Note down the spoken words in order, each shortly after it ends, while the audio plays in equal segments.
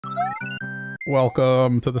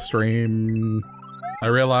Welcome to the stream. I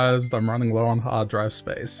realized I'm running low on hard drive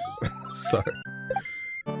space, so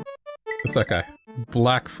it's okay.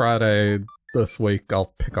 Black Friday this week,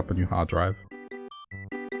 I'll pick up a new hard drive.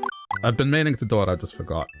 I've been meaning to do it, I just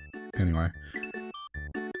forgot. Anyway.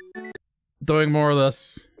 Doing more of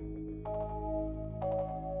this.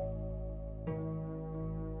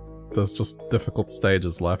 There's just difficult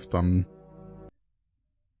stages left.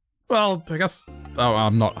 Well, I guess... Oh,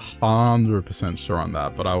 I'm not 100% sure on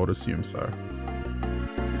that, but I would assume so.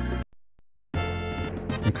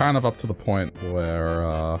 I'm kind of up to the point where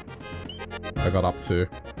I got up to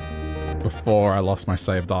before I lost my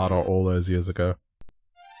save data all those years ago.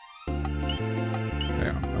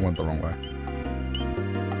 Yeah, I went the wrong way.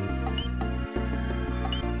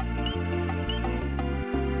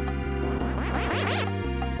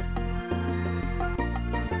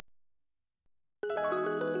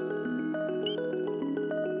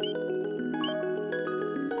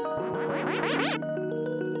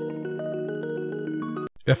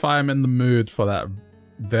 If I'm in the mood for that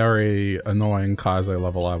very annoying Kaizo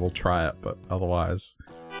level, I will try it, but otherwise,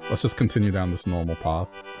 let's just continue down this normal path.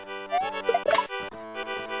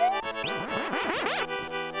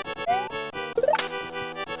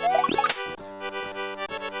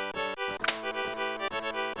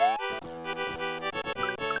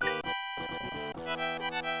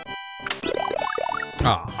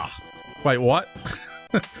 Ah, wait, what?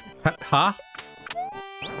 Huh?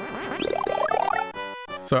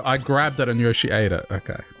 So I grabbed it and Yoshi ate it.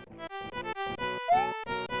 Okay.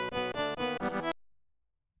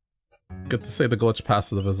 Good to see the glitch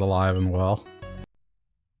passive is alive and well.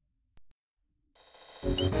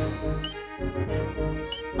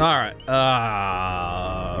 Alright.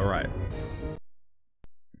 Right.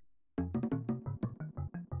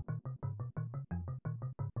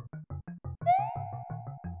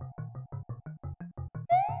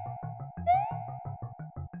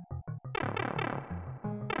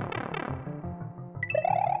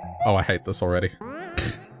 Oh, I hate this already.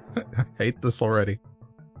 I hate this already.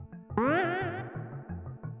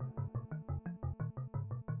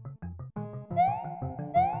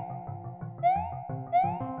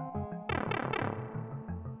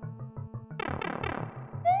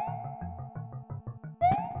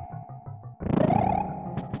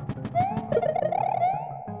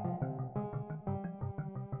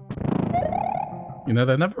 You know,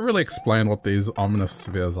 they never really explain what these ominous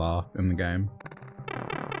spheres are in the game.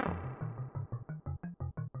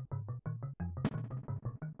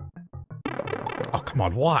 Come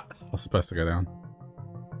on, what? I was supposed to go down.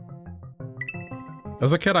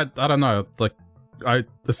 As a kid, I don't know, like, I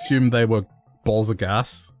assumed they were balls of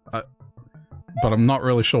gas, but I'm not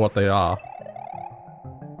really sure what they are.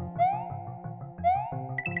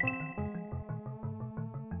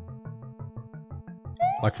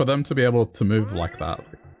 Like, for them to be able to move like that.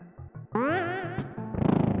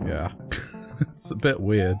 Yeah. It's a bit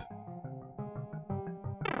weird.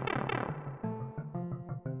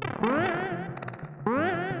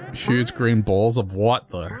 Huge green balls of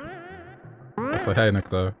what, though? So hey, Nick,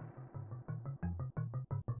 though.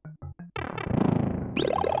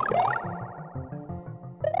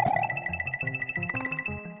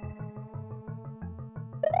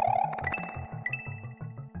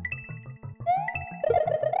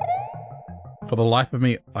 For the life of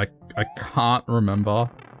me, I can't remember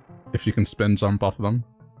if you can spin jump off them.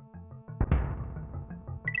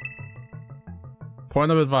 Point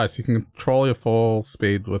of advice, you can control your fall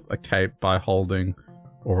speed with a cape by holding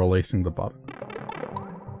or releasing the button.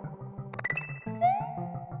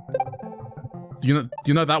 You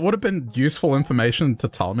know, that would have been useful information to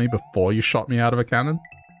tell me before you shot me out of a cannon.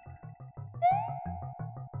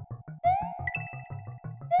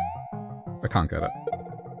 I can't get it.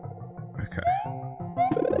 Okay.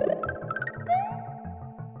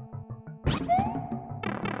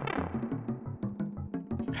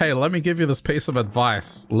 Hey, let me give you this piece of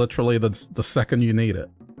advice, literally the second you need it.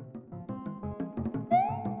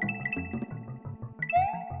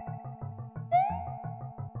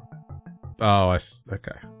 Oh,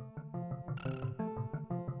 okay.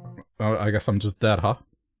 Oh, I guess I'm just dead, huh?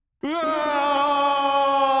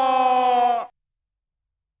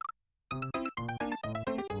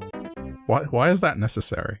 Why is that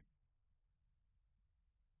necessary?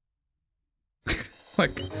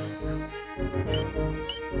 Like...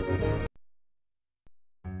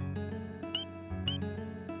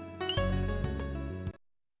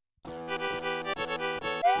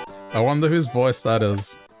 I wonder whose voice that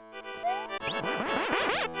is.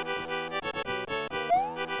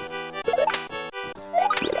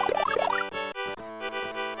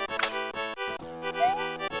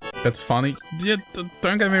 It's funny. Yeah,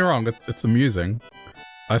 don't get me wrong, it's amusing.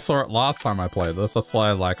 I saw it last time I played this, that's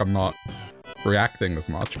why, like, I'm not reacting as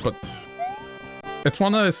much, but it's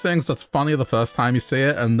one of those things that's funny the first time you see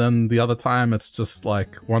it, and then the other time it's just,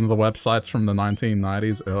 like, one of the websites from the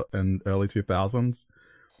 1990s and early 2000s,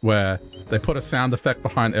 where they put a sound effect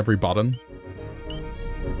behind every button.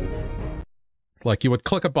 Like, you would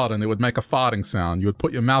click a button, it would make a farting sound. You would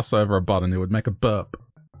put your mouse over a button, it would make a burp.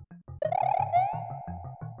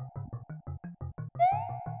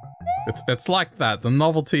 It's like that. The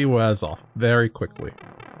novelty wears off very quickly.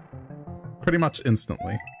 Pretty much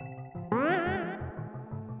instantly.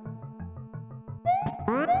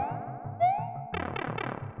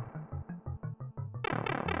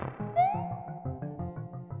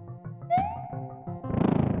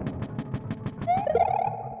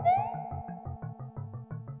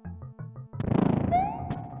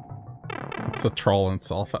 It's a troll in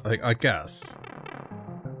itself, I guess.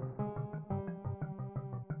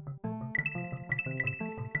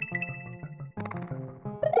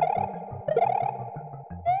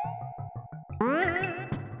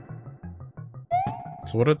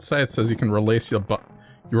 So what did it say? It says you can release your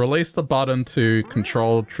you release the button to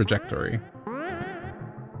control trajectory.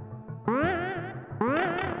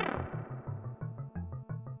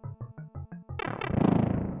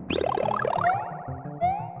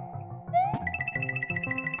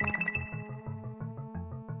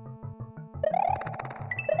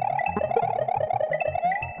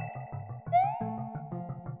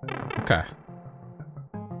 Okay.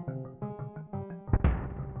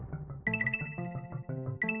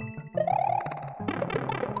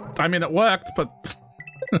 I mean, it worked, but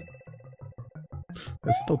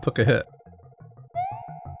it still took a hit.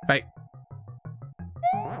 Hey.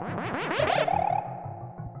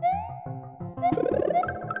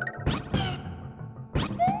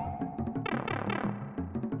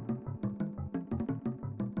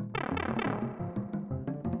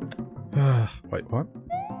 Wait, what?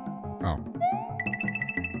 Oh.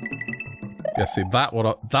 Yeah, see,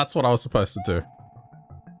 that's what I was supposed to do.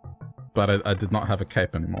 But I did not have a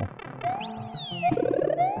cape anymore.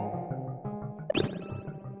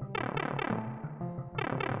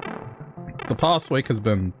 The past week has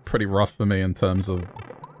been pretty rough for me in terms of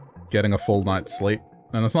getting a full night's sleep.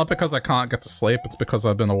 And it's not because I can't get to sleep, it's because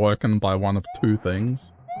I've been awoken by one of two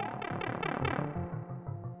things.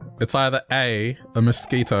 It's either A, a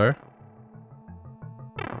mosquito,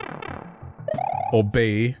 or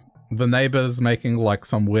B, the neighbors making like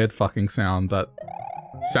some weird fucking sound that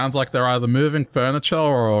sounds like they're either moving furniture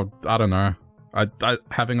or, I don't know,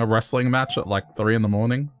 having a wrestling match at like 3 in the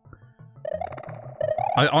morning.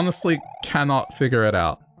 I honestly cannot figure it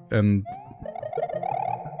out, and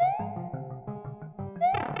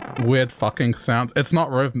weird fucking sounds. It's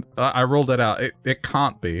not rhythm. I ruled it out. It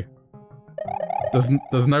can't be.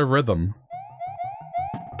 There's no rhythm.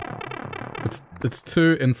 It's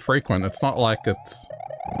too infrequent. It's not like it's...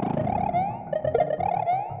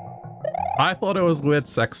 I thought it was weird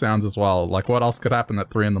sex sounds as well. Like, what else could happen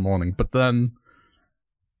at 3 in the morning? But then...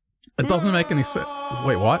 it doesn't make any sense.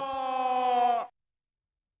 Wait, what?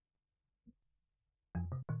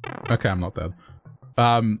 Okay, I'm not dead.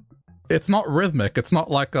 It's not rhythmic. It's not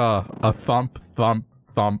like a thump, thump,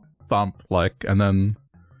 thump, thump, like, and then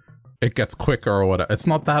it gets quicker or whatever. It's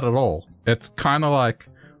not that at all. It's kind of like,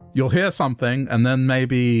 you'll hear something, and then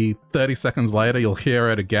maybe 30 seconds later, you'll hear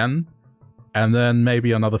it again. And then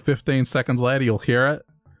maybe another 15 seconds later, you'll hear it.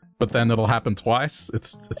 But then it'll happen twice.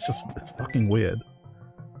 It's fucking weird.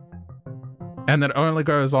 And it only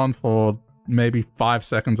goes on for maybe 5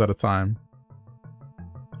 seconds at a time.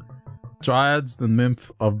 Dryads, the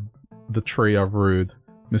nymph of the tree, are rude,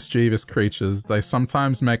 mischievous creatures. They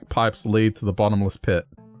sometimes make pipes lead to the bottomless pit.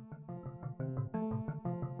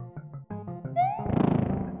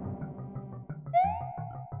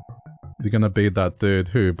 You're gonna be that dude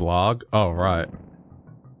who, blog? Oh, right.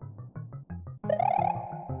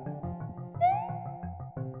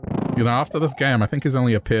 You know, after this game, I think he's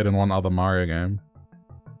only appeared in one other Mario game.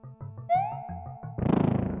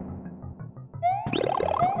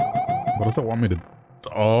 What does it want me to...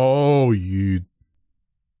 Oh, you...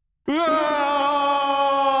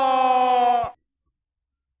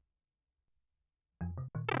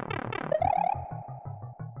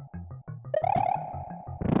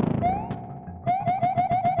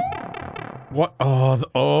 What?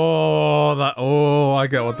 Oh, I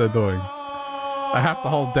get what they're doing. I have to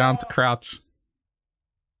hold down to crouch.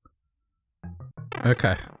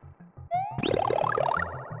 Okay.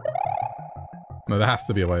 No, there has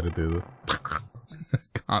to be a way to do this.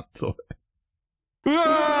 Can't do it.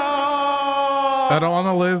 I don't want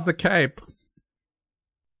to lose the cape.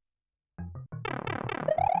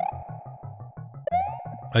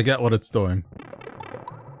 I get what it's doing.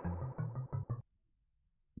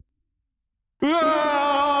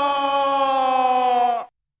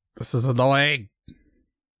 This is annoying.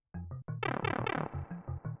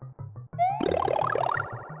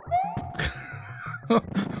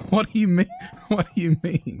 What do you mean? What do you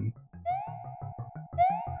mean?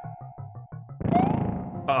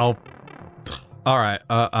 Oh. Alright,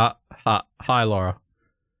 hi, Laura.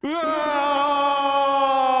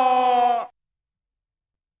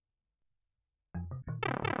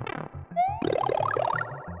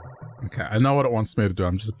 Okay, I know what it wants me to do,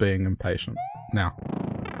 I'm just being impatient. Now.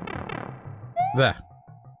 There.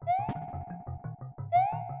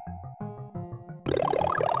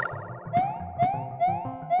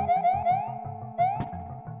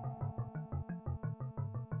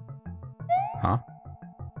 Huh?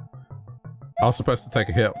 I was supposed to take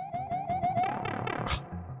a hit.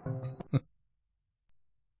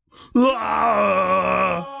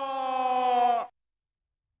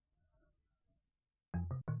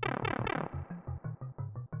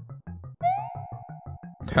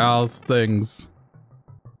 How's things?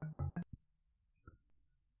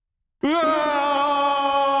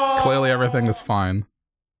 Clearly everything is fine.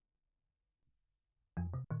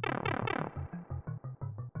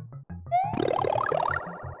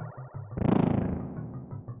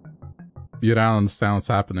 You don't understand what's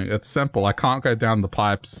happening. It's simple. I can't go down the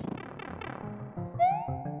pipes.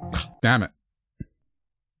 Damn it.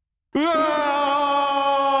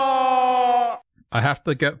 I have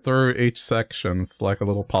to get through each section. It's like a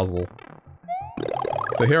little puzzle.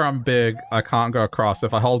 So here I'm big. I can't go across.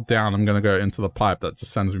 If I hold down, I'm gonna go into the pipe. That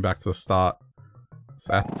just sends me back to the start.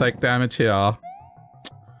 So I have to take damage here.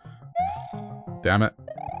 Damn it.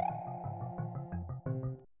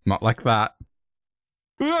 Not like that.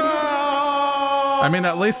 I mean,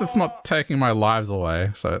 at least it's not taking my lives away,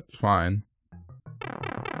 so it's fine.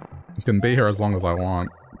 I can be here as long as I want.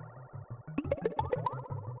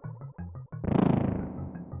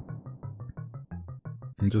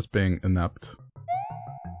 I'm just being inept.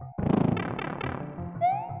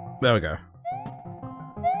 There we go.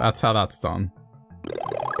 That's how that's done.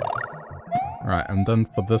 Right, and then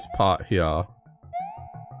for this part here...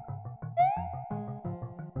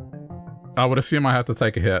 I would assume I have to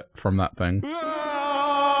take a hit from that thing.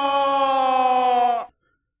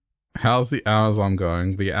 How's the Amazon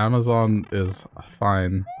going? The Amazon is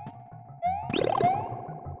fine.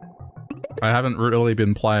 I haven't really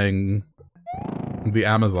been playing the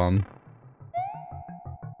Amazon.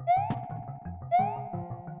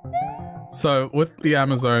 So, with the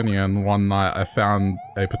Amazonian, one night I found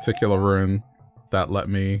a particular rune that let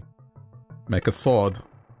me make a sword.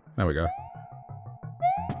 There we go.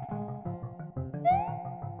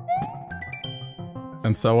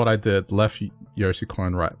 And so what I did, left Yoshi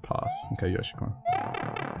coin, right pass. Okay, Yoshi coin.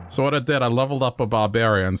 So what I did, I leveled up a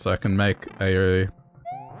barbarian so I can make a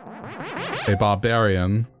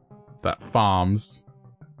barbarian that farms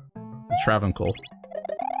the Travancore.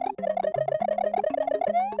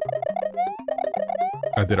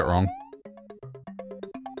 I did it wrong.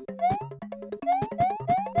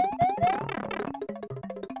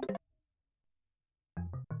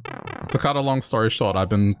 To cut a long story short, I've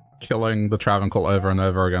been killing the Travancore over and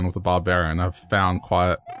over again with the barbarian. I've found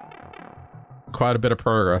quite a bit of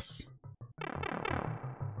progress.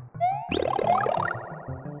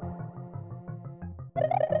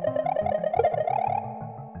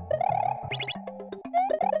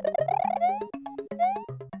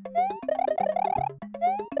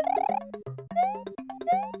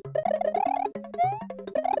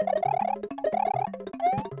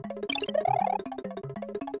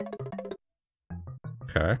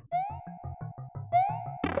 Okay.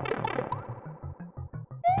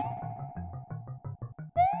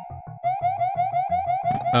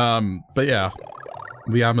 But yeah,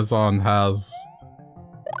 the Amazon has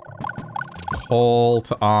call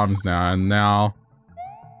to arms now, and now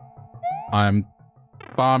I'm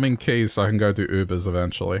farming keys so I can go do Ubers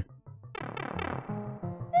eventually.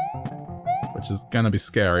 Which is gonna be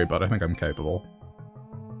scary, but I think I'm capable.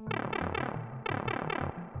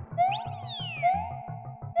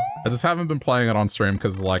 I just haven't been playing it on stream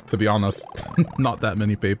because, like, to be honest, not that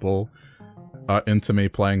many people are into me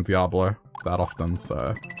playing Diablo that often,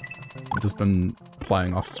 so I've just been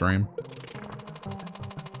playing off stream.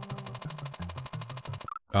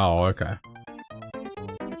 Oh, okay.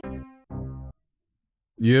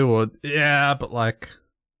 You would, yeah, but like,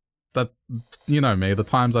 that, you know me, the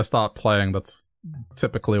times I start playing, that's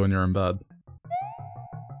typically when you're in bed.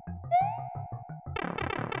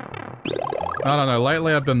 I don't know,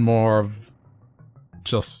 lately I've been more of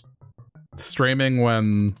just streaming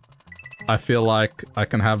when I feel like I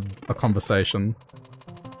can have a conversation.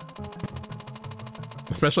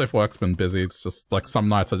 Especially if work's been busy, it's just like some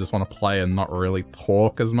nights I just want to play and not really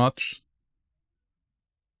talk as much.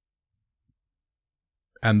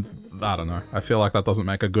 And I don't know, I feel like that doesn't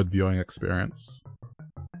make a good viewing experience.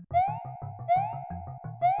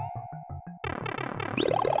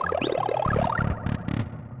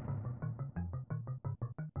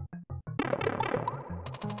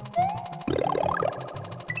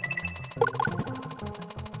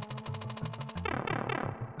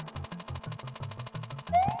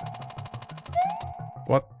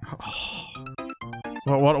 What?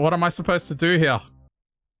 What am I supposed to do here?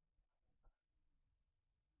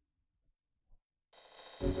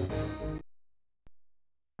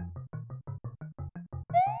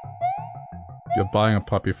 You're buying a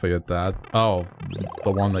puppy for your dad? Oh,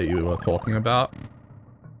 the one that you were talking about?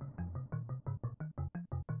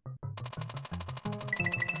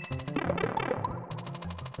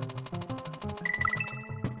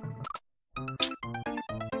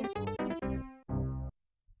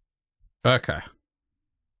 Okay.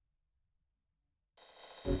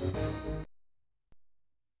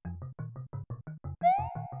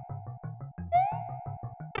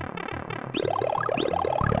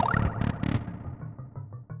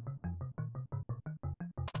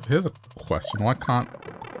 Here's a question. Why can't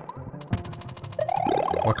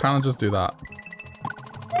I just do that?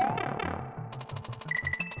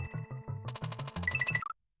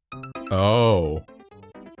 Oh.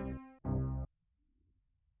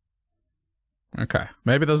 Okay.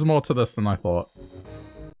 Maybe there's more to this than I thought.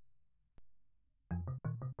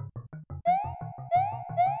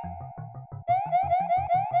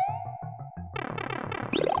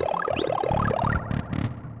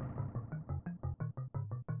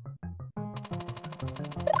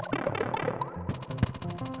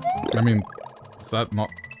 I mean, is that not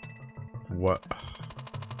what?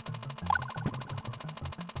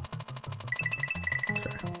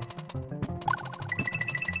 Okay.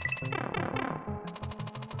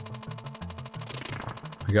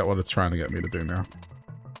 I get what it's trying to get me to do now.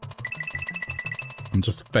 I'm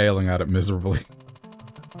just failing at it miserably.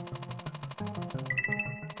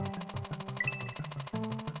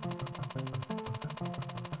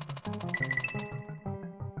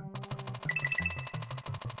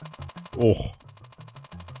 Oh.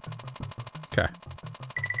 Okay.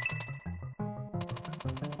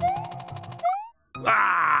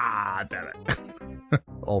 Ah, damn it.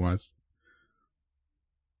 Almost.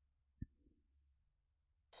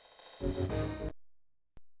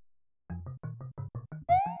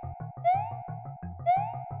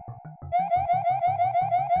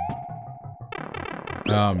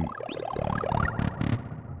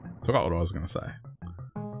 Forgot what I was gonna say.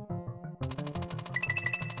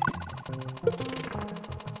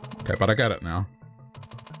 Okay, but I get it now.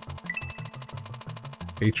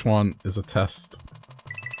 Each one is a test.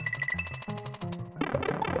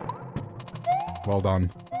 Well done.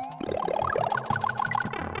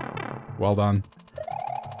 Well done.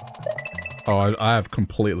 Oh, I have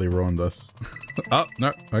completely ruined this. Oh,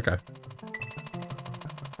 no, okay.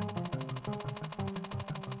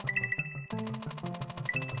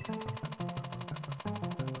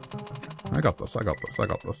 I got this, I got this, I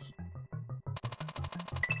got this.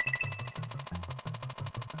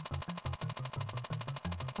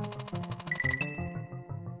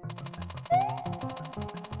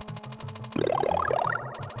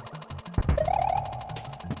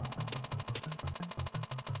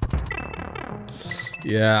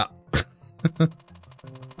 Yeah.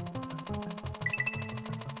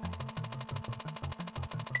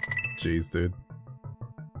 Jeez, dude.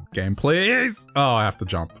 Game, please! Oh, I have to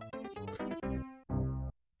jump.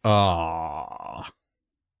 Oh.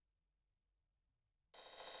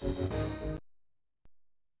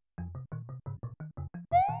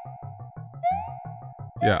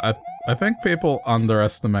 Yeah, I think people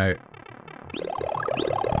underestimate...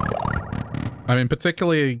 I mean,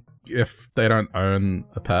 particularly if they don't own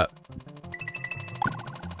a pet.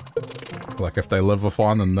 Like, if they live with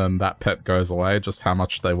one and then that pet goes away, just how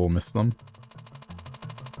much they will miss them.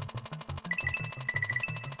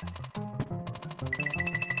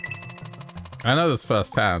 I know this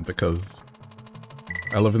firsthand because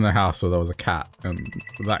I lived in a house where there was a cat, and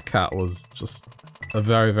that cat was just a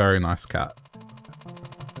very, very nice cat.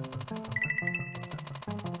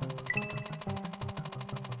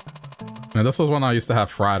 And this was when I used to have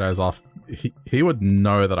Fridays off. He would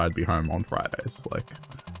know that I'd be home on Fridays. Like,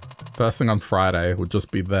 first thing on Friday would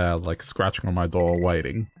just be there, like, scratching on my door,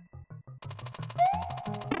 waiting.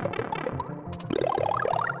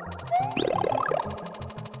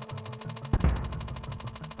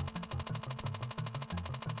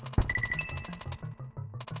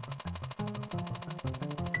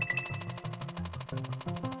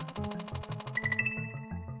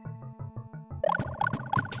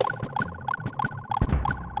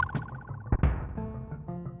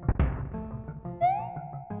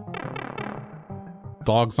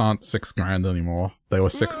 Dogs aren't 6 grand anymore. They were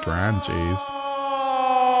 6 grand, jeez.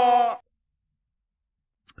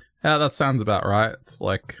 Yeah, that sounds about right. It's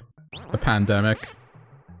like a pandemic.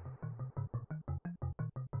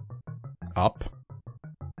 Up?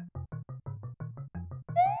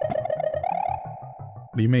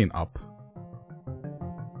 What do you mean up?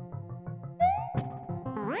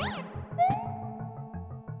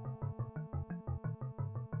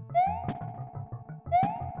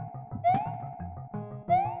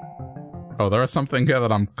 Oh, there is something here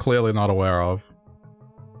that I'm clearly not aware of.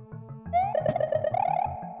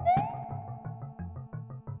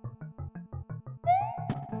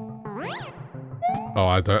 Oh,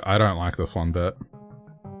 I don't like this one bit.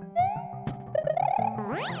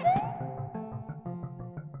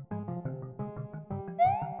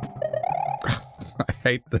 I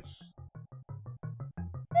hate this.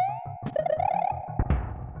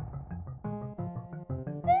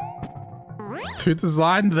 Who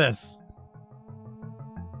designed this?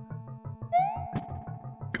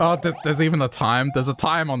 Oh, there's even a time? There's a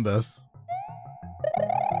time on this.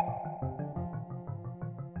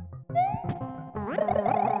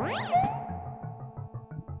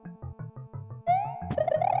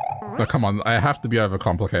 Oh, come on, I have to be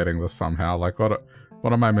overcomplicating this somehow. Like, what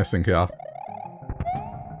am I missing here?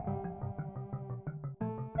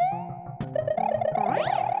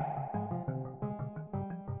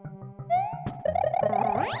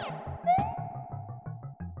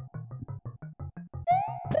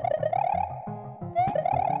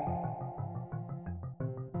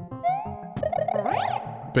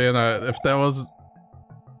 But, you know, if there was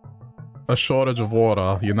a shortage of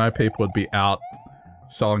water, you know people would be out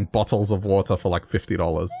selling bottles of water for like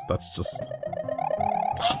 $50. That's just...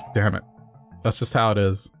 damn it. That's just how it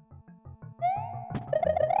is.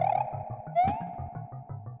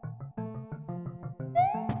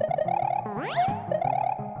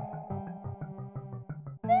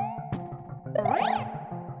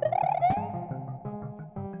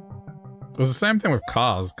 It was the same thing with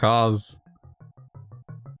cars. Cars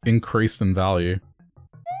increased in value.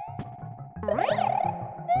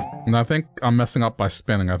 And I think I'm messing up by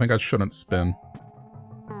spinning. I think I shouldn't spin.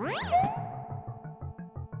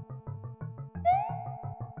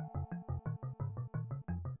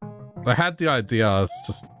 I had the idea, it's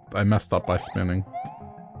just I messed up by spinning.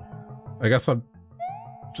 I guess I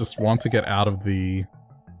just want to get out of the...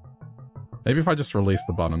 Maybe if I just release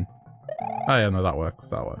the button. Oh yeah, no, that works.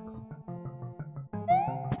 That works.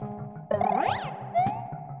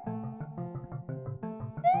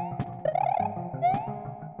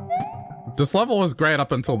 This level was great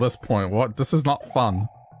up until this point. What? This is not fun.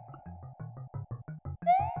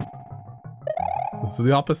 This is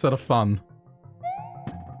the opposite of fun.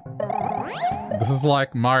 This is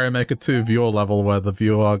like Mario Maker 2 viewer level where the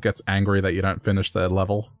viewer gets angry that you don't finish their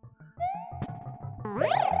level.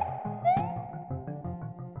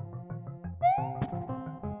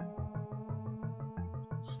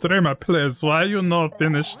 Streamer, please, why you not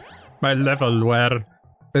finish my level where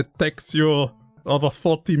it takes you over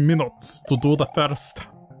 40 minutes to do the first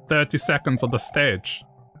 30 seconds of the stage?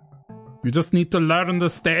 You just need to learn the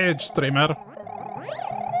stage, streamer.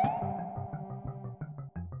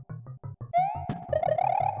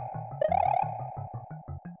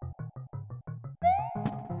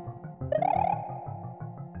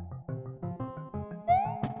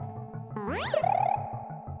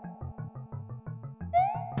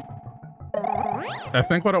 I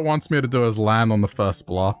think what it wants me to do is land on the first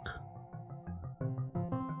block.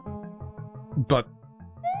 But...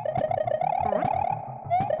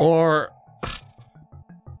 Or...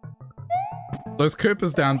 Those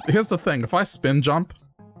Koopas down... Here's the thing, if I spin jump...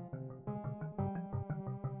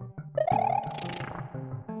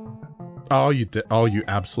 Oh, you did... Oh, you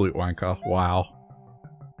absolute wanker. Wow.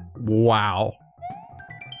 Wow.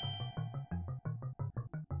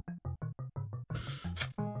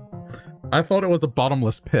 I thought it was a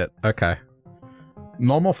bottomless pit. Okay.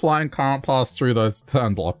 Normal flying can't pass through those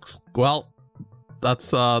turn blocks. Well,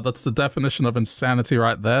 that's the definition of insanity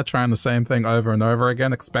right there. Trying the same thing over and over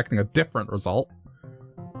again, expecting a different result.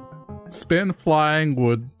 Spin flying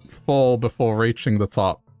would fall before reaching the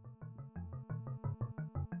top.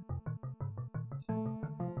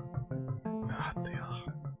 Ah, dear.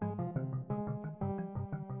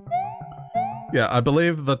 Yeah, I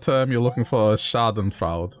believe the term you're looking for is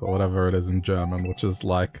Schadenfreude, or whatever it is in German, which is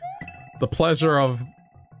like the pleasure of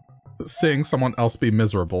seeing someone else be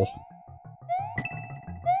miserable.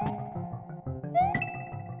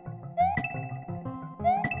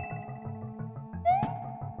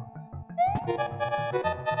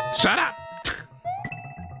 Shut up!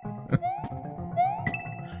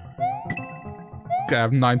 Okay, I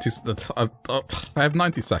have 90. I have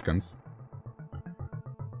 90 seconds.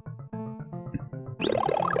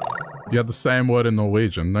 You had the same word in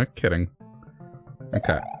Norwegian. No kidding.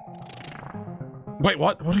 Okay. Wait,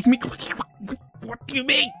 what? What do you mean? What do you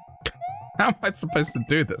mean? How am I supposed to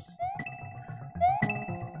do this?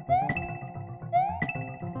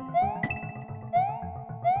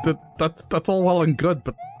 That's all well and good,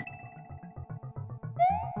 but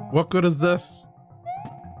what good is this?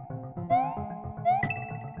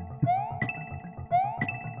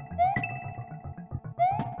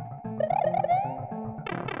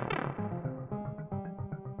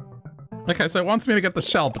 Okay, so it wants me to get the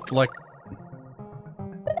shell, but like...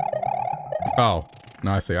 Oh.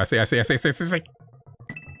 No, I see. Hang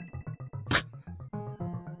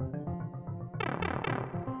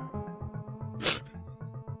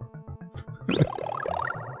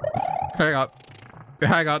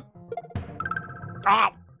on.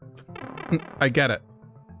 Ah! I get it.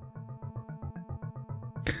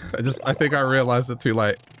 I think I realized it too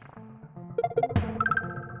late.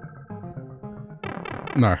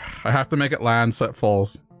 No, I have to make it land so it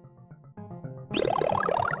falls.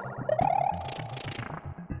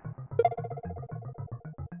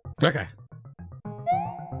 Okay.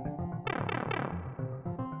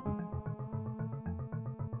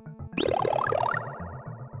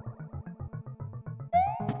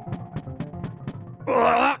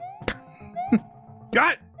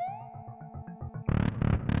 Got it!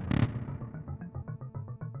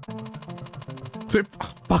 Two,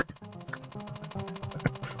 fuck.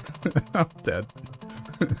 I'm dead.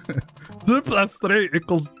 2 plus 3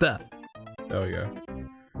 equals death. There we go.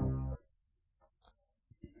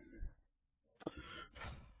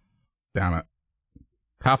 Damn it.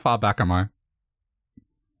 How far back am I?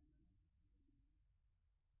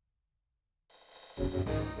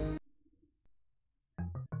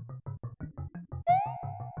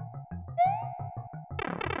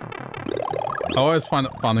 I always find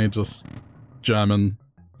it funny, just German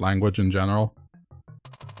language in general.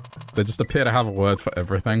 They just appear to have a word for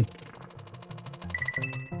everything.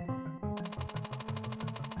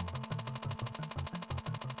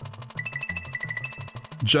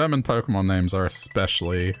 German Pokemon names are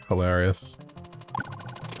especially hilarious.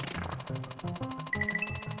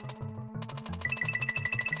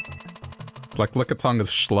 Like Lickitung is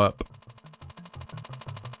Schlurp.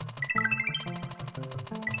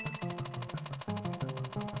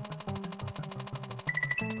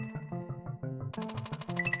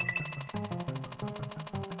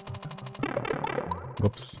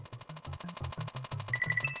 Whoops.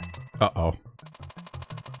 Uh-oh.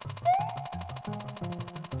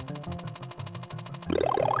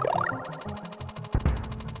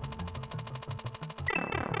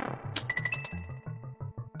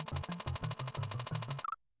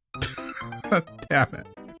 Damn it.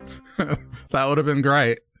 That would have been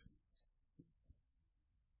great.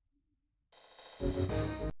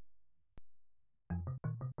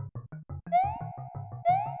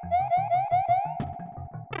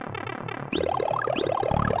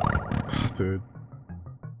 Dude.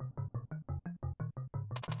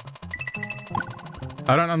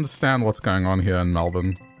 I don't understand what's going on here in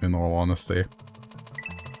Melbourne, in all honesty.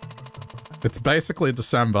 It's basically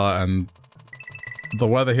December and the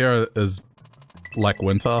weather here is like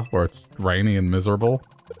winter, where it's rainy and miserable.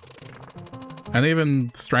 And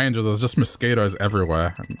even stranger, there's just mosquitoes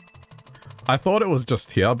everywhere. I thought it was just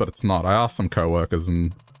here, but it's not. I asked some co-workers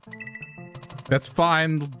and it's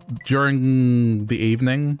fine during the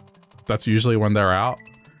evening. That's usually when they're out.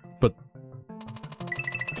 But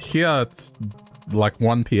here it's like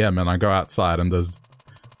 1 PM and I go outside and there's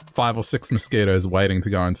 5 or 6 mosquitoes waiting to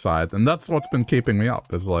go inside. And that's what's been keeping me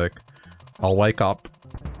up, is like, I'll wake up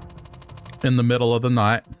in the middle of the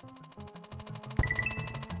night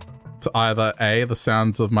to either A, the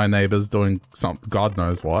sounds of my neighbors doing some God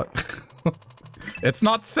knows what. It's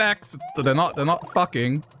not sex, they're not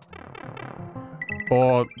fucking.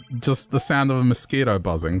 Or just the sound of a mosquito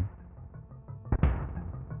buzzing.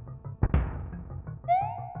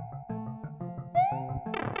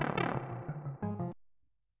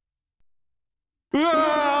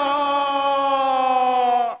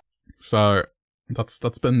 So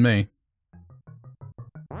that's been me.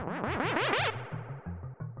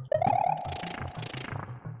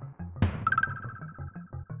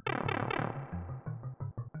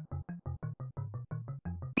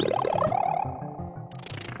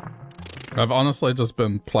 I've honestly just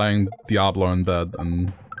been playing Diablo in bed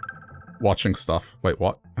and watching stuff. Wait,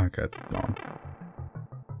 what? Okay, it's gone.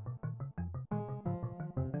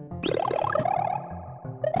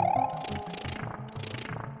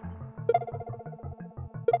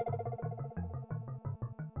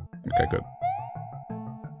 Okay, good.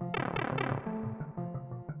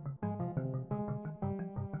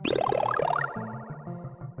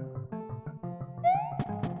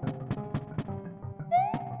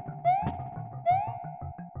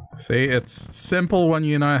 See, it's simple when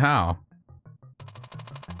you know how.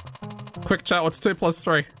 Quick chat, what's 2 plus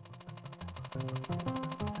 3?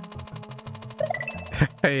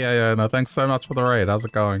 Hey, yeah, no, thanks so much for the raid. How's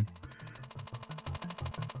it going?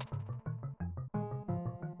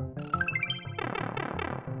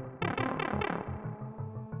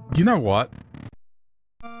 You know what?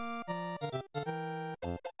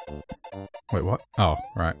 Wait, what? Oh,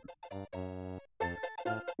 right.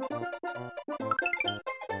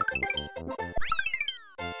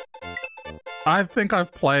 I think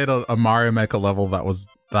I've played a Mario Maker level that was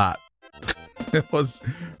that. It was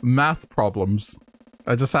math problems.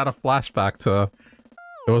 I just had a flashback to...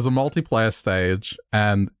 It was a multiplayer stage,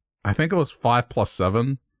 and I think it was 5 plus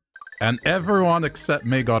 7, and everyone except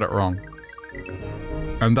me got it wrong.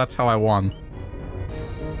 And that's how I won.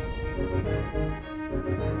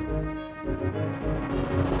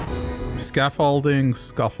 Scaffolding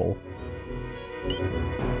scuffle.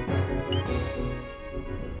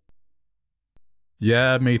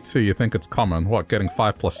 Yeah, me too. You think it's common. What, getting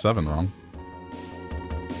 5 plus 7 wrong?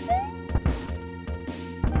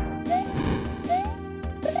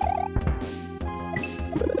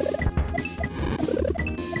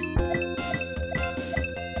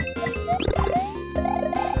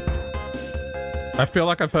 I feel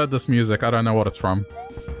like I've heard this music. I don't know what it's from.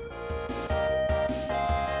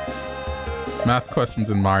 Math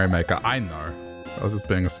questions in Mario Maker. I know. I was just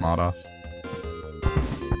being a smartass.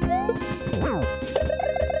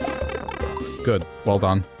 Good. Well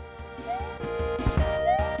done.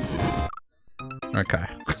 Okay.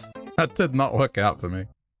 That did not work out for me.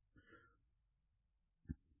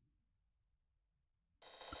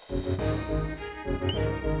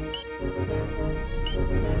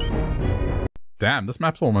 Damn, this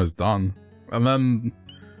map's almost done. And then...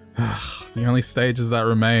 the only stages that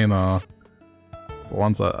remain are... the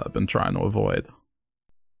ones that I've been trying to avoid.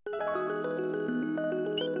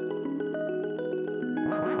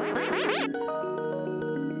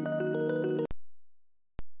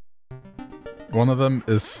 One of them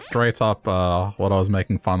is straight up what I was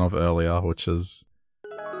making fun of earlier, which is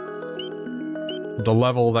the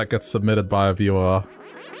level that gets submitted by a viewer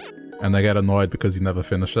and they get annoyed because you never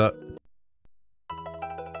finish it.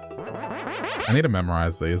 I need to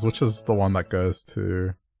memorize these. Which is the one that goes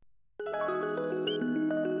to... I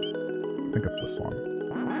think it's this one.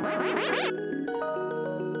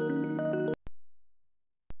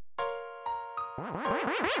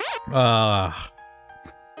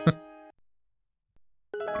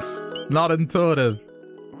 It's not intuitive.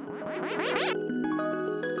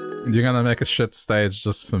 You're gonna make a shit stage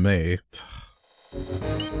just for me.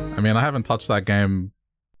 I mean, I haven't touched that game...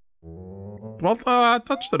 Well, I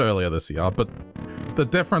touched it earlier this year, but the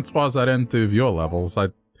difference was I didn't do viewer levels.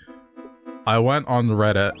 I went on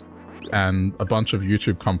Reddit and a bunch of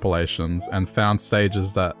YouTube compilations and found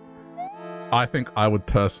stages that I think I would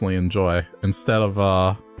personally enjoy instead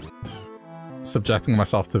of subjecting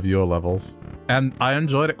myself to viewer levels. And I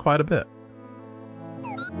enjoyed it quite a bit.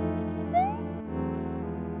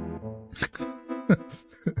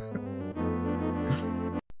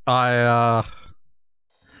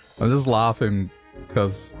 I'm just laughing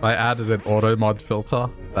because I added an auto mod filter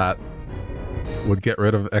that would get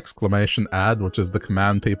rid of exclamation add, which is the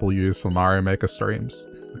command people use for Mario Maker streams.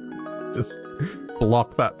 Just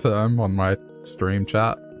block that term on my stream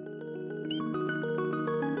chat.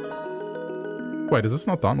 Wait, is this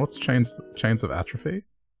not done? What's Chains of Atrophy?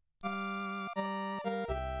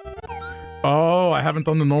 Oh, I haven't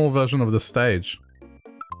done the normal version of this stage.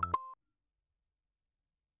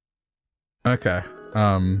 Okay,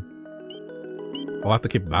 I'll have to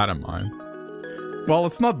keep that in mind. Well,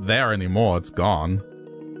 it's not there anymore, it's gone.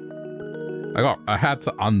 I had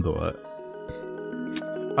to undo it.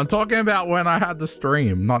 I'm talking about when I had the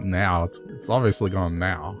stream, not now. It's obviously gone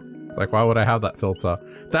now. Like, why would I have that filter?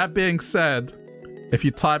 That being said, if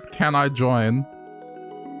you type "can I join,"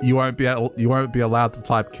 you won't be allowed to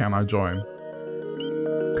type "can I join,"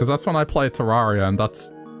 because that's when I play Terraria, and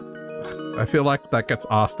that's... I feel like that gets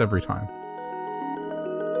asked every time.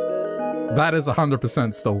 That is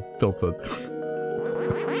 100% still filtered.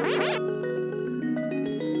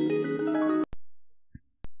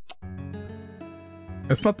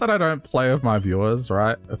 It's not that I don't play with my viewers,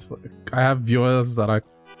 right? It's like, I have viewers that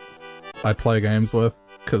I play games with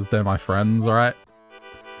because they're my friends, right?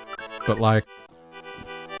 But like...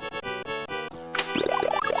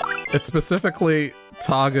 it's specifically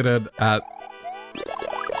targeted at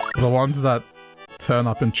The ones that turn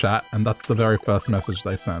up in chat and that's the very first message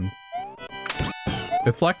they send.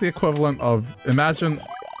 It's like the equivalent of, imagine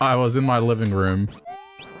I was in my living room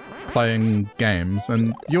playing games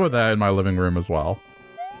and you were there in my living room as well.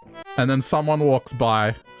 And then someone walks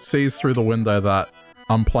by, sees through the window that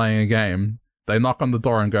I'm playing a game. They knock on the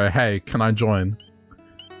door and go, hey, can I join?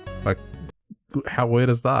 Like, how weird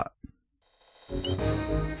is that?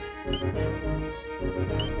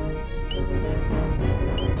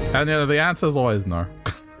 And yeah, the answer is always no.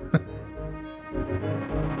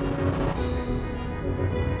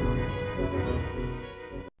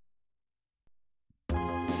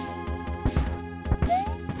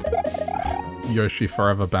 Yoshi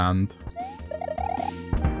forever banned.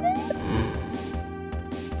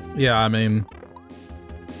 Yeah, I mean...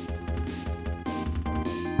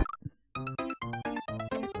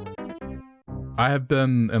 I have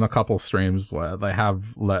been in a couple streams where they have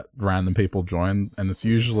let random people join, and it's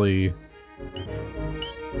usually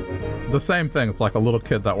the same thing. It's like a little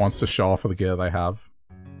kid that wants to show off the gear they have.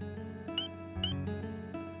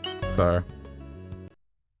 So...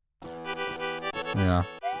 yeah.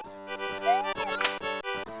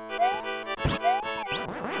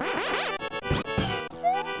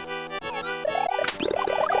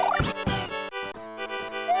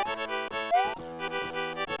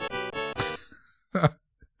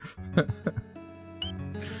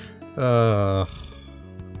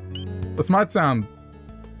 This might sound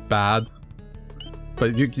bad,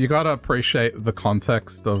 but you gotta appreciate the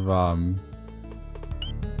context of,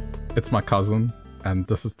 it's my cousin, and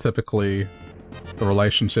this is typically the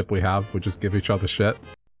relationship we have. We just give each other shit.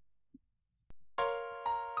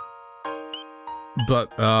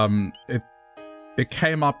 But, it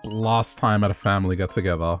came up last time at a family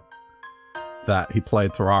get-together that he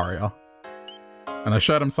played Terraria. And I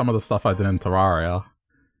showed him some of the stuff I did in Terraria.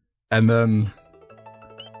 And then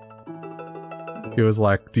he was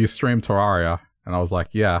like, do you stream Terraria? And I was like,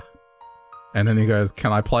 yeah. And then he goes,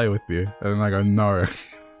 can I play with you? And then I go, no.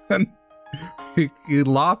 And he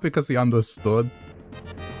laughed because he understood.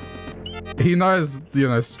 He knows, you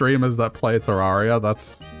know, streamers that play Terraria,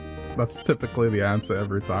 that's typically the answer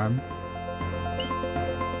every time.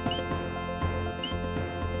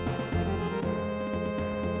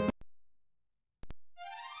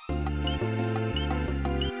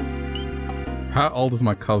 How old is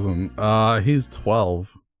my cousin? He's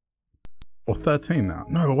 12. Or 13 now.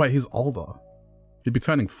 No, wait, he's older. He'd be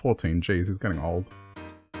turning 14. Jeez, he's getting old.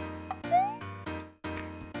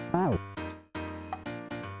 Oh.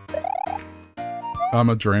 I'm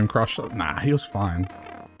a dream crusher? Nah, he was fine.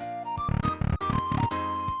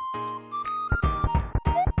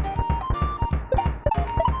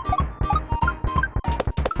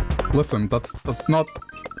 Listen, that's not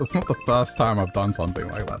the first time I've done something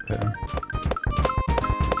like that to him.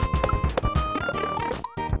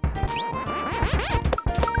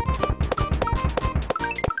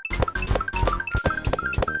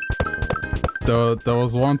 There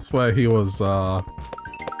was once where he was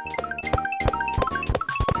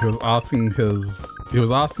asking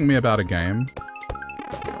me about a game,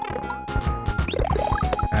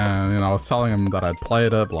 and you know, I was telling him that I'd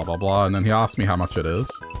played it, blah blah blah, and then he asked me how much it is.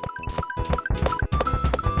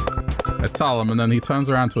 I tell him, and then he turns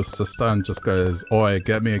around to his sister and just goes, "Oi,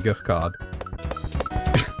 get me a gift card."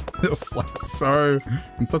 It was like so,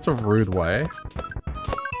 in such a rude way.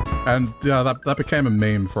 And yeah, that became a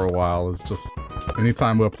meme for a while. It's just,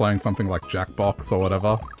 anytime we were playing something like Jackbox or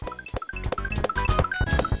whatever,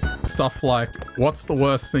 stuff like, what's the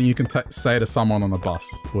worst thing you can say to someone on a bus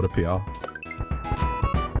would appear.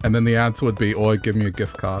 And then the answer would be, "Oi, give me a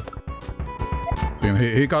gift card." So you know,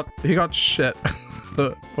 he got shit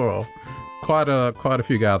for quite a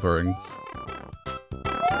few gatherings.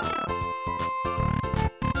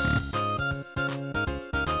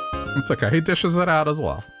 It's okay, he dishes it out as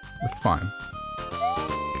well. It's fine.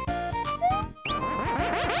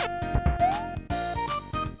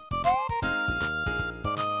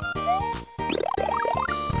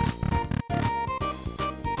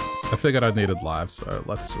 I figured I needed live, so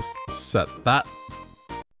let's just set that.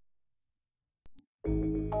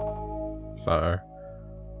 So,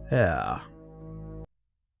 yeah.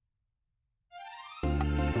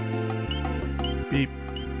 Beep.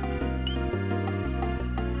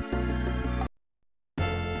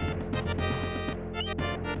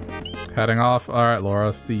 Heading off. Alright,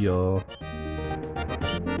 Laura, see you.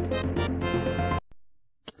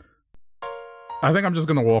 I think I'm just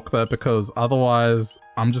gonna walk there because otherwise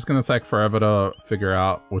I'm just gonna take forever to figure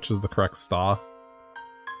out which is the correct star.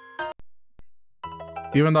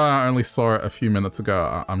 Even though I only saw it a few minutes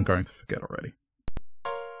ago, I'm going to forget already.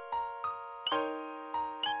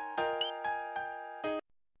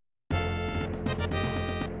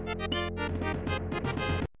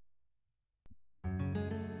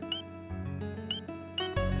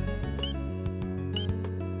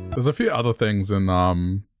 There's a few other things in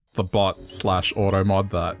the bot/auto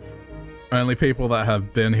mod that only people that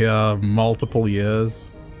have been here multiple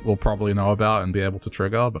years will probably know about and be able to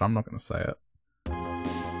trigger, but I'm not going to say it.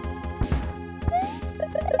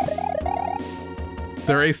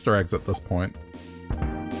 They're Easter eggs at this point.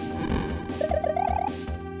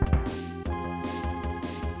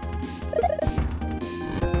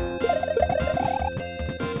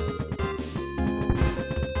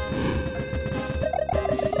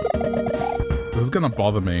 This is gonna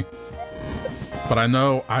bother me. But I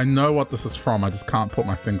know what this is from, I just can't put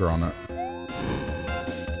my finger on it.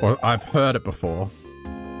 Or I've heard it before.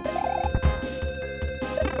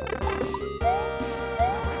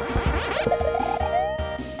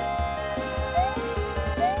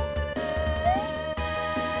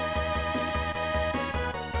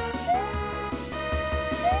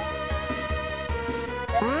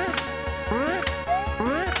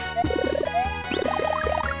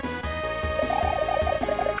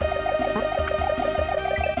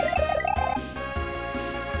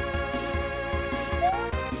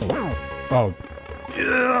 Oh.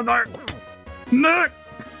 No! No!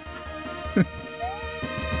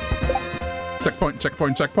 Checkpoint,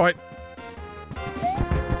 checkpoint, checkpoint!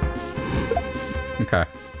 Okay.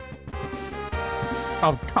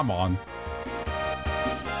 Oh, come on.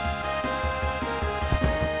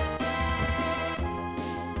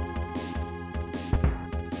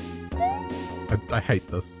 I hate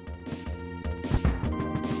this.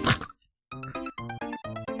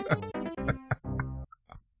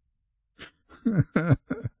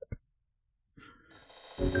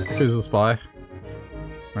 Who's the spy?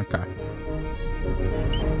 Okay.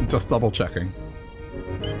 Just double checking.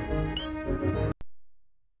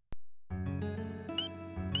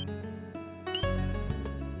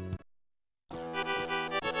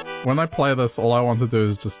 When I play this, all I want to do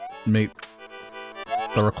is just meet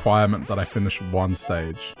the requirement that I finish one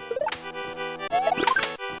stage.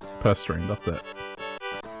 Per stream, that's it.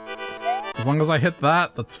 As long as I hit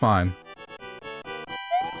that, that's fine.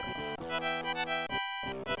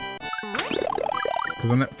 Because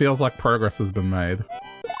then it feels like progress has been made.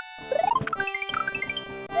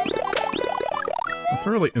 That's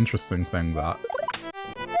a really interesting thing, that.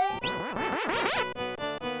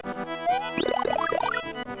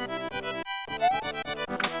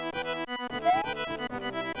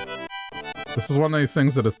 This is one of these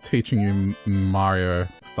things that is teaching you Mario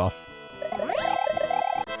stuff.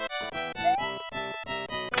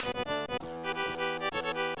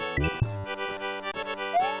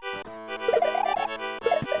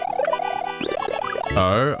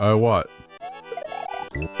 Oh, what?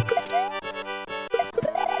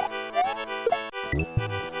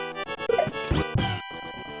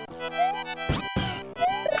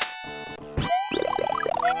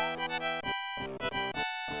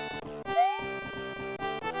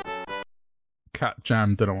 Cat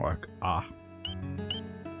jam didn't work. Ah.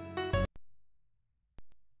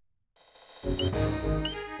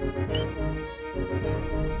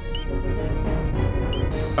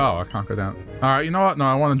 Oh, I can't go down. Alright, you know what? No,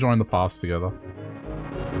 I want to join the paths together.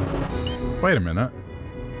 Wait a minute.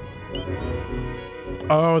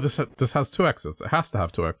 Oh, this has two exits. It has to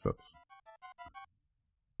have two exits.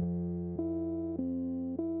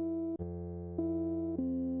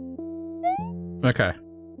 Okay.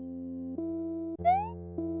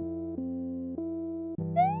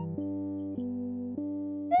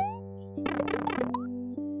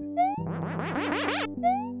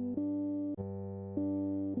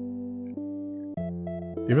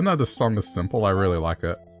 Even though this song is simple, I really like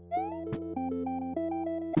it.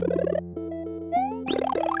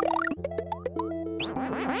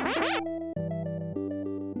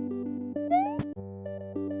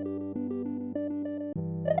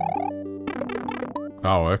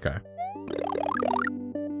 Oh, okay.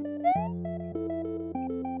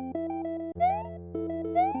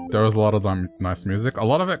 There was a lot of nice music. A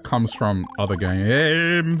lot of it comes from other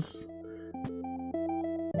games.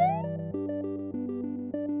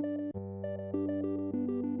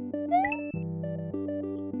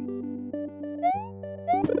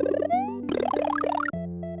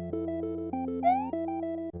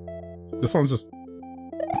 This one's just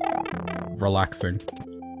relaxing.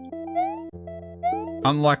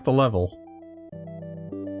 Unlike the level.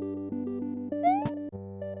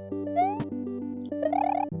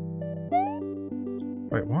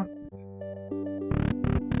 Wait, what?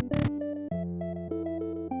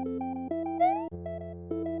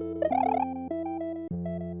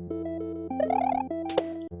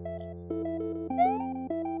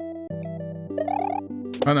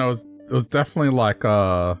 I know, it was definitely like,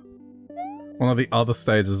 one of the other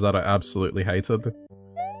stages that I absolutely hated.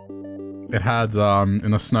 it had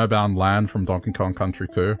In a Snowbound Land from Donkey Kong Country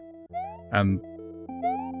 2. And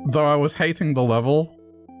though I was hating the level,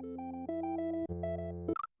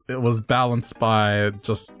 it was balanced by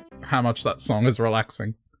just how much that song is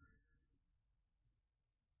relaxing.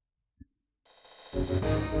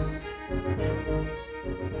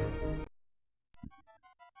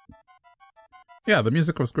 Yeah, the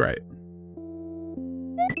music was great.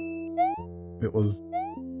 It was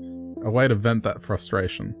a way to vent that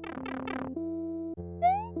frustration.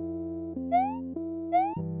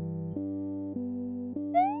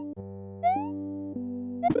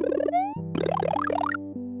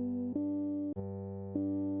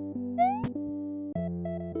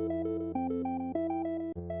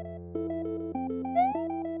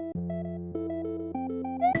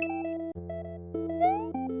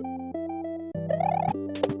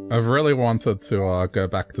 I've really wanted to go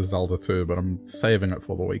back to Zelda 2, but I'm saving it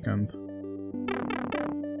for the weekend.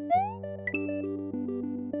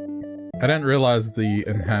 I didn't realize the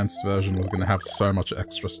enhanced version was going to have so much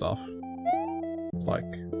extra stuff.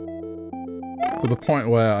 Like, to the point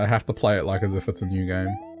where I have to play it like as if it's a new game.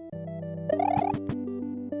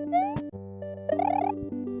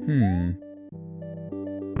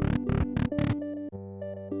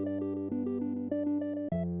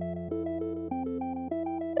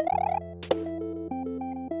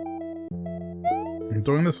 I'm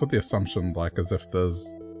doing this with the assumption, like, as if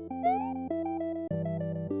there's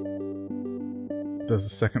a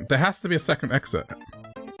second... There has to be a second exit.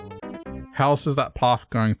 How else is that path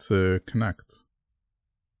going to connect?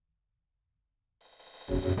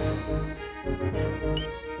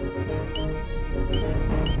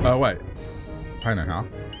 Oh, wait. I know how.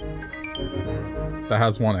 That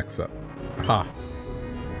has one exit. Aha.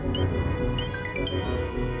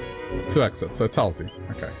 2 exits, so it tells you.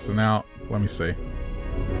 Okay, so now, let me see.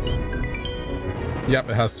 Yep,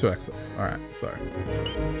 it has 2 exits. Alright, so...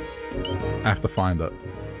 I have to find it.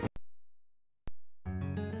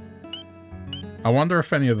 I wonder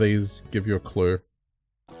if any of these give you a clue.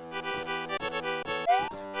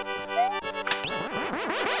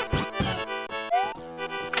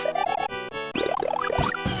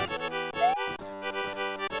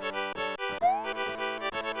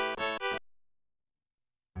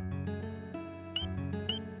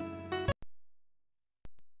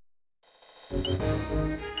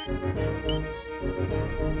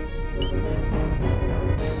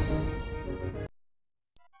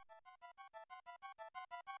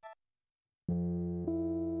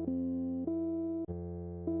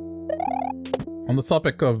 On the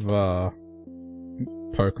topic of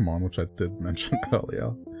Pokemon, which I did mention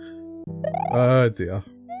earlier. Oh dear.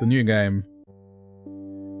 The new game.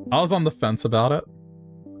 I was on the fence about it.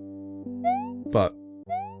 But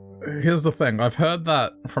here's the thing. I've heard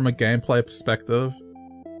that from a gameplay perspective,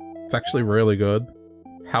 it's actually really good.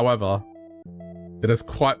 However, it is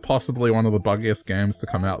quite possibly one of the buggiest games to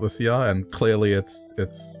come out this year, and clearly it's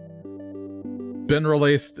been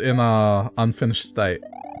released in a unfinished state.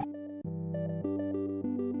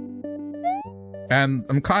 And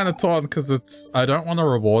I'm kind of torn because I don't want to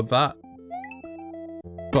reward that.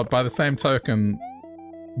 But by the same token,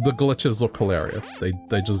 the glitches look hilarious.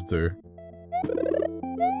 They just do.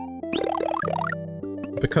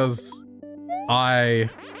 Because I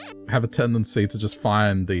have a tendency to just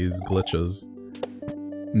find these glitches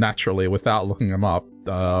naturally without looking them up.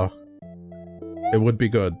 It would be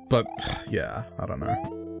good, but yeah, I don't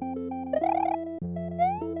know.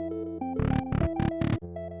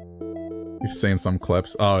 You've seen some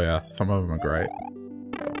clips. Oh yeah, some of them are great.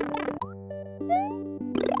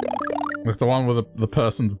 Like the one where the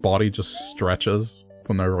person's body just stretches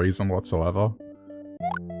for no reason whatsoever.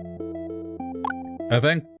 I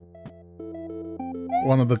think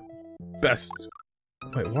one of the best...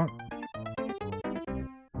 Wait, what?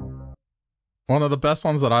 One of the best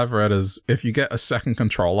ones that I've read is if you get a second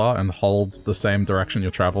controller and hold the same direction you're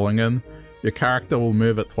traveling in, your character will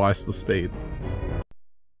move at twice the speed.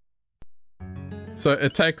 So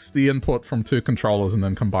it takes the input from 2 controllers and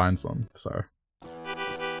then combines them, so...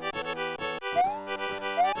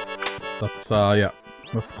 That's, yeah.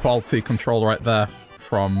 That's quality control right there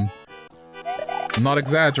from... I'm not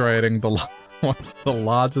exaggerating, one of the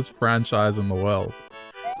largest franchise in the world.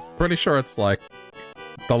 Pretty sure it's like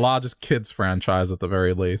the largest kids franchise at the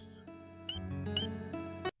very least.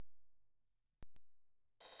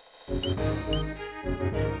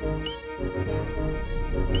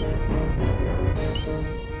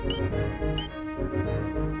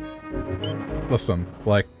 Listen,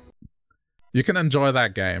 like, you can enjoy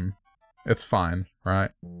that game. It's fine,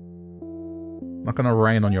 right? I'm not gonna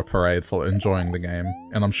rain on your parade for enjoying the game.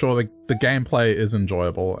 And I'm sure the gameplay is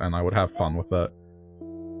enjoyable and I would have fun with it.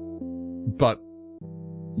 But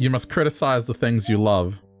you must criticize the things you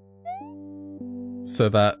love so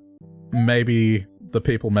that maybe the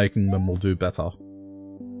people making them will do better.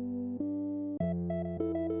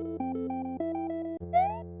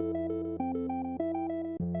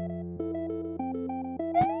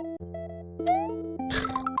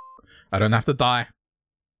 I don't have to die.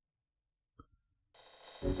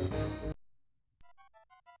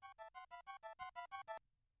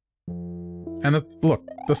 And it's, look,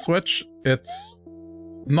 the Switch, it's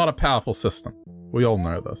not a powerful system. We all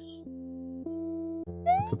know this.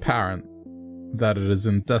 It's apparent that it is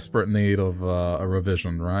in desperate need of a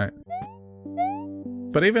revision, right?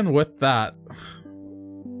 But even with that,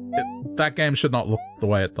 that game should not look the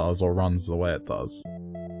way it does or runs the way it does.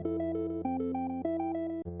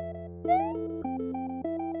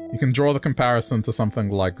 You can draw the comparison to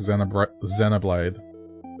something like Xenoblade.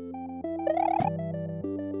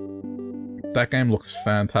 That game looks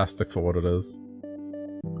fantastic for what it is.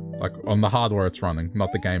 Like, on the hardware it's running,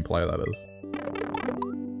 not the gameplay, that is.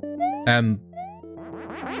 And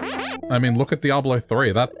I mean, look at Diablo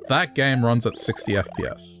 3. That game runs at 60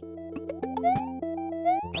 FPS.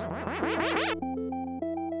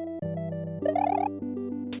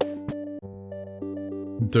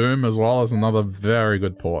 Doom as well is another very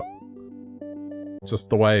good port. Just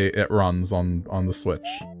the way it runs on the Switch.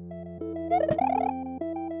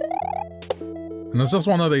 And it's just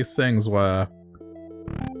one of these things where,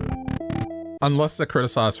 unless they're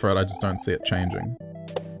criticized for it, I just don't see it changing.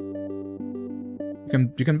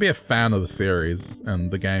 You can be a fan of the series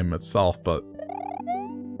and the game itself, but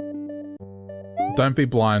don't be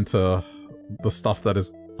blind to the stuff that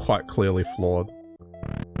is quite clearly flawed.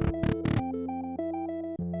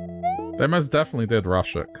 They most definitely did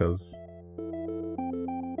rush it, because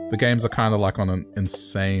the games are kind of like on an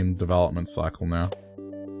insane development cycle now.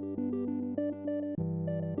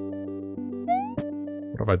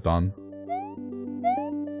 What have I done?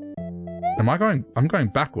 I'm going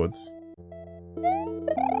backwards.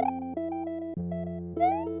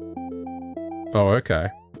 Oh, okay.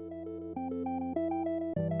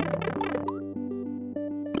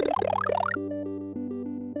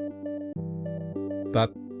 That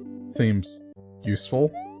seems useful.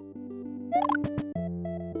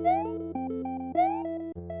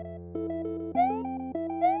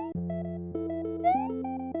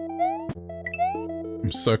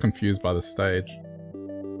 I'm so confused by the stage.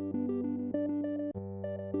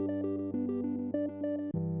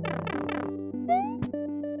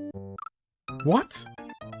 What?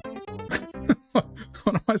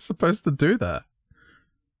 What am I supposed to do there?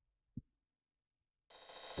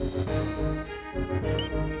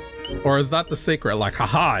 Or is that the secret? Like,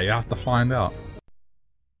 haha, you have to find out.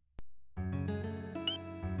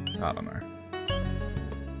 I don't know.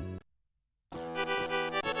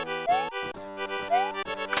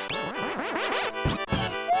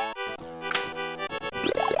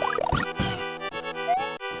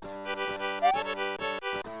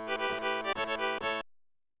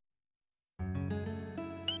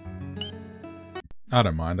 I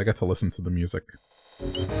don't mind, I get to listen to the music.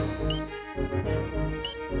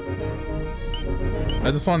 I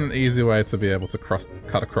just want an easy way to be able to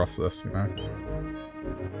cut across this, you know?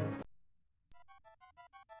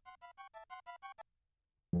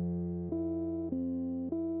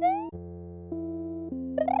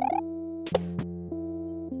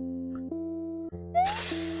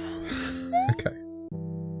 Okay.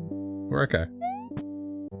 We're okay.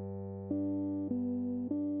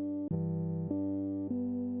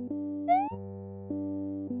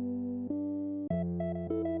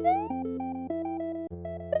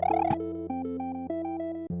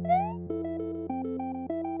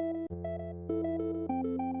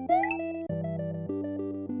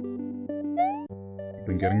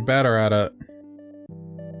 Getting better at it.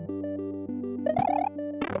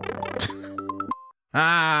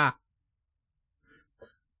 Ah!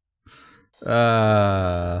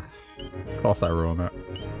 Of course I ruin it.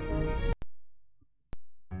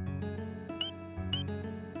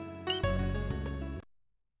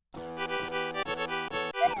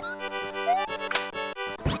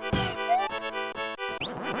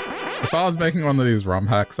 If I was making one of these ROM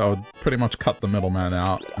hacks, I would pretty much cut the middleman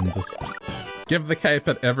out and just give the cape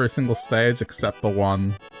at every single stage except the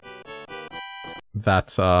one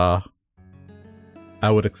that I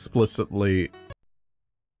would explicitly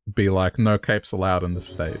be like, no capes allowed in this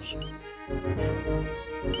stage.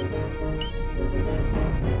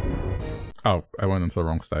 Oh, I went into the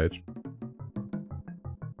wrong stage.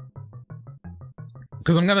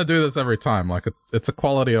 Because I'm gonna do this every time, like it's a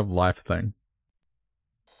quality of life thing.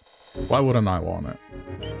 Why wouldn't I want it?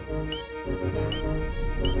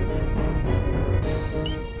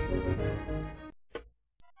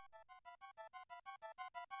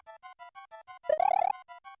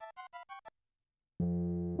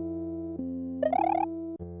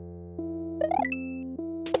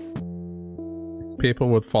 People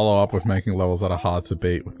would follow up with making levels that are hard to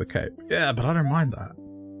beat with the cape. Yeah, but I don't mind that.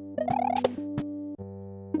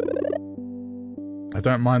 I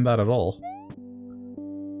don't mind that at all.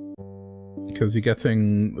 Because you're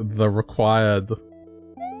getting the required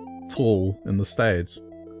tool in the stage.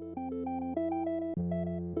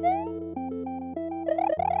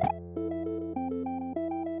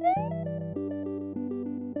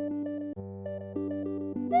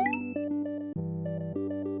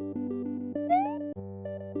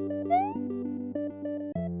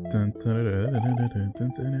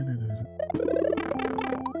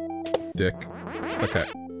 Dick. It's okay.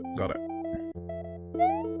 Got it.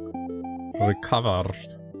 Recovered.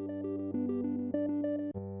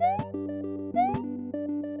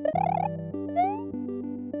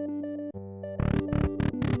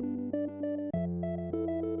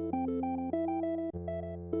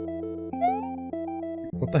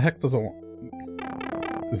 What the heck does it want?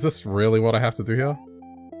 Is this really what I have to do here?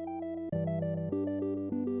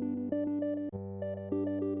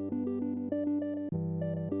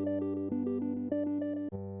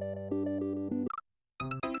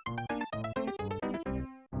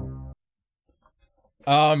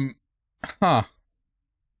 Huh.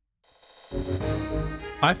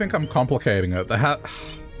 I think I'm complicating it. The hat...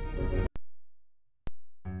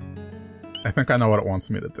 I think I know what it wants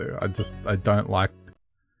me to do. I don't like...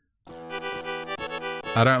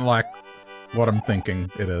 I don't like what I'm thinking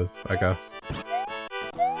it is, I guess.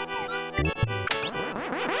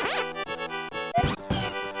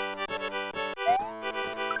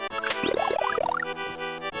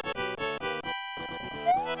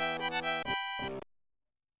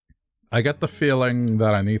 I get the feeling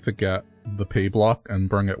that I need to get the P block and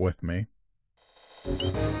bring it with me.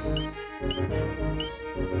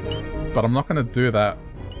 But I'm not gonna do that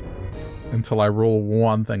until I rule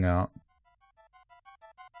one thing out.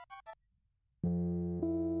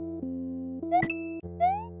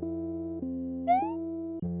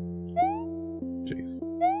 Jeez.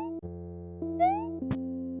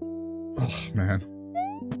 Oh, man.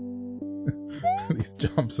 These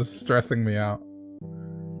jumps are stressing me out.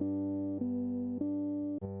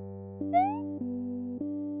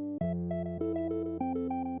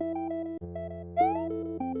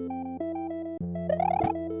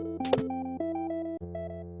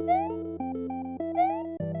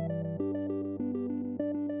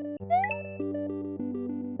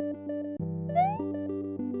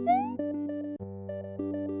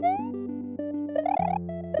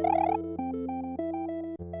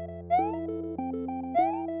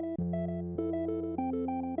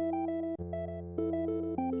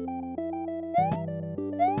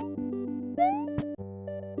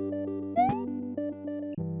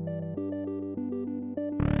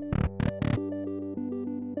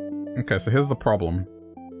 Okay, so here's the problem.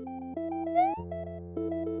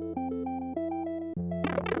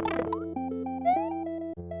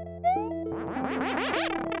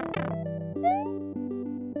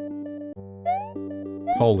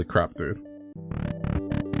 Holy crap, dude.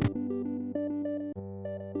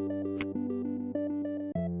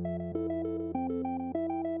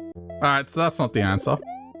 Alright, so that's not the answer.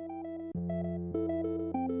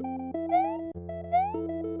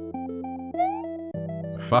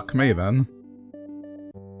 Fuck me, then.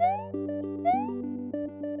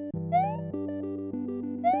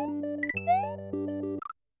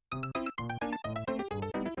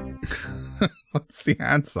 What's the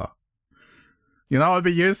answer? You know, it'd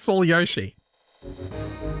be useful, Yoshi.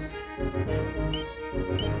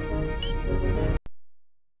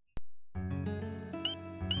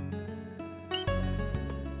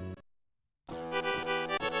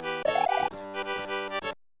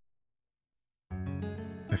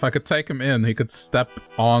 If I could take him in, he could step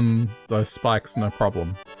on those spikes, no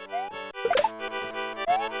problem.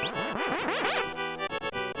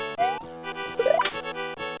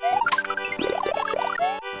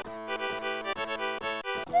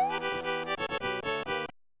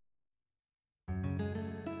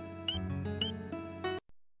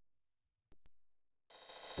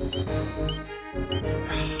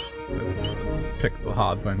 Just pick the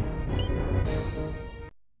hard thing.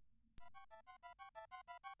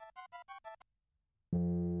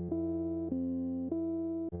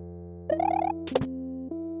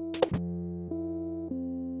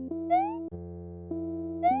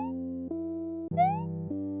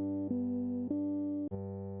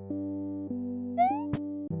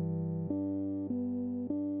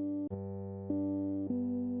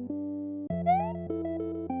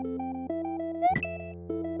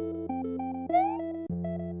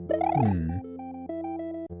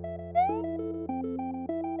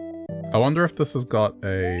 I wonder if this has got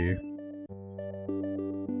a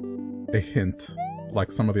hint,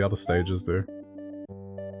 like some of the other stages do.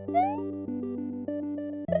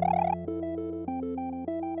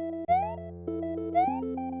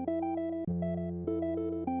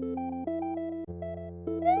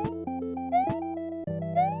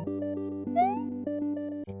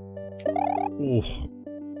 Ooh.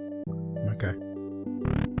 Okay.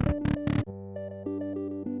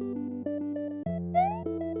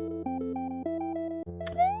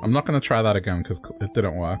 I'm not going to try that again because it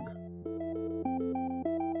didn't work.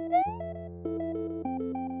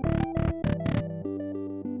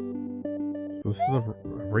 So this is a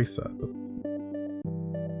reset.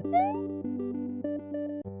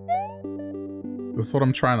 This is what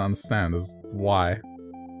I'm trying to understand, is why.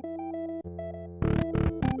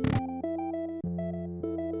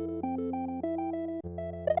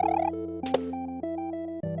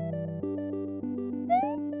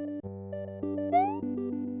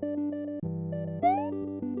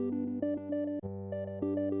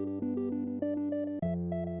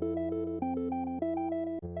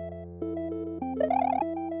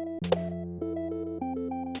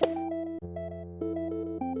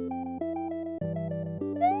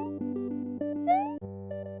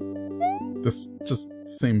 This just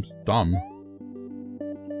seems dumb.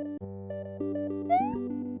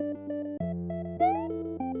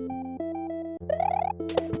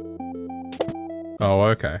 Oh,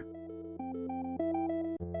 okay.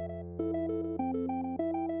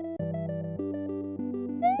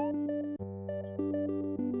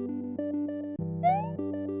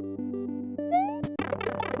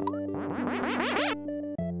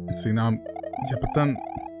 See, now I'm... Yeah, but then...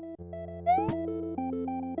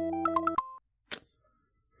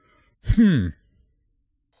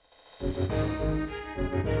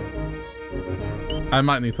 I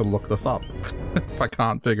might need to look this up if I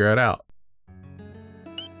can't figure it out.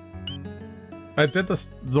 I did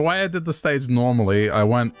this... The way I did the stage normally, I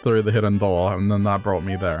went through the hidden door, and then that brought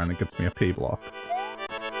me there, and it gets me a P block.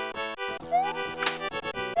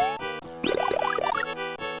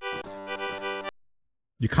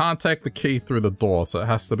 You can't take the key through the door, so it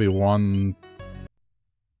has to be one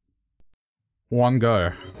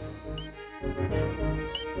go.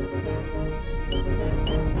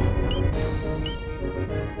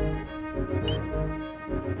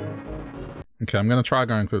 Okay, I'm gonna try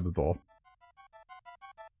going through the door.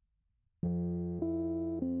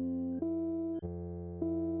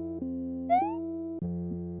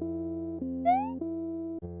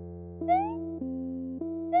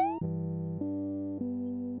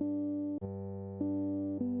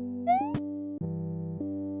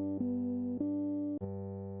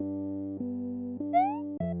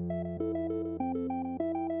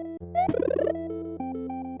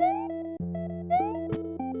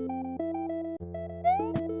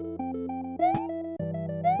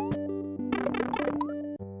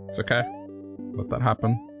 It's okay. Let that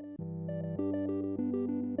happen.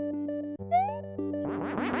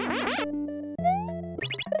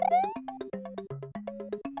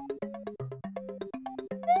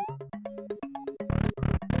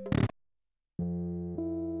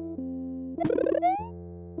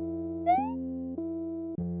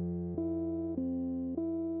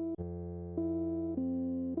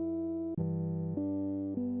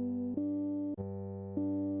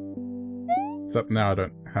 Except now I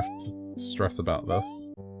don't have to stress about this.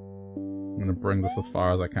 I'm gonna bring this as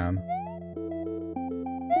far as I can.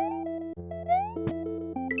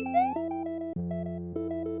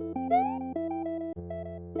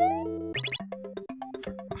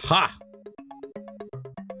 Ha!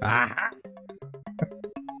 Aha!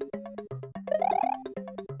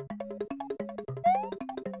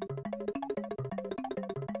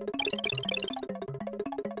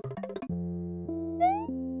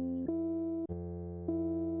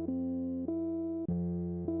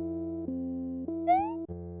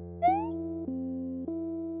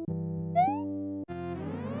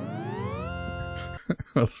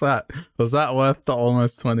 Was that worth the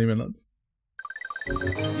almost 20 minutes?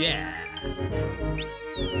 Yeah!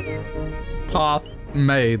 Path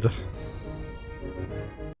made.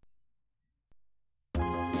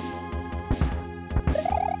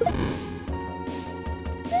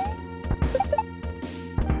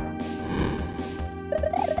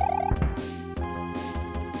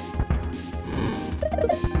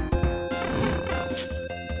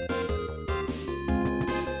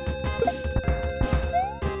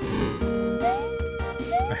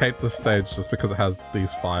 I hate this stage just because it has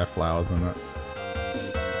these fire flowers in it.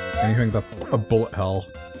 Anything that's a bullet hell,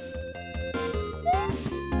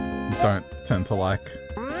 don't tend to like.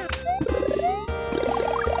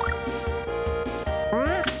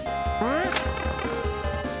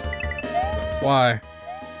 Why?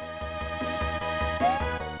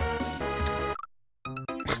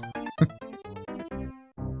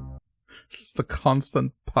 It's just a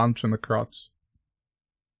constant punch in the crotch.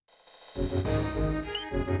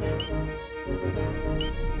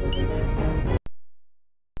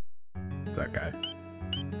 It's okay.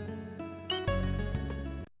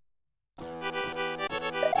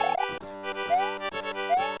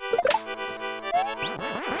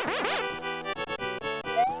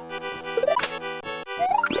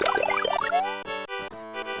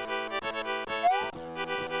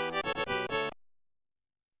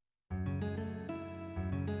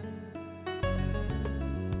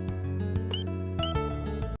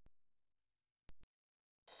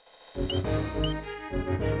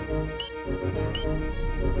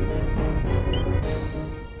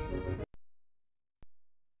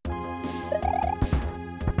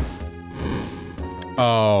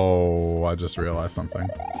 Oh, I just realized something.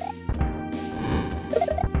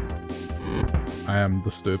 I am the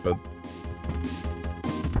stupid.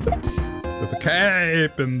 There's a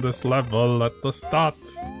cape in this level at the start.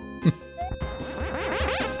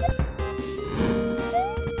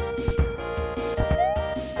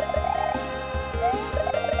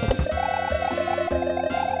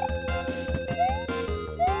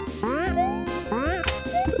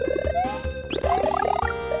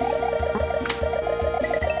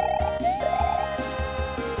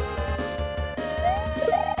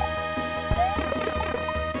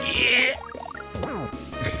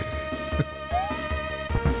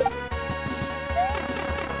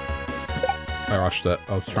 It.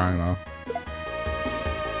 I was trying though.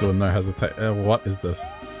 Doing no hesitate. What is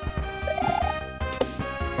this?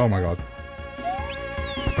 Oh my god.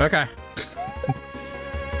 Okay.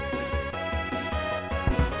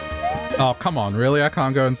 Oh, come on. Really? I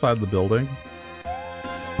can't go inside the building?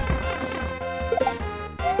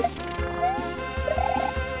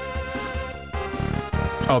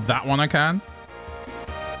 Oh, that one I can?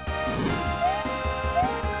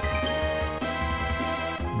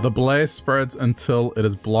 The blaze spreads until it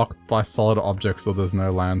is blocked by solid objects or there's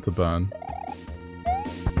no land to burn.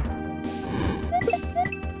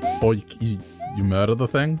 Or you murder the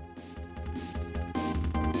thing?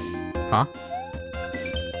 Huh?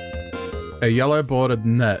 A yellow bordered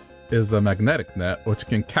net is a magnetic net which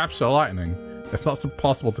can capture lightning. It's not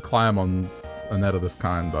possible to climb on a net of this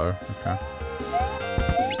kind though. Okay.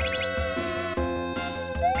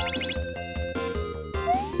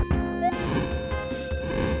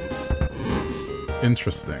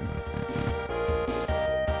 Interesting.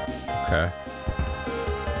 Okay.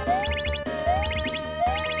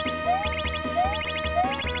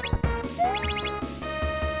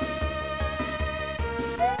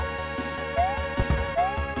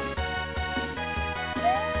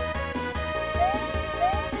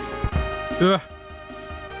 Ugh.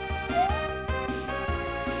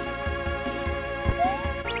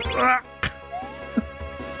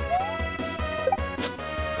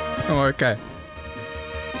 Oh, okay.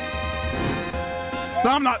 No,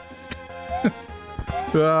 I'm not!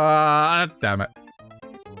 Damn it.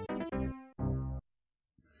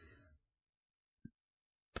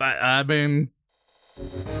 I mean...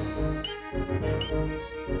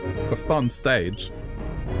 It's a fun stage.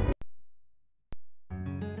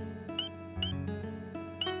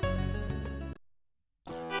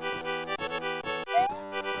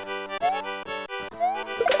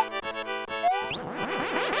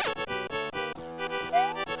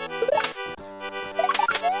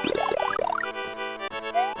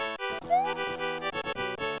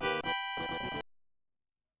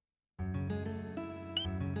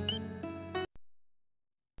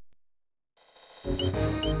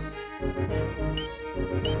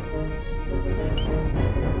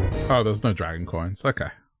 Oh, there's no dragon coins. Okay.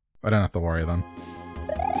 I don't have to worry then.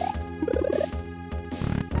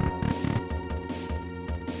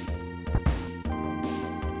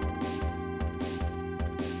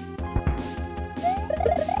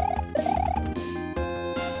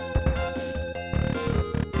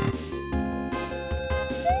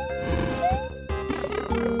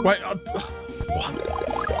 Wait, what?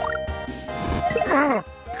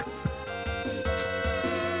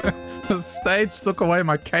 The stage took away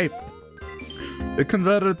my cape. It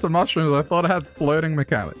converted it to mushrooms. I thought it had floating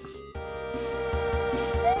mechanics.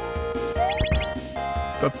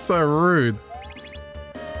 That's so rude.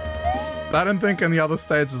 I don't think any other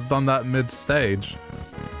stage has done that mid-stage.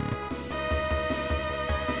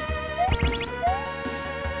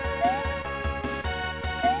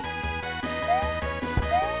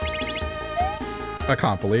 I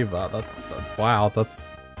can't believe that. Wow,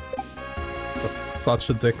 that's such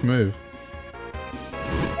a dick move.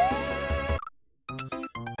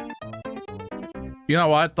 You know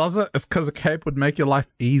why it does it? It's because a cape would make your life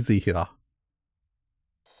easy here.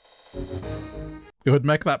 It would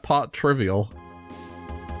make that part trivial.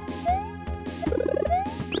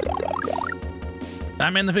 I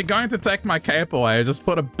mean, if you're going to take my cape away, just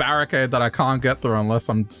put a barricade that I can't get through unless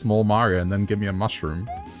I'm Small Mario, and then give me a mushroom.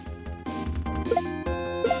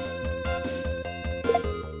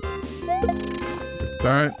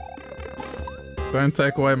 Don't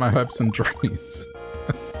take away my hopes and dreams.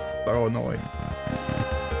 So annoying.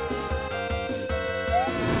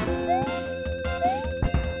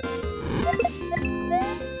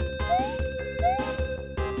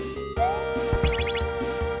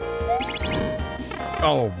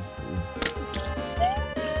 Oh.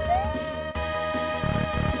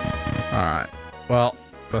 Alright. Well,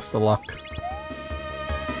 best of luck.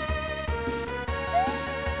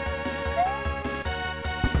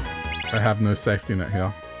 I have no safety net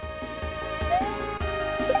here.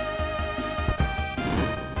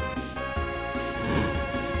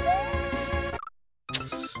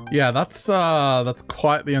 Yeah, that's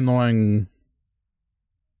quite the annoying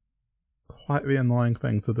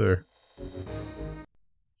thing to do.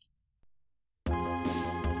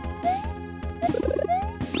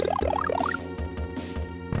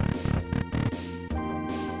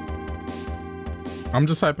 I'm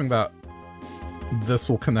just hoping that this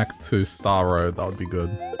will connect to Star Road. That would be good.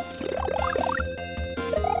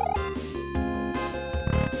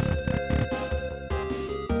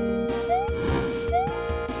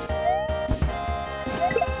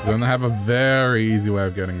 Then I have a very easy way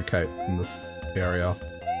of getting a cape in this area.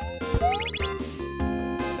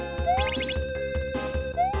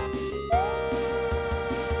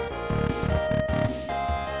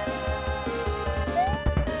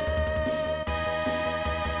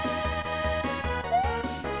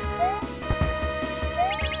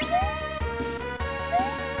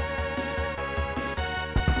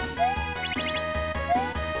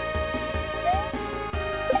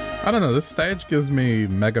 I don't know, this stage gives me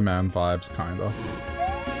Mega Man vibes, kinda.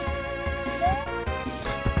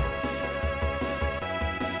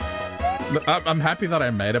 I'm happy that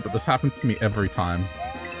I made it, but this happens to me every time.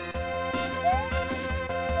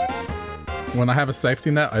 When I have a safety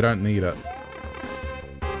net, I don't need it.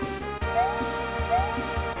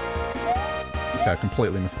 Okay, I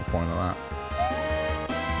completely missed the point of that.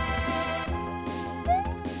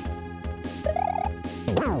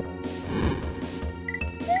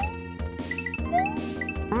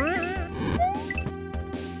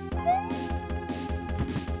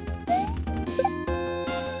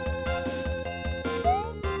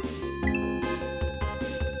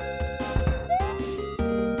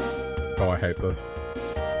 This.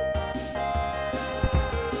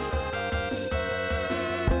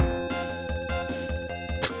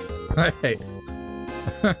 Hey.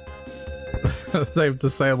 They've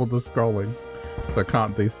disabled the scrolling, so I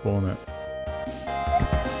can't despawn it.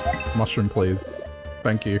 Mushroom, please.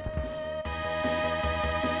 Thank you.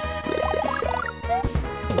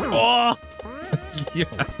 Oh!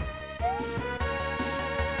 Yes!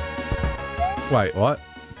 Wait, what?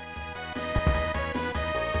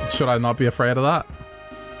 Should I not be afraid of that?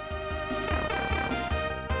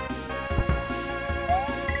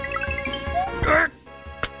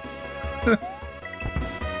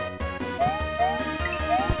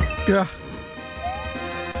 Yeah.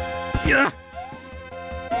 Yeah.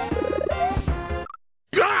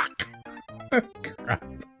 Crap.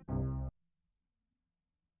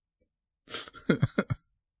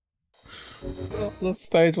 Oh, the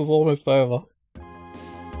stage was almost over.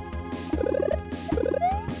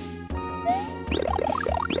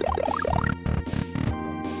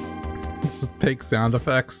 Take sound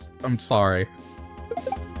effects. I'm sorry.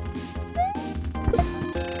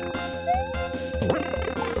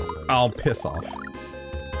 I'll piss off.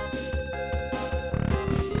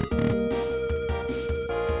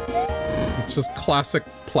 It's just classic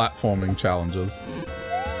platforming challenges.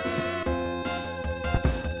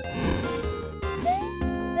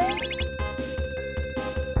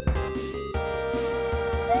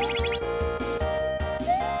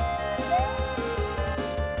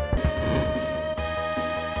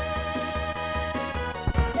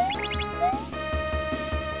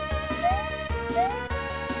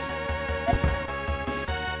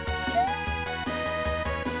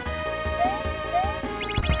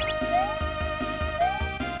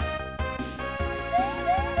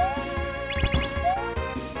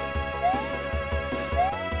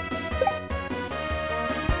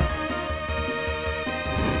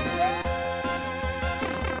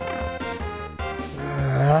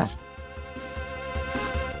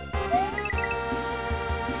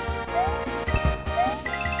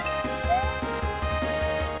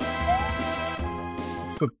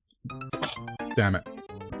 Damn it.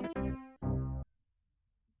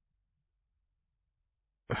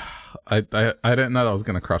 I didn't know that was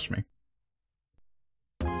gonna crush me.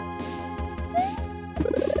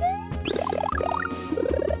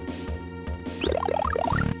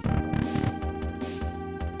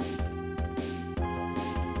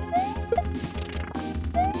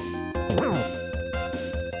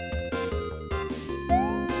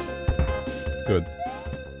 Good.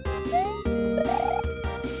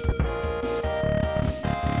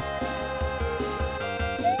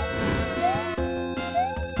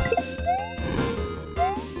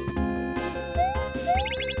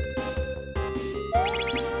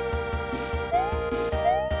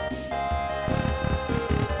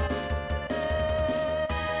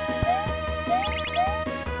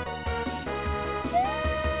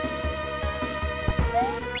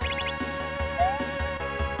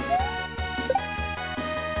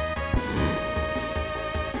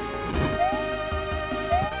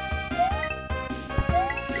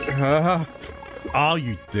 Oh,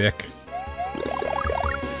 you dick.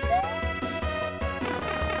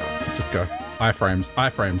 Just go. Iframes.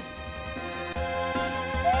 Iframes.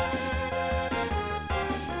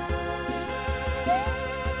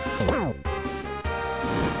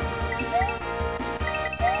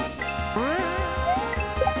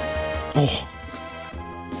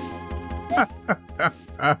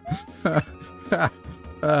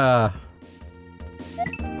 Oh.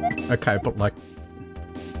 Okay, but like...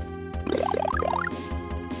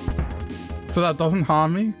 So that doesn't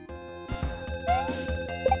harm me?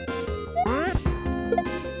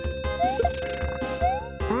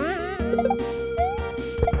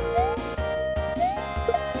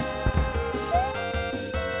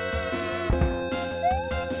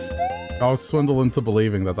 I was swindled into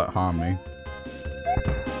believing that that harmed me.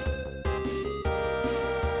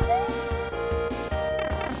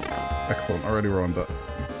 Excellent, already ruined it.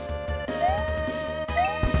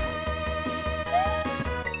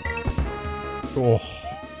 Oh.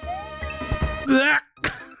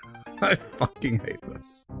 I fucking hate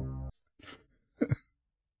this.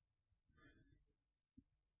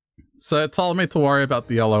 So it told me to worry about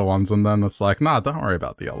the yellow ones, and then it's like, nah, don't worry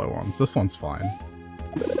about the yellow ones. This one's fine.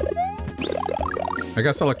 I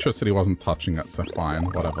guess electricity wasn't touching it, so fine,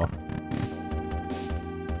 whatever.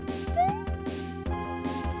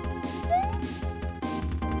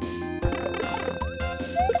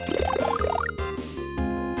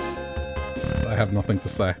 I have nothing to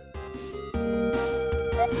say.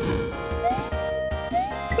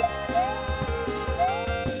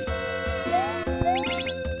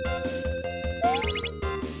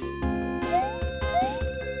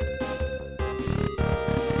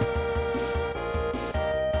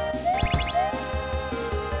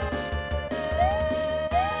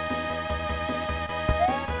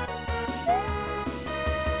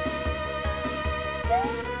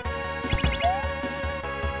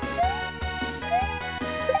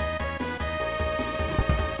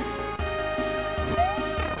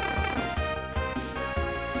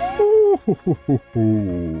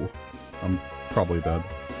 I'm probably dead.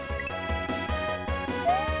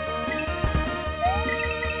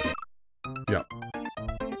 Yep.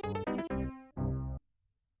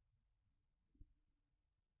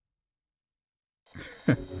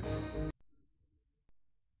 I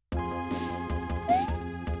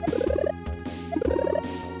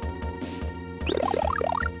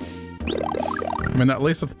mean, at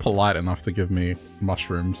least it's polite enough to give me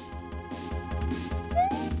mushrooms.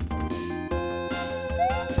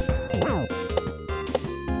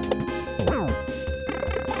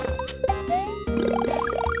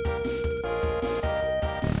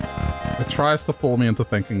 Tries to fool me into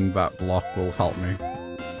thinking that block will help me.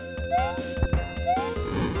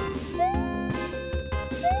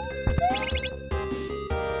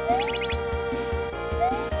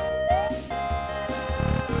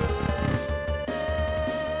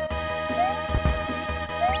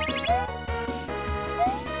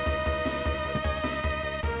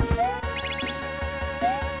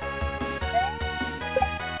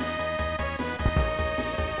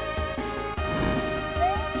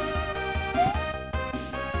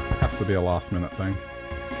 To be a last minute thing.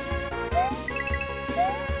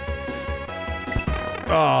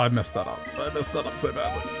 Oh, I messed that up. I messed that up so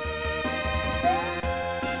badly.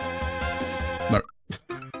 No.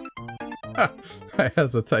 I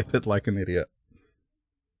hesitated like an idiot.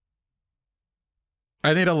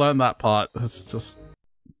 I need to learn that part. It's just...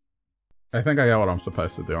 I think I get what I'm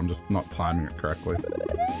supposed to do. I'm just not timing it correctly.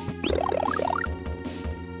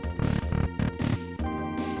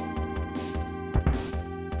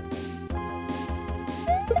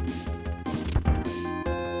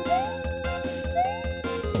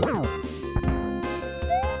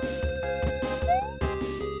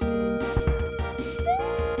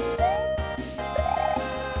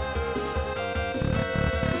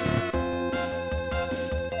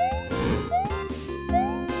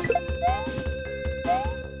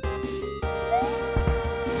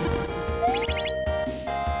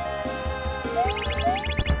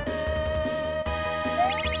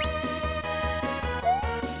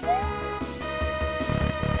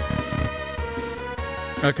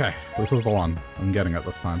 Okay, this is the one. I'm getting it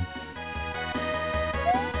this time.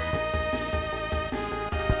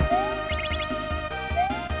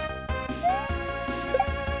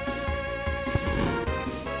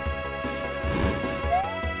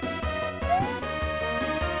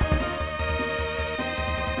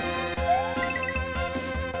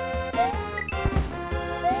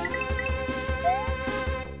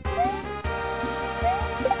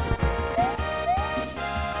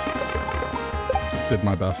 Did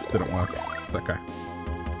my best, didn't work. It's okay.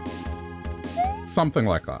 Something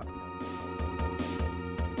like that.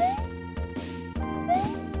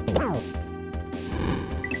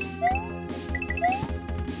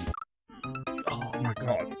 Oh my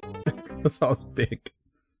god. This was big.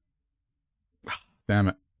 Damn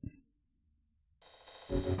it.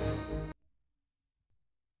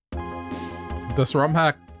 This ROM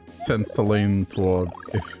hack tends to lean towards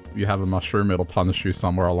if you have a mushroom, it'll punish you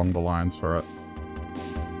somewhere along the lines for it.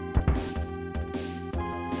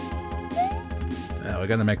 We're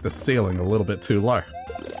gonna make the ceiling a little bit too low.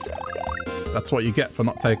 That's what you get for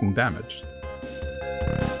not taking damage.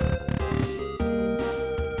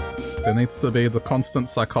 There needs to be the constant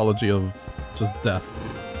psychology of just death.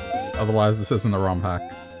 Otherwise, this isn't a ROM hack.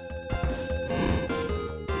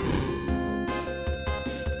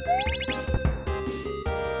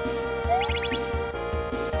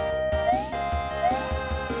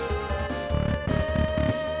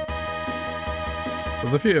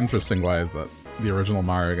 There's a few interesting ways that the original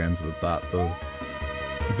Mario games did that. There's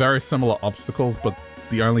very similar obstacles, but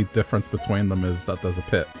the only difference between them is that there's a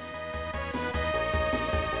pit.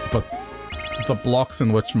 But the blocks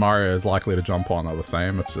in which Mario is likely to jump on are the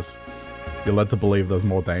same. It's just you're led to believe there's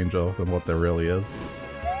more danger than what there really is.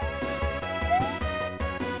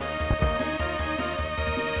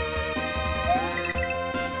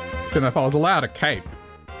 So, if I was allowed a cape,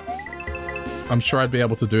 I'm sure I'd be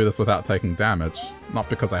able to do this without taking damage. Not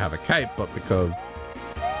because I have a cape, but because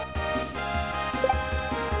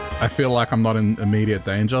I feel like I'm not in immediate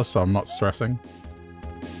danger, so I'm not stressing.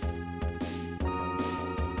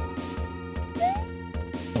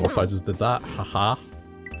 Also, I just did that. Haha.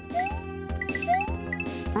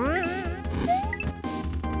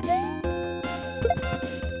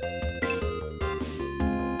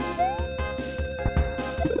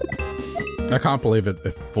 I can't believe it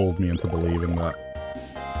fooled me into believing that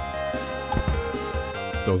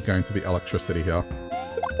there was going to be electricity here.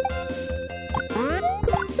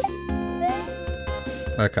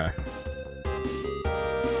 Okay.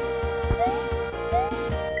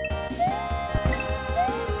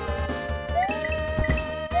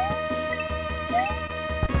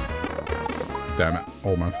 Damn it,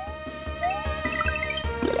 almost.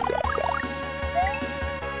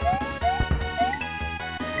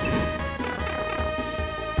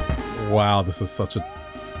 Wow, this is such a...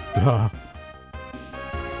 Duh.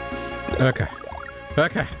 Okay.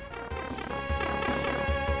 Okay.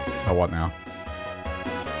 Oh, what now?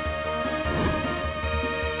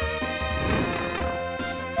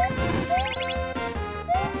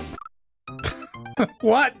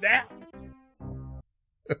 What now?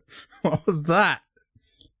 What was that?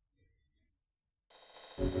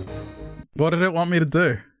 What did it want me to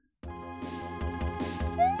do?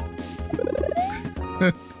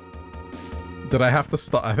 Did I have to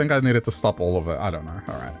stop? I think I needed to stop all of it. I don't know.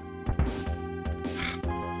 Alright.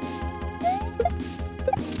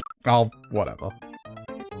 Whatever.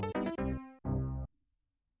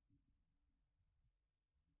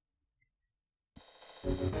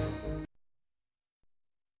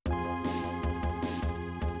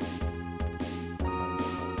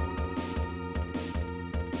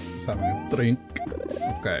 Just having a drink.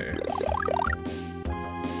 Okay.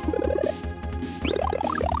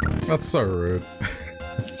 That's so rude.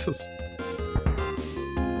 Just...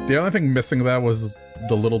 The only thing missing there was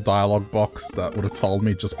the little dialogue box that would have told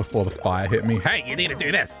me just before the fire hit me, hey, you need to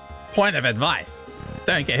do this! Point of advice!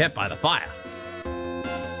 Don't get hit by the fire!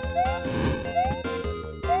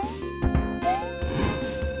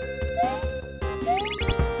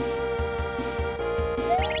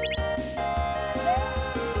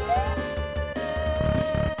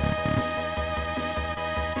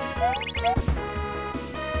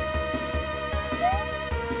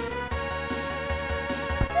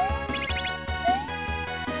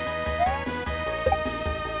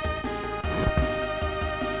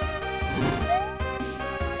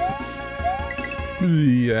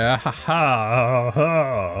 Yeah,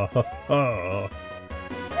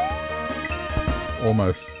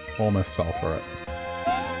 almost fell for it.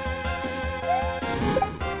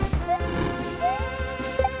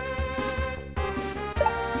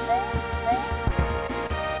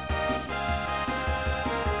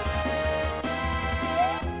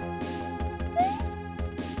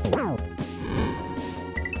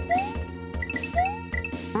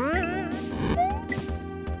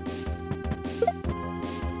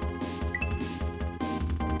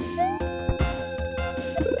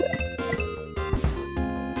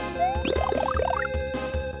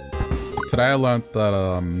 Today I learned that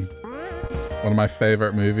one of my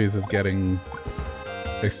favorite movies is getting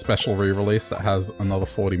a special re-release that has another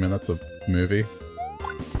 40 minutes of movie,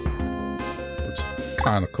 which is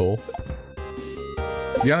kind of cool.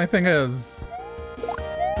 The only thing is,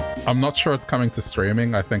 I'm not sure it's coming to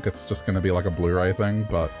streaming. I think it's just going to be like a Blu-ray thing,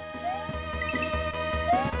 but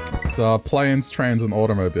it's Planes, Trains, and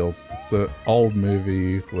Automobiles. It's an old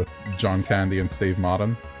movie with John Candy and Steve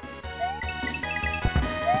Martin.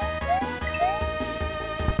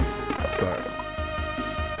 So,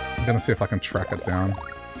 I'm gonna see if I can track it down.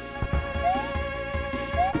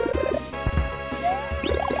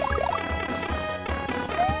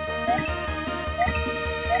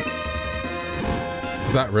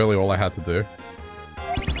 Is that really all I had to do?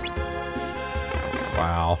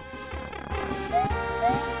 Wow.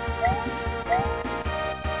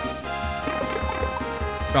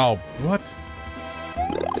 Oh, what?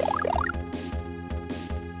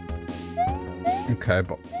 Okay,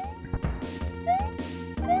 but...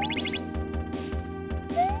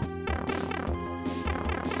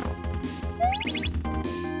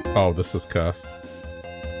 Oh, this is cursed.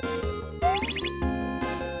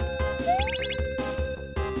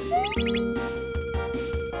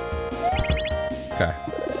 Okay.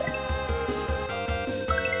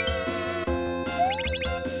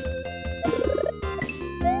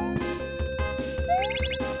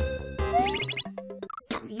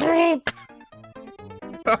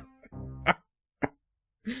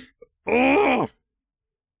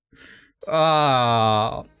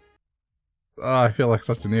 I feel like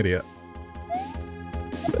such an idiot.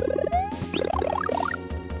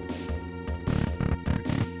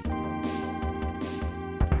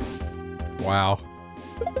 Wow.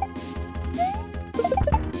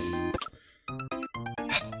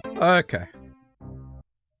 Okay.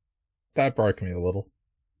 That broke me a little.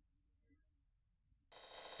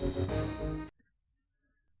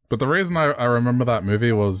 But the reason I remember that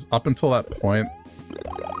movie was, up until that point,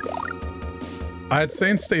 I had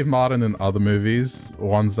seen Steve Martin in other movies,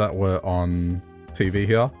 ones that were on TV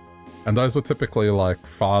here, and those were typically like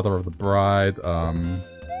Father of the Bride,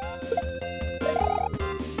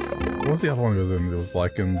 what was the other one he was in? It was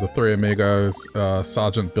like in The Three Amigos,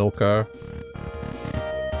 Sergeant Bilko.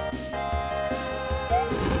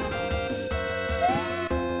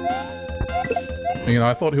 You know,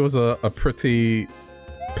 I thought he was a pretty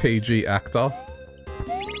PG actor.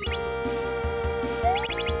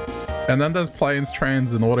 And then there's Planes,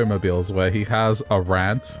 Trains, and Automobiles, where he has a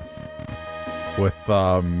rant with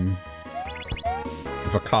a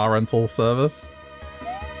car rental service.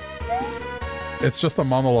 It's just a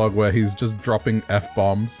monologue where he's just dropping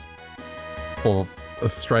F-bombs for a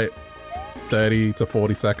straight 30 to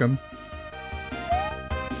 40 seconds.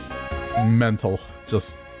 Mental.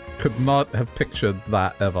 Just could not have pictured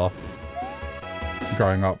that ever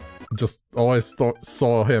growing up. Just always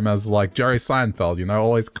saw him as like Jerry Seinfeld, you know,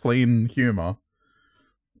 always clean humor.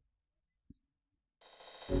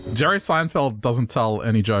 Jerry Seinfeld doesn't tell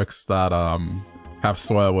any jokes that have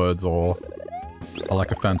swear words or are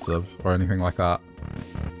like offensive or anything like that.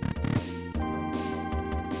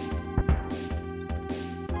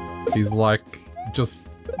 He's like just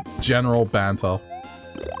general banter.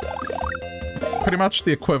 Pretty much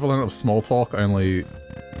the equivalent of small talk, only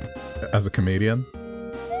as a comedian.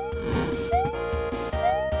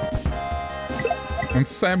 And it's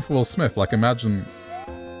the same for Will Smith. Like, imagine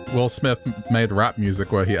Will Smith made rap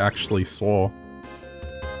music where he actually swore.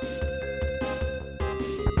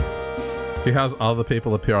 He has other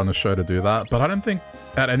people appear on the show to do that, but I don't think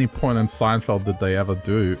at any point in Seinfeld did they ever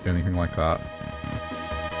do anything like that.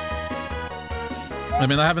 I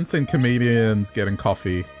mean, I haven't seen comedians getting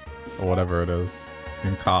coffee, or whatever it is,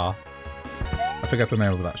 in car. I forget the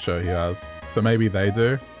name of that show he has. So maybe they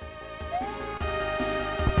do.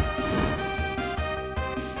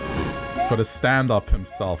 But as stand-up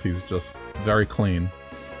himself, he's just very clean.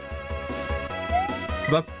 So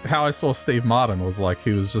that's how I saw Steve Martin, was like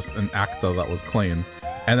he was just an actor that was clean.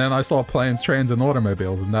 And then I saw Planes, Trains, and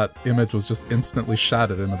Automobiles, and that image was just instantly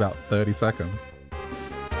shattered in about 30 seconds.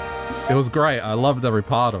 It was great. I loved every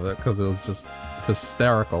part of it because it was just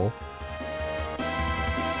hysterical.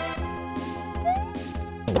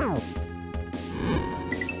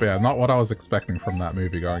 But yeah, not what I was expecting from that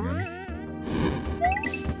movie going in.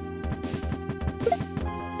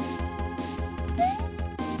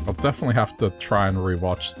 I'll definitely have to try and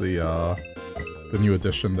rewatch the new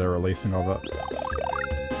edition they're releasing of it.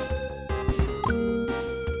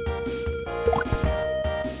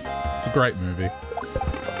 It's a great movie.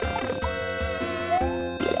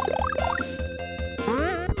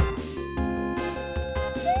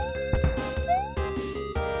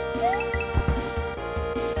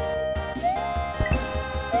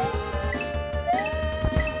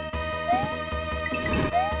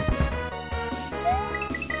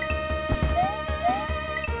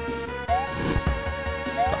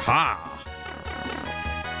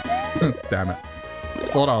 Damn it.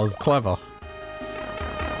 Thought I was clever.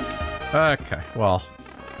 Okay, well.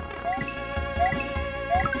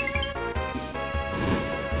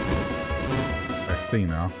 I see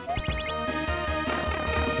now.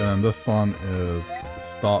 And then this one is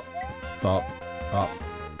stop, stop, up.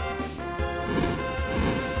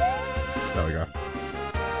 There we go.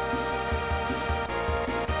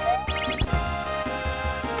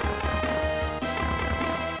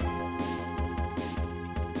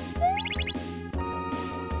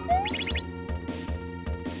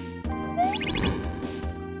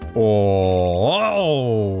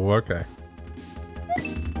 Oh, okay.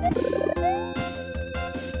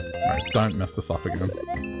 Alright, don't mess this up again.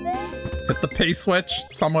 Hit the P switch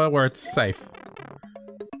somewhere where it's safe.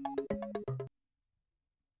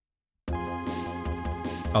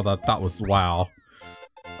 Oh, that was wow.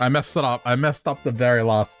 I messed it up. I messed up the very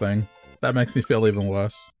last thing. That makes me feel even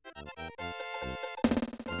worse.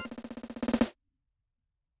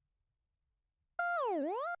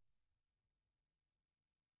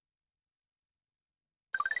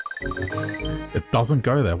 It doesn't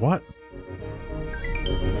go there, what?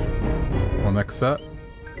 One exit.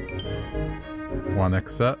 One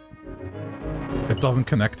exit. It doesn't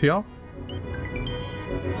connect here?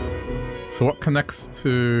 So what connects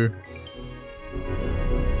to...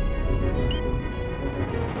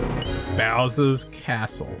 Bowser's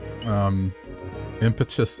Castle?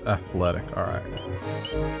 Impetuous Athletic, alright.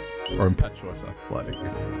 Or Impetuous Athletic.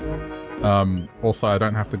 Also, I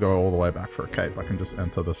don't have to go all the way back for a cape, I can just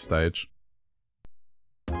enter this stage.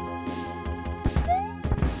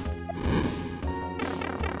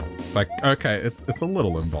 Like, okay, it's a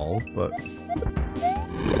little involved, but...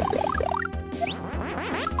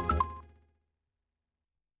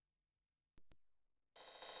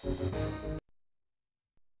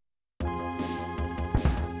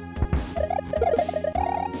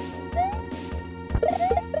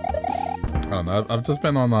 I don't know, I've just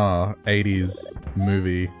been on a 80s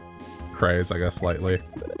movie craze, I guess, lately.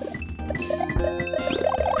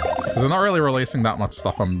 Because they're not really releasing that much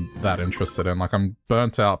stuff I'm that interested in. Like, I'm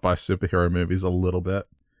burnt out by superhero movies a little bit.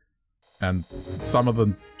 And some of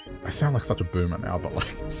them... I sound like such a boomer now, but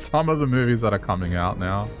like, some of the movies that are coming out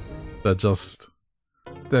now, they're just...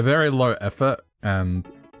 They're very low effort, and...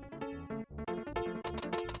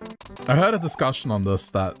 I heard a discussion on this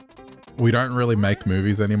that we don't really make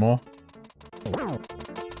movies anymore.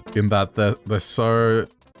 In that they're so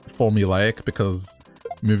formulaic because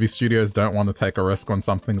movie studios don't want to take a risk on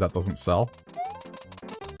something that doesn't sell.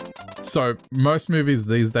 So most movies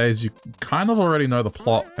these days, you kind of already know the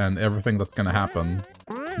plot and everything that's going to happen,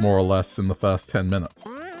 more or less, in the first 10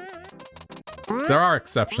 minutes. There are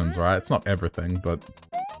exceptions, right? It's not everything, but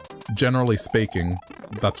generally speaking,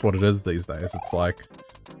 that's what it is these days. It's like,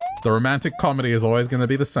 the romantic comedy is always going to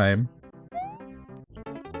be the same.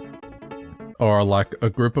 Or like a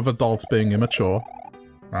group of adults being immature,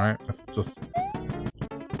 right? It's just...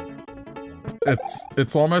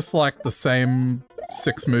 It's almost like the same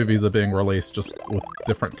 6 movies are being released, just with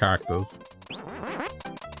different characters.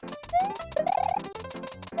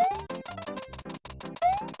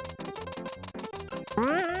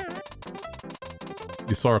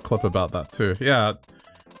 You saw a clip about that too. Yeah,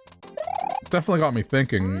 definitely got me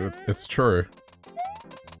thinking. It's true.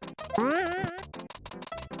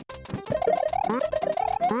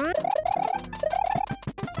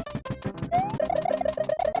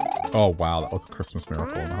 Oh wow, that was a Christmas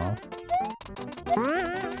miracle and a half.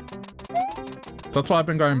 So that's why I've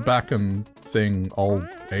been going back and seeing old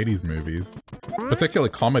 80s movies. Particularly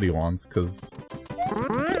comedy ones, because...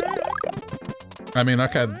 I mean,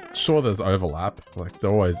 okay, sure there's overlap. Like, there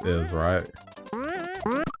always is, right?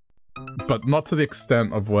 But not to the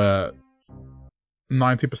extent of where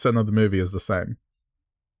 90% of the movie is the same.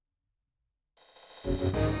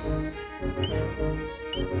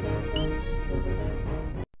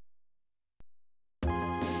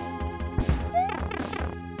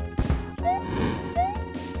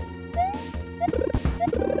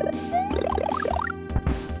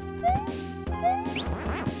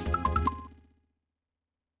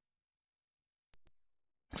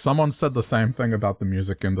 Someone said the same thing about the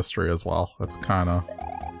music industry as well. It's kind of...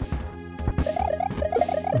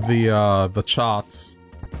 The charts,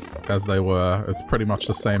 as they were, it's pretty much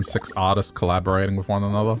the same 6 artists collaborating with one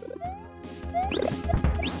another.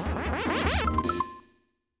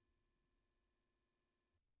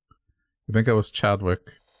 I think it was Chadwick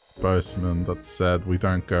Boseman that said we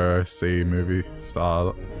don't go see movie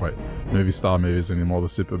star movies anymore. The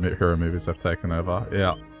superhero movies have taken over.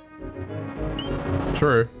 Yeah, it's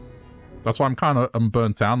true. That's why I'm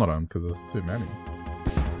burnt down on them, because there's too many.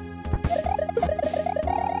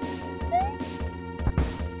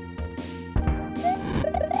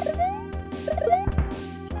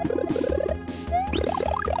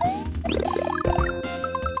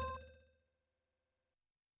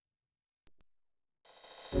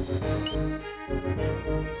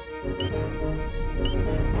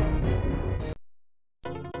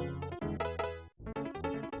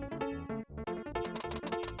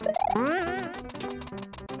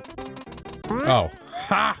 Oh.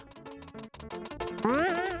 Ha!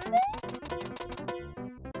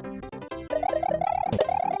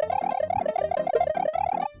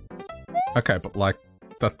 Okay, but like,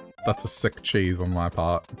 that's a sick cheese on my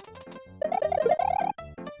part.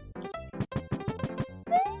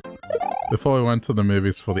 Before we went to the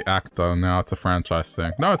movies for the actor, now it's a franchise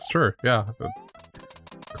thing. No, it's true. Yeah.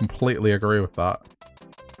 I completely agree with that.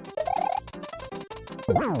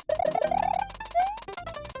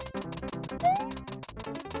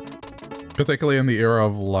 Particularly in the era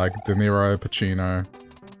of, like, De Niro, Pacino.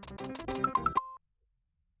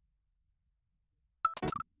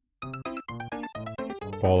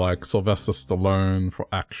 Or, like, Sylvester Stallone for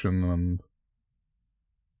action, and...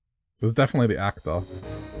 It was definitely the actor.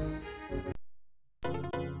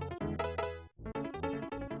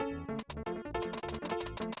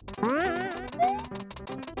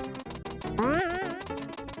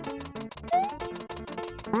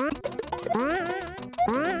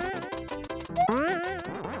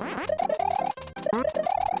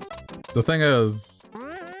 The thing is,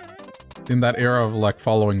 in that era of, like,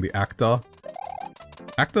 following the actor,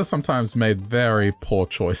 actors sometimes made very poor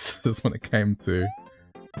choices when it came to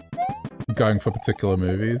going for particular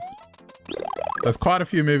movies. There's quite a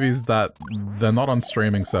few movies that they're not on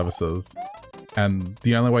streaming services, and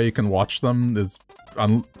the only way you can watch them is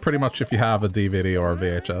pretty much if you have a DVD or a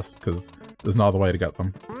VHS, because there's no other way to get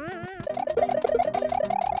them.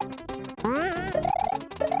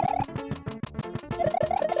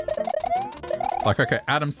 Like, okay,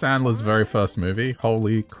 Adam Sandler's very first movie,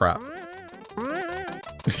 holy crap.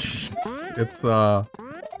 it's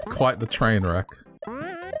quite the train wreck.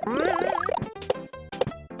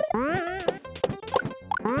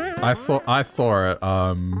 I saw it,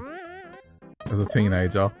 as a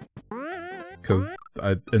teenager, because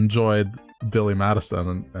I enjoyed Billy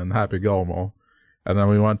Madison and Happy Gilmore, and then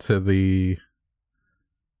we went to the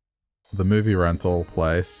movie rental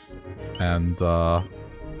place, and,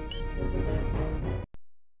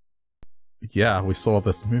 yeah, we saw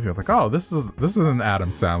this movie. I was like, oh, this is an Adam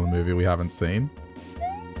Sandler movie we haven't seen.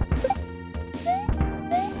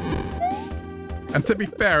 And to be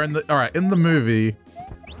fair, in the movie,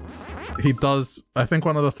 he does. I think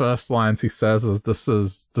one of the first lines he says is, "This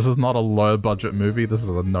is not a low budget movie. This is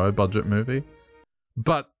a no budget movie."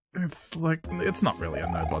 But it's like, it's not really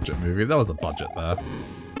a no budget movie. There was a budget there.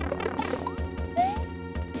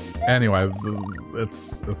 Anyway,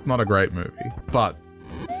 it's not a great movie, but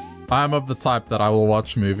I'm of the type that I will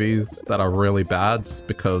watch movies that are really bad just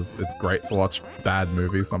because it's great to watch bad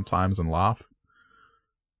movies sometimes and laugh.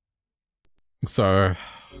 So,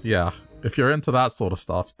 yeah, if you're into that sort of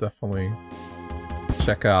stuff, definitely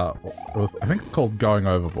check out. I think it's called Going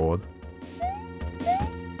Overboard.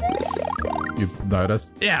 You'd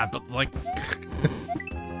notice. Yeah, but like...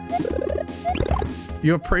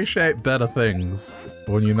 you appreciate better things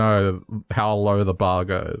when you know how low the bar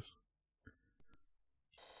goes.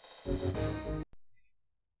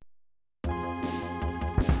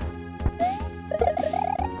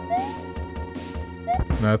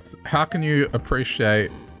 That's how can you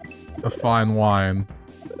appreciate a fine wine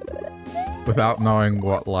without knowing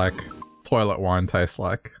what, like, toilet wine tastes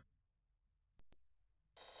like?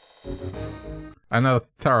 I know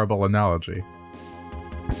that's a terrible analogy.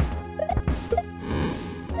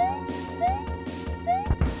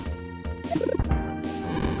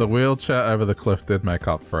 The wheelchair over the cliff did make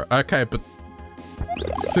up for it. Okay, but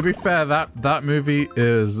to be fair, that movie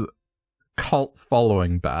is cult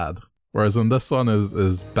following bad. Whereas in this one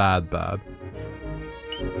is bad.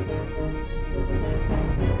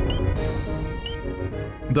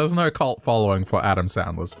 There's no cult following for Adam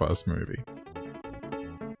Sandler's first movie.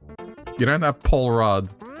 You don't have Paul Rudd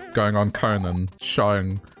going on Conan,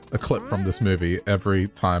 showing a clip from this movie every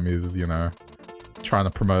time he's, you know, trying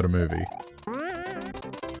to promote a movie.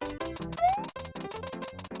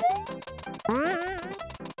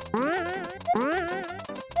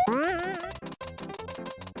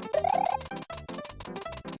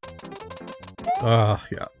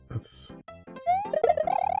 Yeah, that's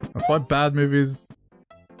why bad movies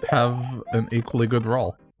have an equally good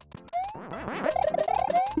role.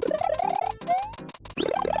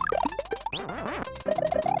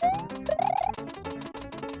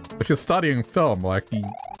 If you're studying film, like,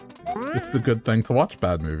 it's a good thing to watch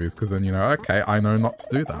bad movies, because then you know, okay, I know not to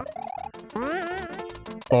do that.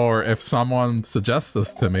 Or if someone suggests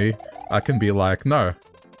this to me, I can be like, no,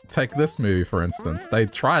 take this movie for instance. They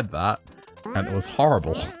tried that, and it was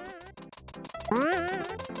horrible.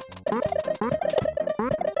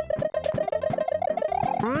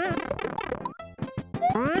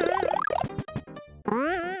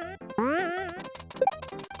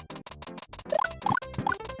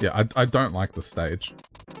 Yeah, I don't like the stage.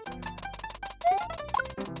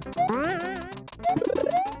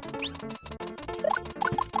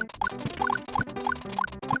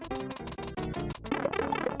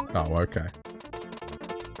 Oh, okay.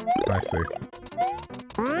 I see.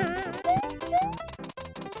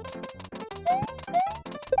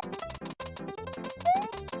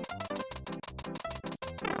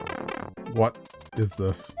 What is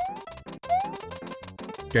this?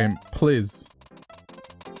 Game, please.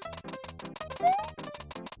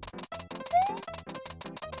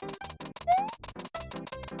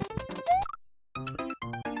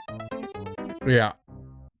 Yeah.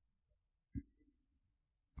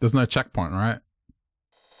 There's no checkpoint, right?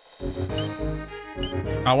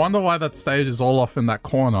 I wonder why that stage is all off in that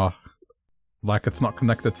corner. Like it's not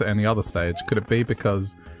connected to any other stage. Could it be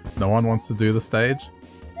because no one wants to do the stage?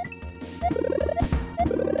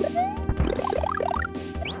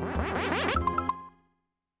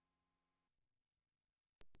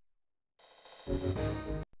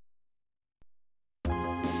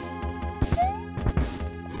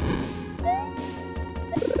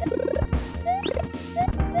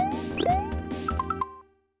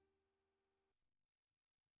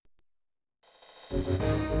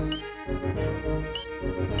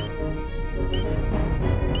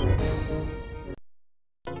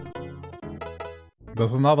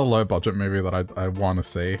 There's another low-budget movie that I want to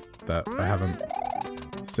see that I haven't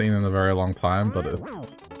seen in a very long time, but it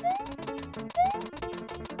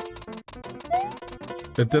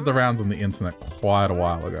did the rounds on the internet quite a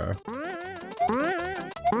while ago.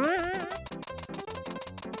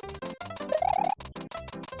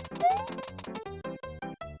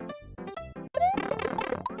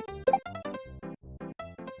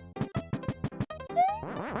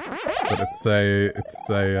 But it's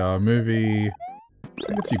a movie.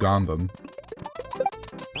 I think it's Ugandan.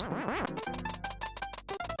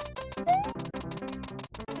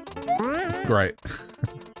 It's great.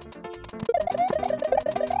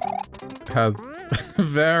 It has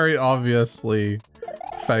very obviously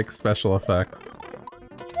fake special effects.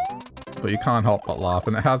 But you can't help but laugh,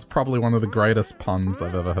 and it has probably one of the greatest puns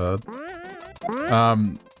I've ever heard.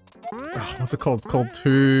 What's it called? It's called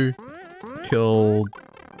Two Killed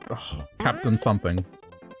Captain something.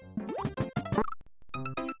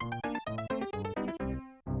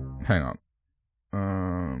 Hang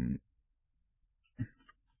on.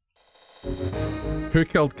 Who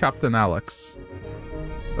Killed Captain Alex?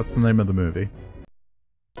 That's the name of the movie.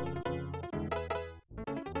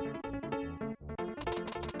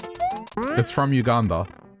 It's from Uganda.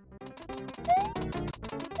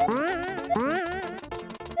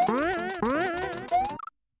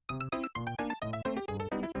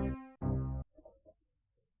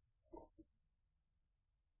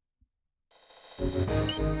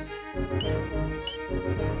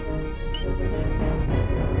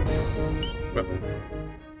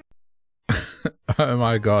 Oh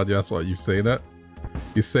my god, yes, what, you've seen it?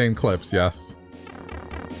 You've seen clips, yes.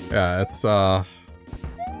 Yeah, it's,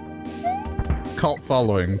 cult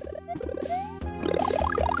following.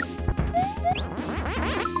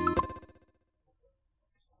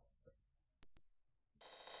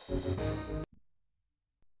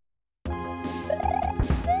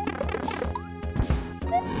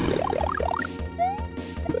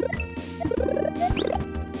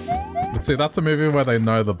 But see, that's a movie where they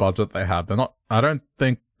know the budget they have. They're not, I don't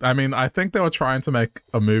think, I mean, I think they were trying to make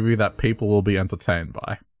a movie that people will be entertained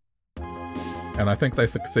by. And I think they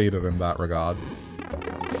succeeded in that regard.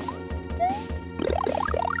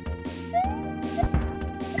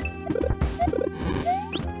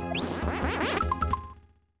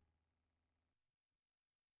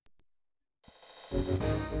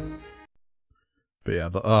 But yeah,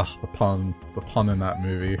 the pun in that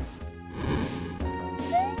movie.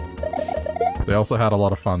 They also had a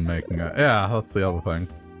lot of fun making it. Yeah, that's the other thing.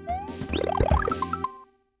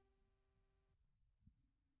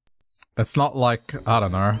 It's not like, I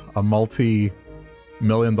don't know, a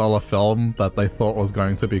multi-million-dollar film that they thought was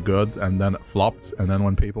going to be good, and then it flopped, and then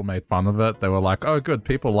when people made fun of it, they were like, oh good,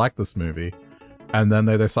 people like this movie. And then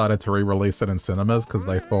they decided to re-release it in cinemas because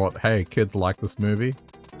they thought, hey, kids like this movie.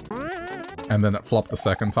 And then it flopped a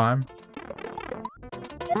second time.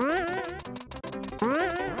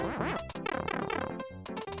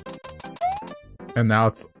 And now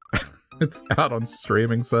it's it's out on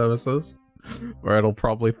streaming services, where it'll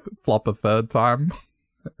probably flop a third time.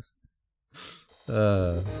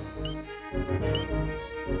 I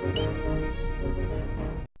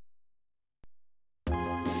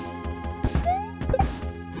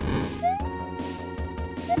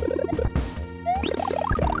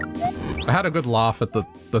had a good laugh at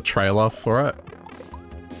the trailer for it.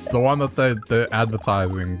 The one that they're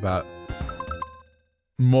advertising that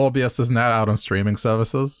Morbius is now out on streaming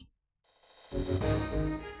services.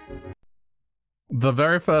 The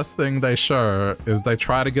very first thing they show is they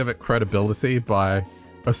try to give it credibility by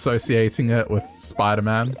associating it with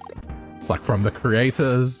Spider-Man. It's like, from the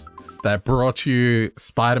creators that brought you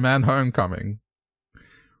Spider-Man Homecoming.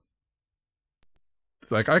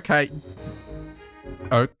 It's like, okay.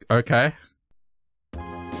 Okay.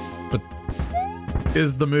 But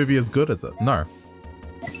is the movie as good as it? No.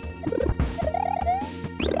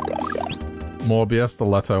 Morbius, the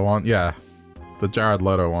Leto one? Yeah. The Jared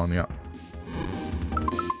Leto one, yeah.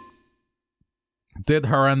 Did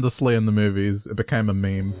horrendously in the movies. It became a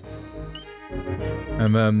meme.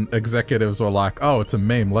 And then executives were like, oh, it's a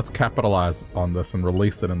meme, let's capitalize on this and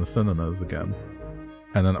release it in the cinemas again.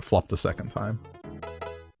 And then it flopped a second time.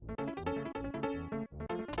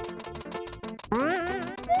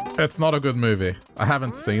 It's not a good movie. I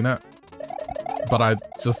haven't seen it. But I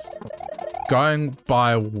just... going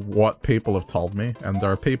by what people have told me, and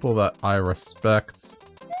there are people that I respect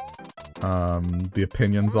the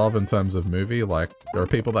opinions of in terms of movie, like, there are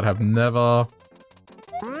people that have never...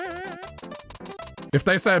 If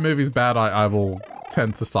they say a movie's bad, I will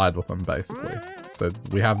tend to side with them, basically. So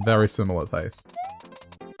we have very similar tastes.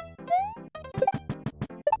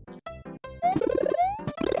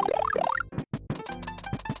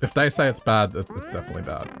 If they say it's bad, it's definitely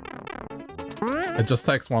bad. It just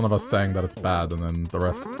takes one of us saying that it's bad, and then the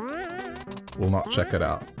rest will not check it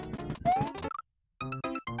out.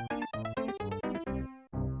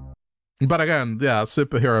 But again, yeah,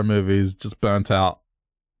 superhero movies just burnt out.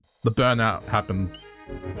 The burnout happened...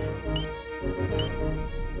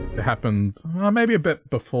 It happened maybe a bit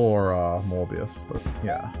before Morbius, but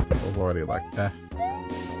yeah, it was already like, eh.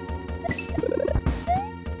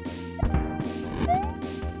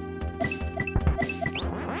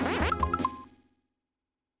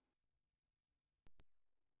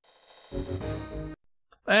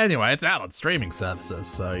 Anyway, it's out on streaming services,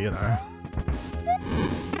 so, you know.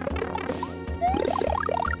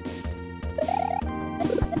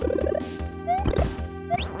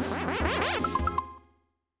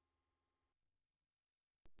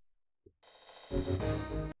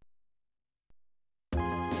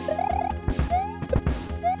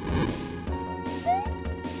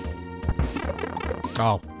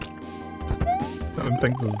 Oh. I don't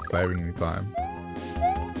think this is saving any time.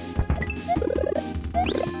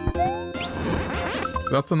 So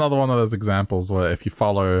that's another one of those examples where if you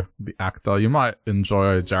follow the actor, you might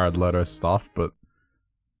enjoy Jared Leto's stuff, but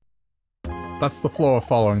that's the flaw of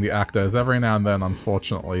following the actor, is every now and then,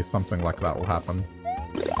 unfortunately, something like that will happen.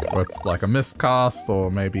 Where it's like a miscast,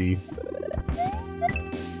 or maybe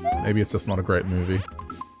it's just not a great movie.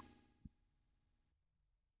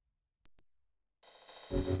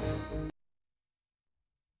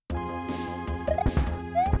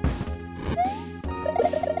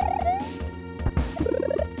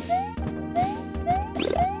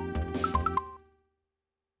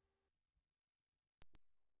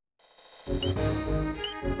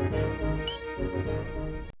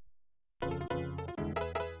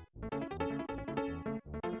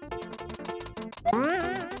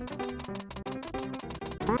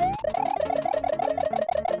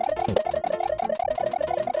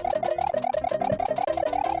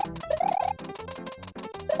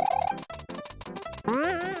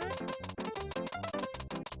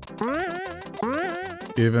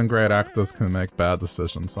 Even great actors can make bad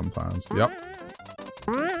decisions sometimes. Yep.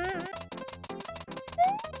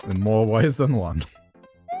 In more ways than one.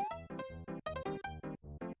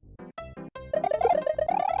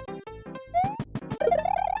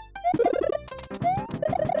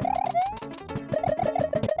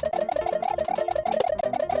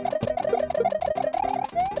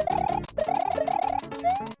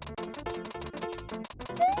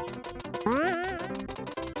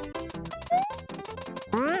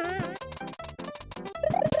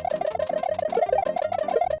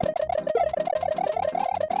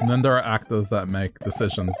 And then there are actors that make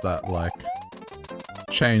decisions that, like,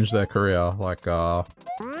 change their career, like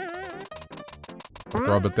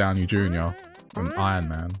Robert Downey Jr. and Iron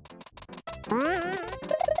Man.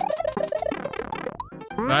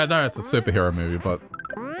 I know it's a superhero movie, but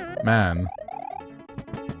man,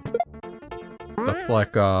 that's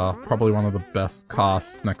like probably one of the best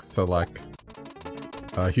casts next to like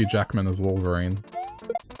Hugh Jackman as Wolverine.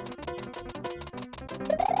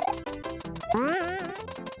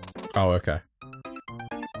 Oh, okay.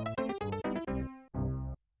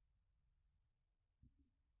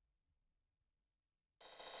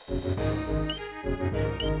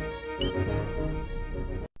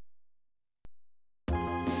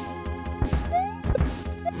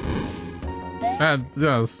 And, you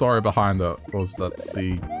know, the story behind it was that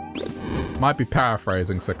the... Might be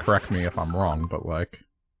paraphrasing, so correct me if I'm wrong, but, like...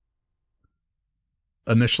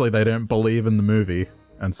 Initially they didn't believe in the movie,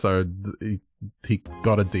 and so he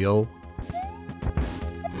got a deal.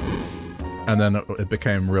 And then it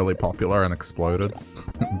became really popular and exploded.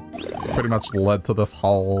 Pretty much led to this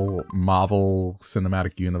whole Marvel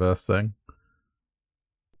Cinematic Universe thing.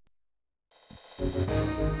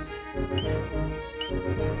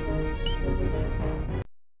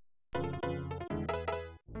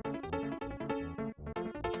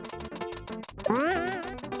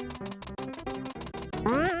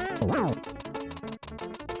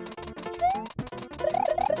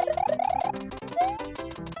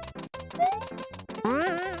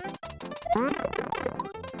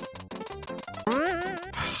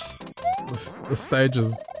 The stage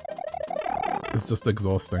is just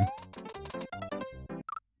exhausting.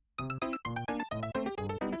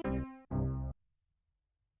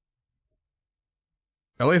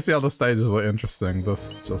 At least the other stages are interesting.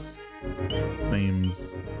 This just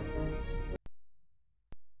seems...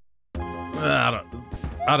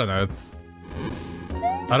 I don't know, it's...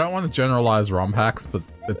 I don't want to generalize ROM hacks, but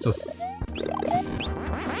it just...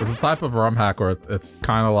 It's a type of ROM hack where it's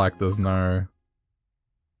kind of like there's no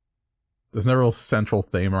real central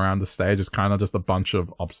theme around the stage. It's kind of just a bunch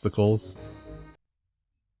of obstacles.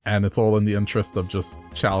 And it's all in the interest of just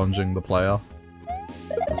challenging the player.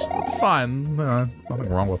 It's fine, you know, there's nothing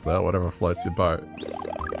wrong with that, whatever floats your boat.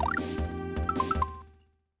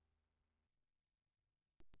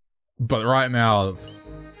 But right now, it's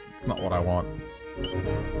not what I want.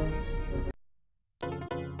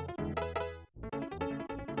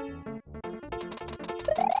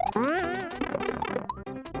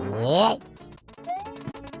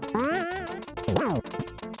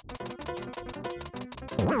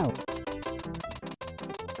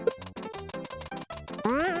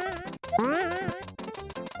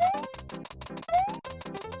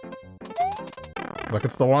 Like,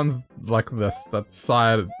 it's the ones like this that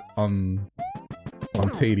side on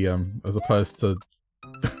tedium as opposed to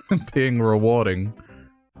being rewarding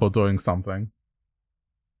for doing something.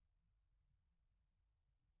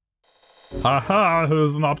 Haha,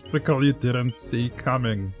 here's an obstacle you didn't see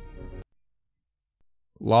coming.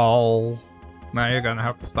 Lol. Now you're gonna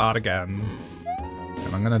have to start again.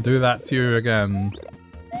 And I'm gonna do that to you again.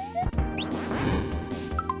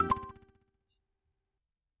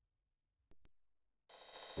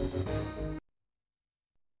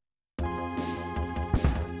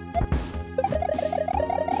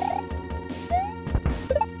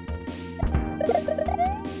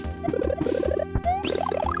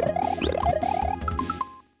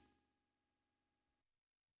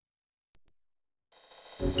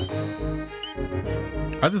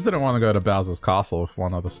 I just didn't want to go to Bowser's Castle with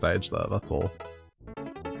one other stage there, that's all.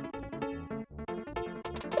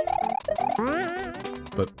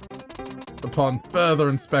 But upon further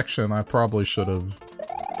inspection, I probably should have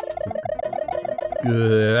just...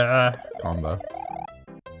 combo.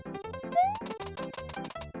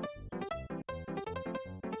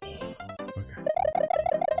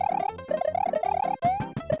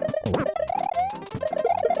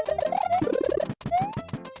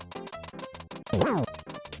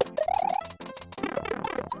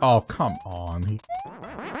 Oh, come on. He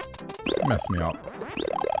messed me up.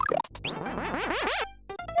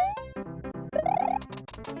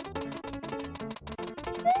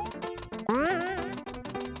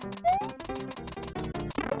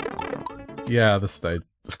 Yeah, this stage.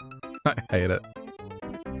 I hate it.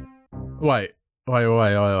 Wait. I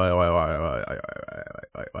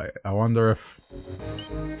wonder if...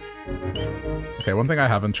 Okay, one thing I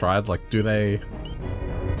haven't tried, like, do they...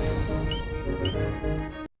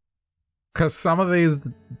 Because some of these,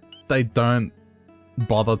 they don't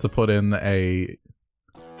bother to put in a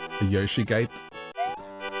Yoshi gate.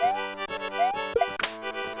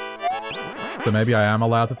 So maybe I am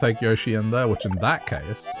allowed to take Yoshi in there, which in that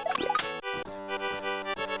case...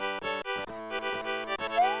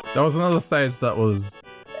 There was another stage that was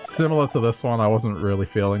similar to this one, I wasn't really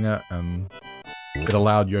feeling it, and it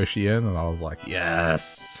allowed Yoshi in, and I was like,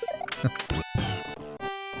 yes!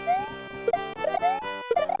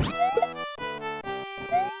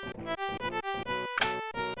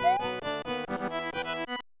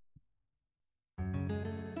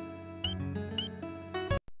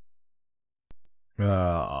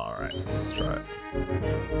 Alright, let's try it.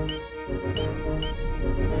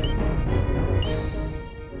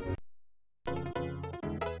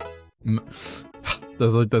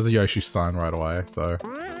 There's a Yoshi sign right away, so...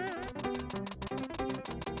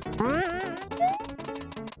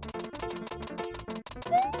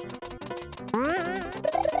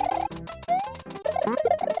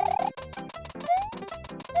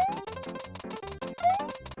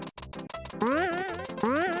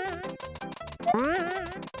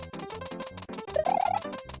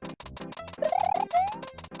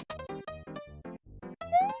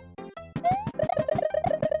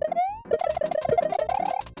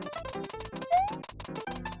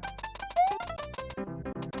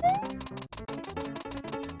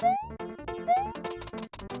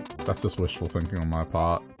 That's just wishful thinking on my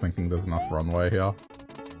part, thinking there's enough runway here.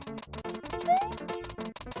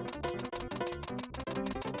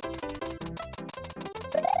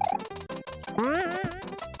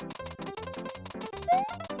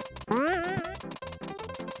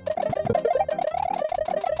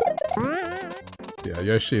 Yeah,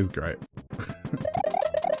 Yoshi is great.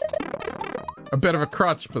 A bit of a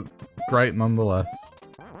crutch, but great nonetheless.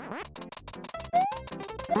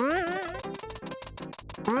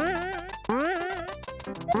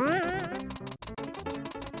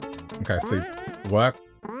 Okay, see, work.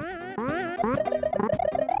 I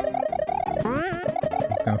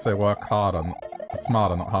was gonna say work harder,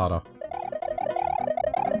 smarter, not harder.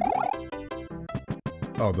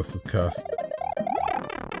 Oh, this is cursed.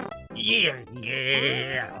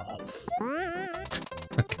 Yes.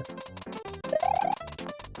 Okay.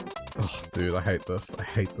 Oh, dude, I hate this. I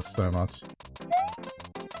hate this so much.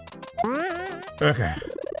 Okay.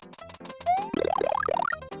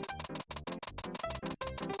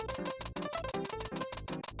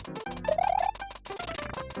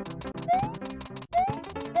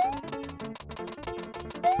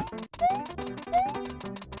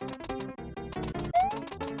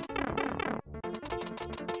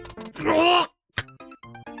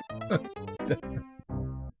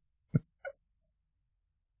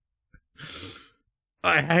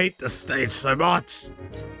 I hate this stage so much.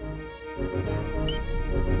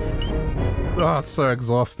 Oh, it's so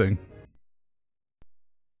exhausting.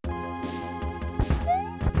 It's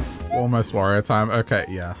almost Wario time. Okay,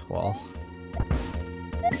 yeah, well.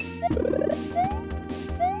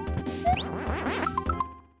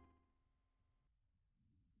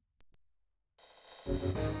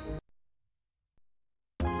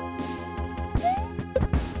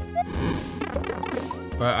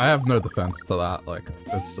 I have no defense to that, like, it's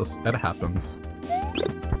just, it happens.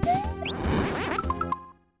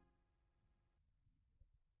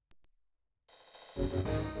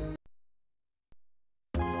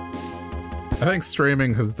 I think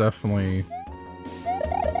streaming has definitely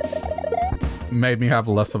made me have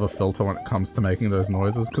less of a filter when it comes to making those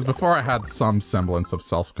noises, because before I had some semblance of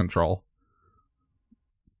self-control.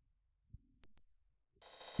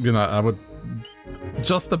 You know, I would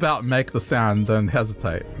just about make the sound, then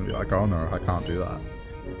hesitate, and be like, oh no, I can't do that.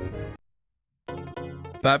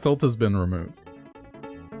 That filter's been removed.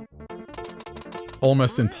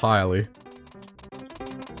 Almost entirely.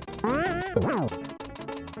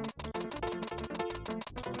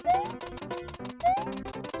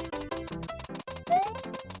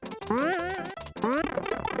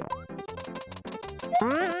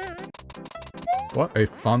 What a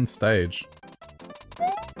fun stage.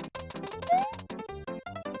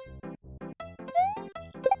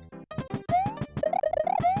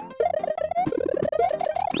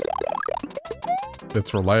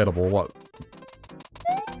 It's relatable, what?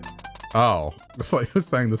 Oh, it's like you're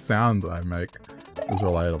saying the sound I make is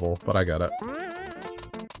relatable, but I get it.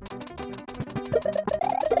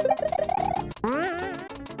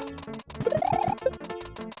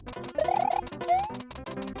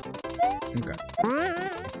 Okay.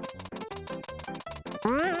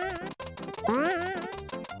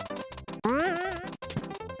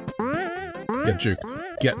 Get juked.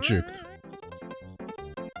 Get juked.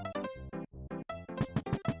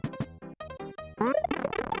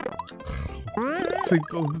 See,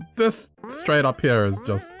 this straight up here is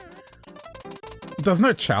just... There's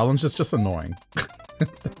no challenge, it's just annoying.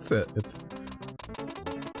 That's it.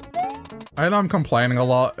 I know I'm complaining a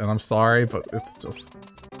lot, and I'm sorry, but it's just...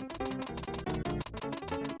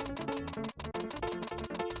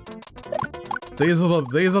 These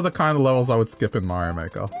are the kind of levels I would skip in Mario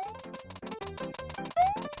Maker.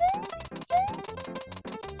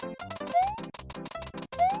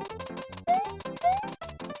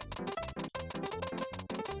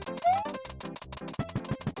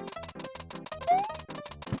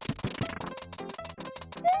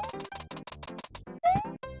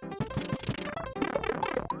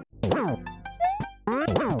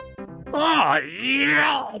 Oh,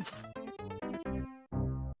 yes!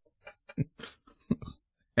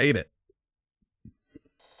 Hate it.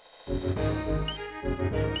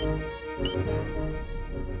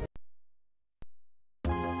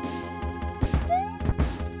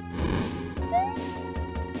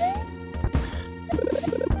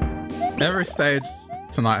 Every stage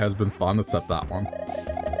tonight has been fun, except that one.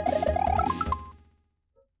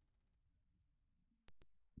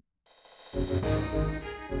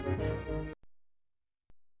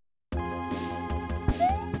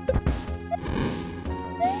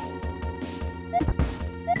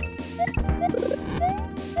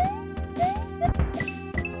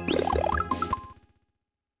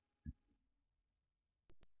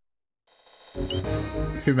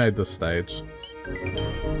 Who made this stage?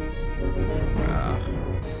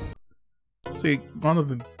 See, one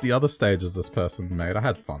of the other stages this person made, I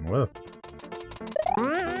had fun with.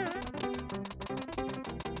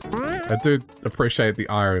 I do appreciate the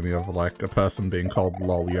irony of, like, a person being called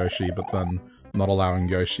LOL Yoshi, but then not allowing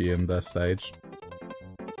Yoshi in their stage.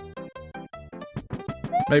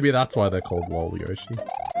 Maybe that's why they're called LOL Yoshi.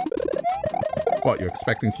 What, you're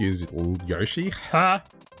expecting to use Yoshi? Ha!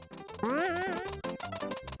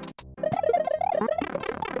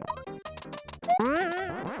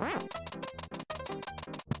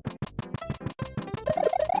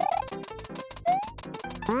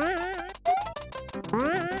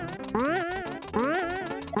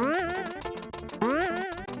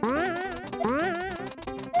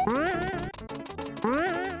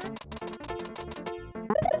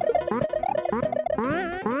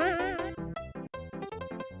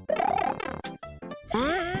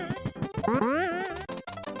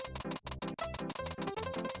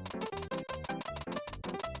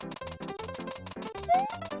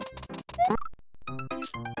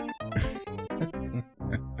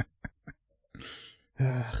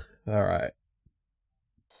 Alright.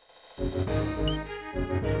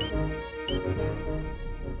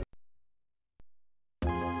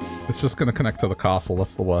 It's just gonna connect to the castle,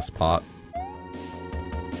 that's the worst part.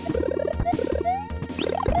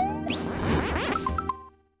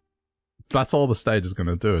 That's all the stage is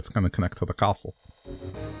gonna do, it's gonna connect to the castle.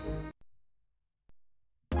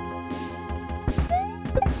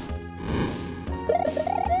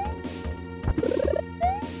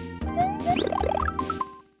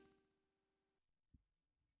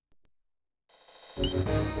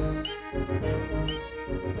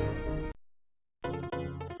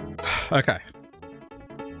 Okay.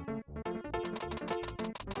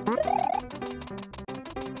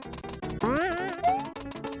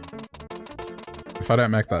 If I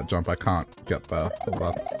don't make that jump, I can't get there, so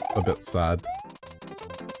that's a bit sad.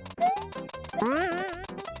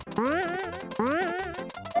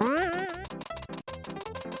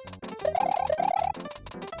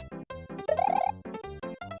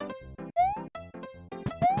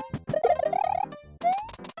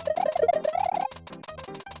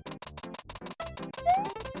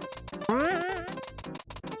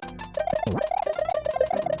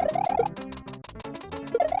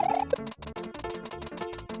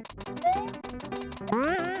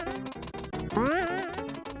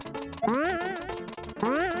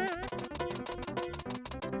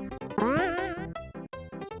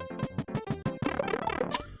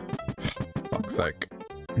 Fuck's sake.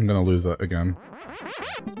 I'm gonna lose it again.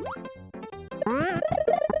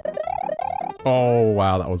 Oh,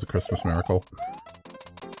 wow, that was a Christmas miracle.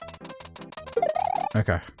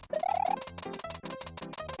 Okay.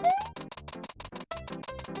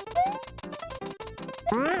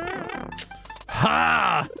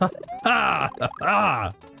 Ha! Ha! Ha!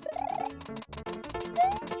 Ha!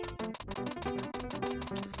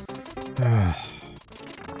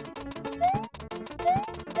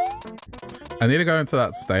 I need to go into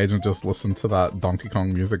that stage and just listen to that Donkey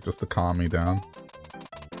Kong music just to calm me down.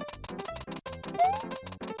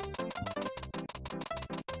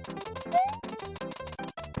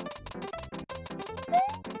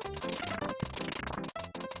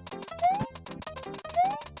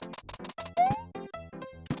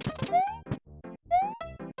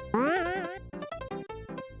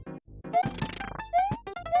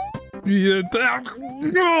 You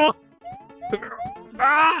no!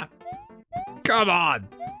 Ah! Come on!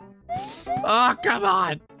 Oh, come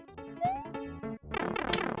on!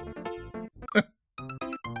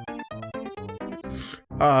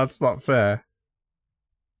 Oh, that's not fair.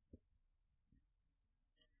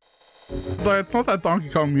 But it's not that Donkey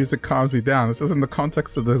Kong music calms you down, it's just in the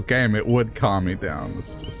context of this game, it would calm me down.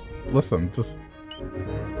 It's just... listen, just...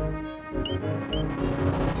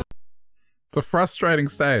 It's a frustrating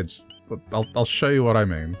stage. I'll show you what I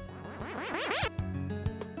mean.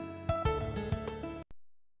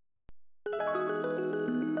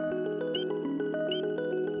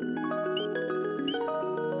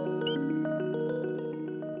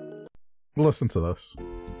 Listen to this.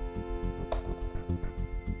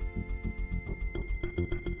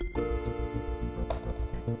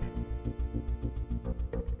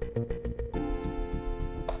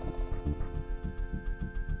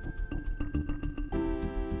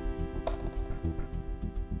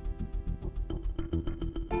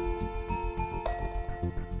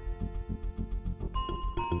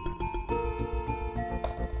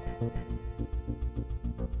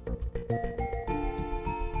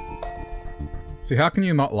 See, how can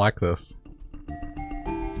you not like this?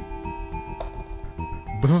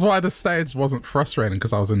 This is why this stage wasn't frustrating,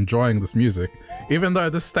 because I was enjoying this music. Even though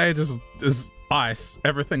this stage is ice,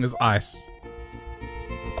 everything is ice.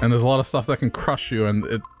 And there's a lot of stuff that can crush you, and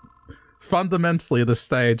it... fundamentally, this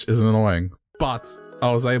stage is annoying. But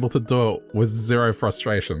I was able to do it with zero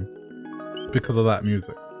frustration because of that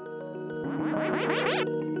music.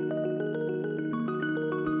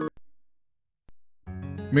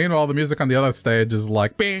 Meanwhile, the music on the other stage is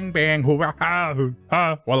like bing bang hoo ha ha hoo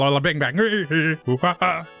ha walla walla bing bang hoo ha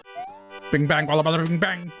ha bing bang walla walla bing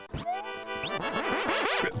bang.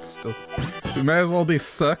 It's just, it may as well be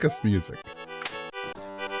circus music.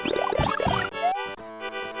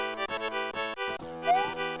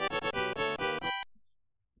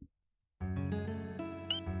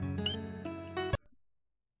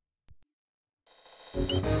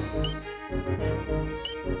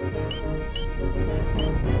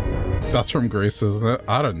 That's from Greece, isn't it?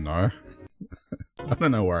 I don't know. I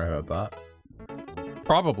don't know where I heard that.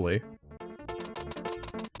 Probably.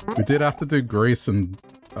 We did have to do Greece in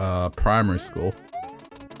primary school.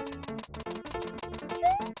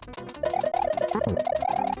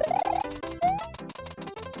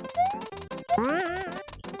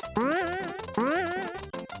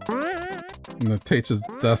 And the teachers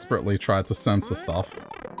desperately tried to censor stuff.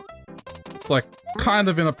 It's like kind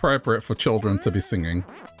of inappropriate for children to be singing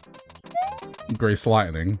Grease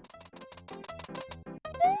Lightning.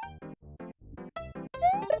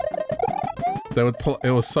 They would pull,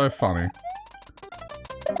 it was so funny.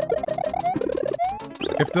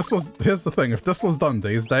 If this was, here's the thing, if this was done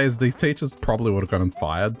these days, these teachers probably would have gotten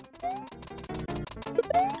fired.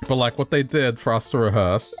 But like what they did for us to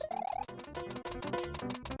rehearse,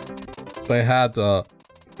 they had a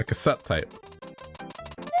cassette tape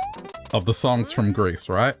of the songs from Grease,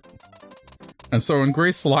 right? And so when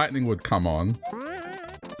Grease Lightning would come on,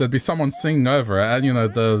 there'd be someone singing over it, and you know,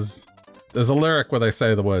 there's a lyric where they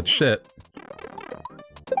say the word shit.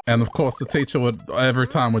 And of course the teacher would, every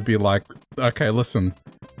time would be like, okay, listen,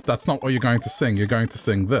 that's not what you're going to sing, you're going to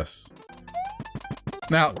sing this.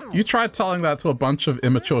 Now, you try telling that to a bunch of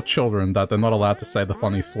immature children that they're not allowed to say the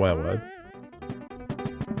funny swear word.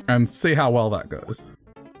 And see how well that goes.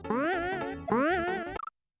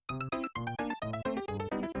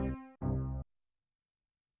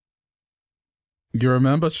 You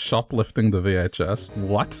remember shoplifting the VHS?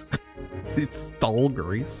 What? You stole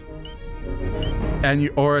Grease? And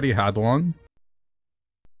you already had one?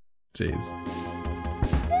 Jeez.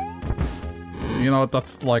 You know,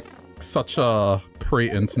 that's like such a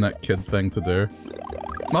pre-internet kid thing to do.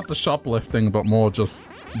 Not the shoplifting, but more just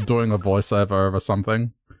doing a voiceover over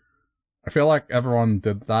something. I feel like everyone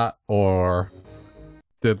did that, or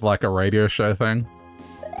did like a radio show thing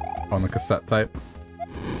on the cassette tape.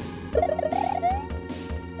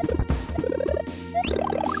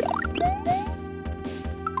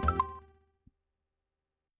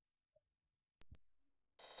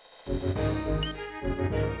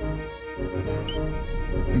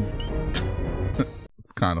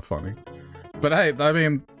 It's kind of funny, but hey, I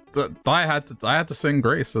mean, I had to sing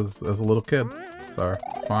Grease as a little kid, so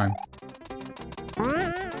it's fine.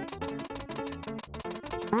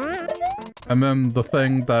 And then the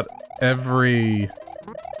thing that every...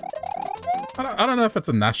 I don't know if it's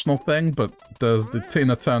a national thing, but there's the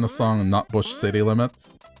Tina Turner song Nutbush City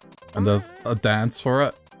Limits, and there's a dance for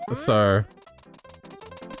it, so...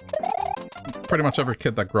 Pretty much every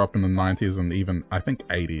kid that grew up in the 90s and even, I think,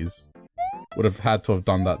 80s would have had to have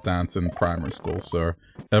done that dance in primary school, so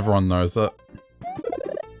everyone knows it.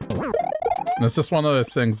 And it's just one of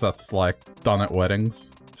those things that's like done at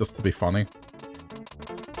weddings, just to be funny.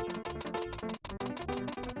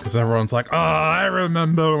 Because everyone's like, oh, I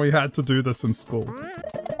remember we had to do this in school.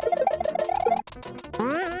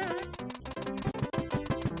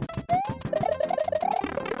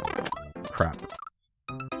 Crap.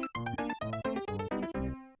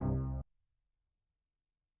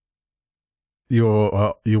 You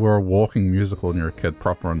were a walking musical and you're a kid,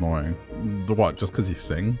 proper annoying. What, just because you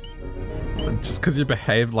sing? Just because you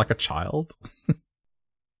behave like a child?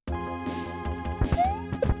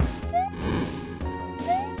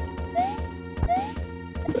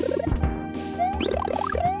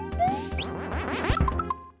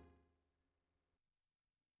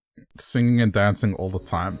 Singing and dancing all the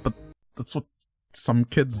time, but that's what some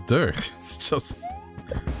kids do. It's just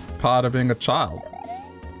part of being a child.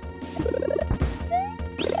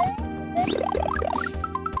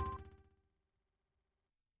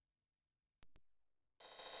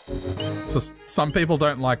 So some people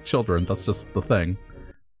don't like children, that's just the thing.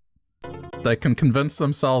 They can convince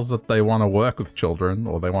themselves that they want to work with children,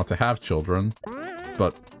 or they want to have children,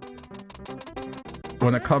 but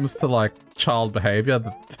when it comes to, like, child behavior,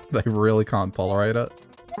 they really can't tolerate it.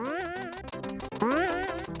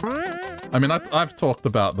 I mean, I've talked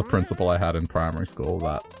about the principal I had in primary school,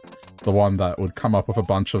 that the one that would come up with a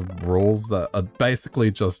bunch of rules that are basically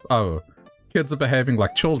just, oh, kids are behaving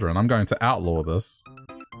like children, I'm going to outlaw this.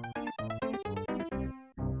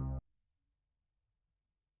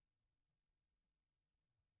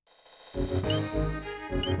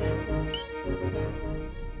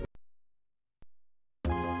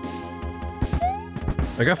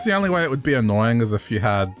 I guess the only way it would be annoying is if you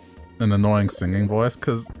had an annoying singing voice,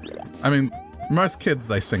 because, I mean, most kids,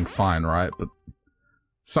 they sing fine, right? But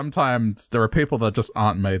sometimes there are people that just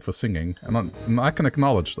aren't made for singing, and I can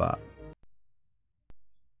acknowledge that.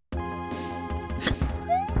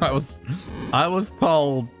 I was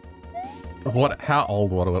told... how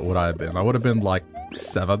old would I have been? I would have been, like,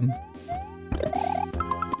 7.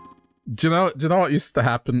 Do you know what used to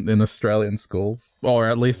happen in Australian schools? Or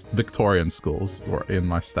at least Victorian schools, or in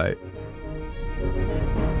my state.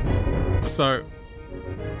 So,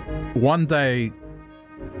 one day,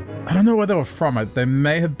 I don't know where they were from. They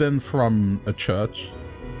may have been from a church.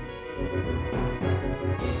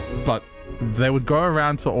 But they would go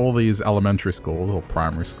around to all these elementary schools, or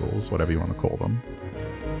primary schools, whatever you want to call them.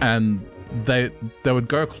 And they would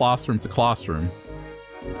go classroom to classroom.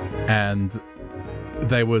 And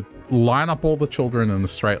they would line up all the children in a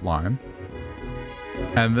straight line,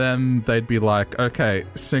 and then they'd be like, okay,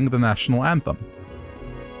 sing the national anthem.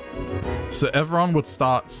 So everyone would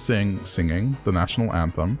start singing the national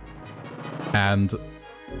anthem, and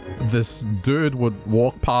this dude would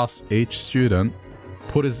walk past each student,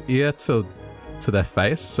 put his ear to their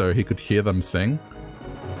face so he could hear them sing,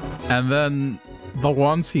 and then the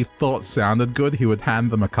ones he thought sounded good, he would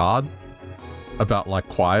hand them a card about, like,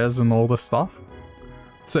 choirs and all this stuff.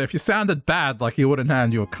 So if you sounded bad, like, he wouldn't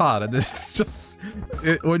hand you a card, and it's just...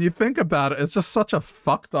 when you think about it, it's just such a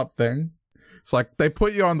fucked up thing. It's like, they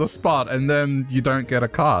put you on the spot, and then you don't get a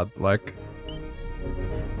card. Like...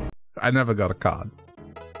 I never got a card.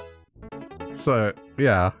 So,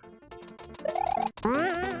 yeah.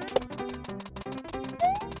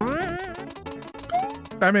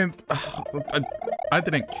 I mean... I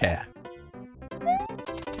didn't care.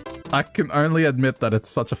 I can only admit that it's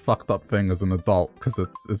such a fucked up thing as an adult, because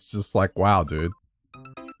it's just like, wow, dude.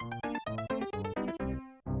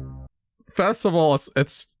 First of all,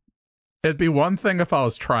 it'd be one thing if I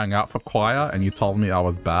was trying out for choir and you told me I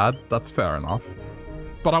was bad. That's fair enough.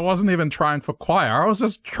 But I wasn't even trying for choir. I was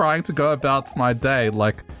just trying to go about my day,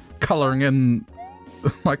 like, coloring in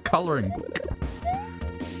my coloring book.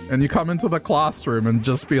 And you come into the classroom and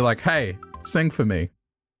just be like, hey, sing for me.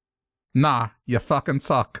 Nah, you fucking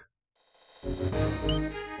suck.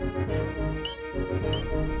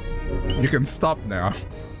 You can stop now.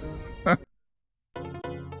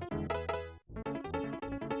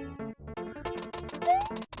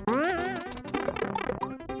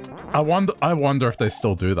 I wonder if they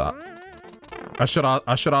still do that. I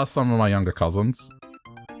should ask some of my younger cousins.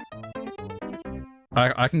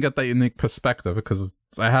 I can get that unique perspective because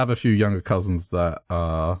I have a few younger cousins that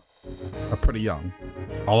are pretty young.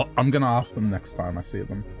 I'm gonna ask them next time I see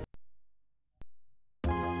them.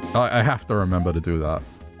 I have to remember to do that.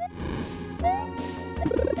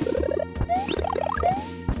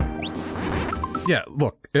 Yeah,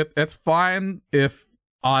 look, it's fine if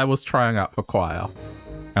I was trying out for choir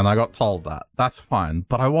and I got told that. That's fine,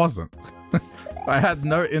 but I wasn't. I had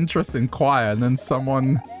no interest in choir, and then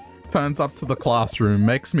someone turns up to the classroom,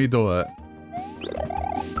 makes me do it.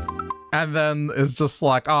 And then is just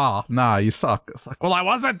like, ah, oh, nah, you suck. It's like, well, I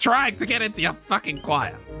wasn't trying to get into your fucking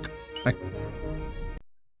choir.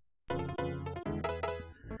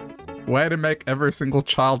 Way to make every single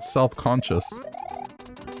child self-conscious.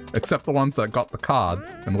 Except the ones that got the card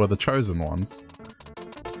and were the chosen ones.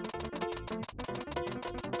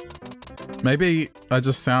 Maybe I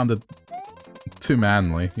just sounded too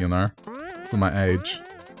manly, you know, for my age.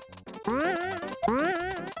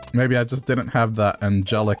 Maybe I just didn't have that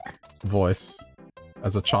angelic voice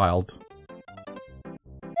as a child.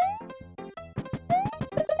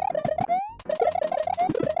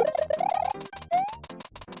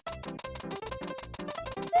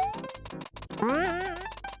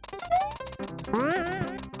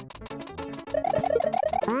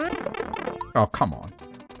 Oh, come on.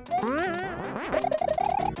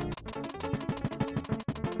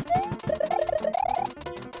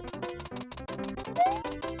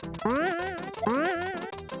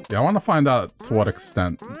 Yeah, I want to find out to what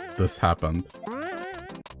extent this happened.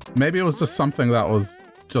 Maybe it was just something that was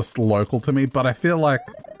just local to me, but I feel like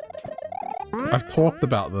I've talked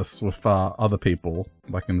about this with other people,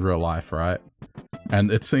 like in real life, right?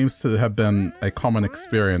 And it seems to have been a common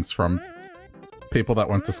experience from people that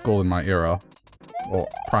went to school in my era. Or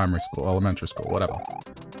primary school, elementary school, whatever.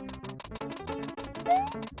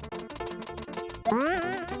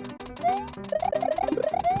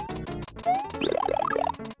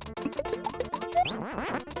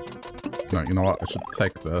 No, you know what? I should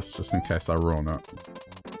take this just in case I ruin it.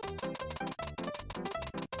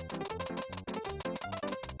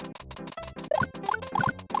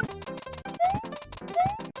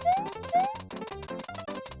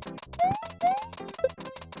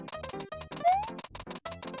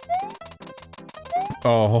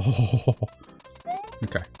 Oh,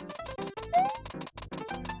 okay.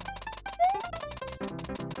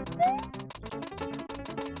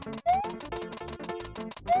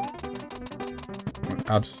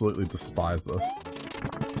 I absolutely despise this.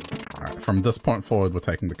 Alright, from this point forward, we're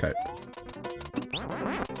taking the cape.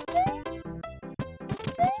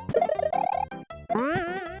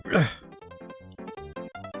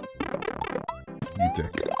 You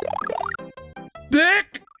dick.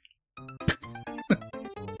 Dick!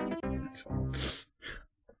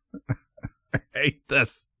 I hate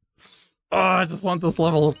this. Oh, I just want this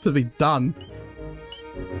level to be done.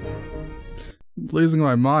 I'm losing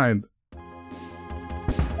my mind.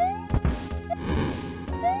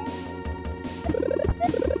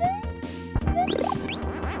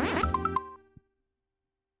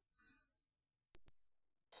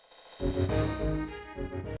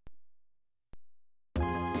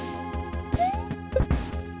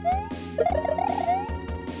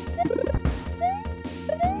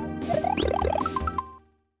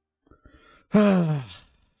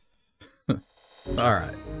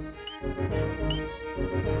 Alright.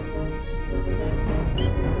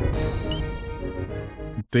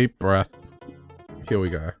 Deep breath. Here we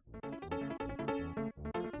go.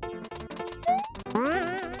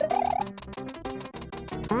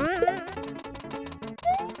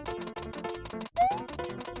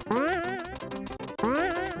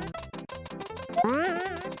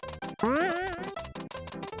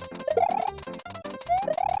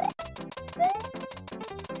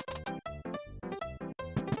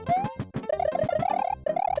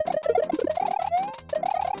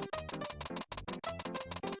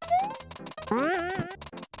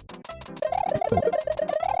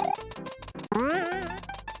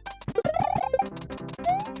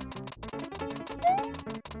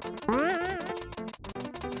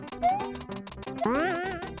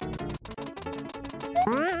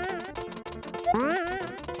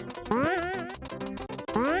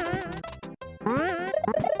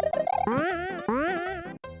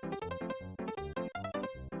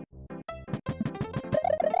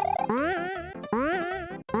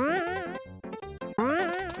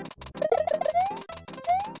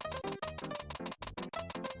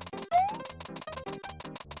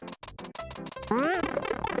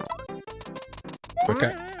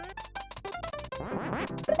 Okay.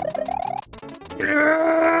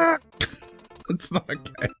 It's not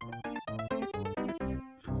okay.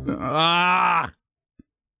 Ah!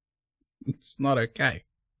 It's not okay.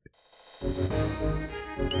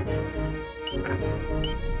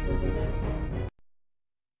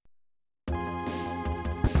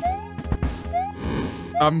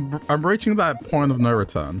 I'm reaching that point of no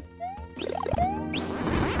return.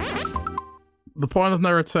 The point of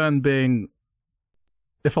no return being,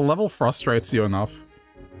 if a level frustrates you enough,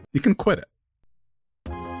 you can quit it.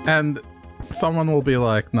 And someone will be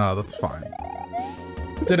like, no, that's fine.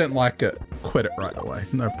 Didn't like it, quit it right away,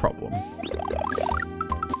 no problem.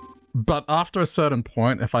 But after a certain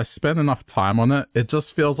point, if I spend enough time on it, it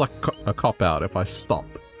just feels like a cop-out if I stop.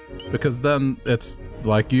 Because then it's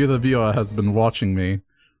like you, the viewer, has been watching me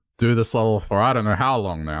do this level for I don't know how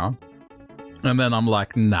long now. And then I'm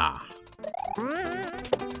like, nah.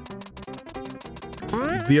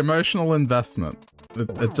 The emotional investment,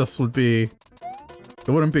 it just would be... It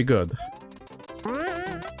wouldn't be good.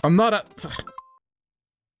 I'm not at...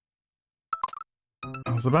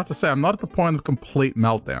 I was about to say, I'm not at the point of complete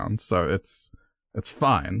meltdown, so it's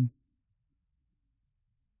fine.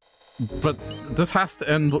 But this has to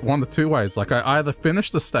end one of two ways. Like, I either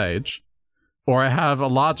finish the stage, or I have a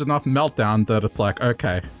large enough meltdown that it's like,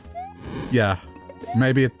 okay, yeah,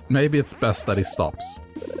 maybe it's best that he stops.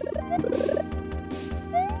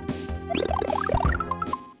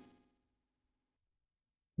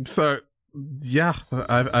 So, yeah,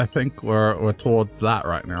 I think we're towards that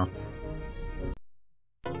right now.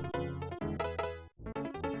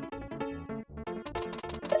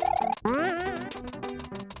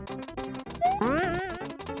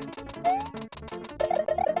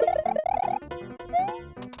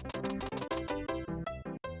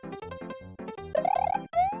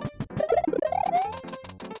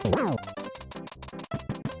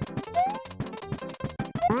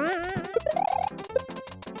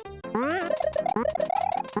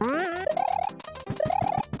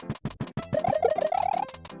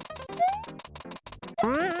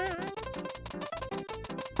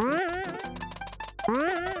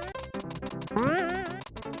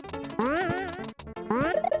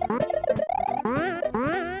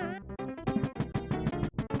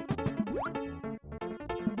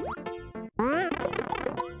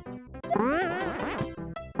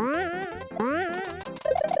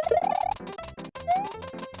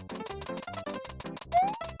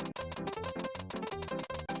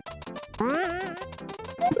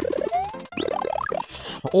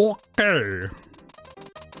 Okay.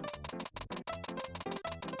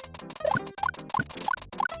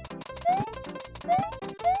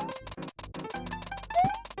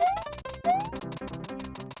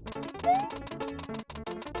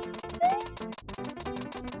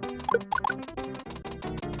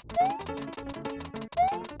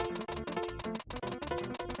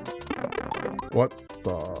 What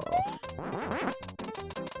the...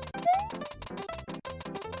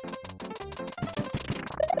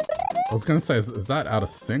 I was gonna say, is that out of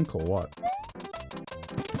sync or what?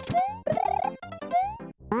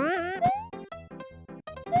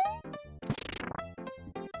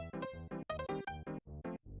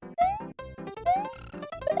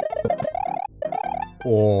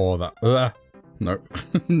 Oh, that... Nope.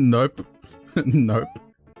 Nope. Nope.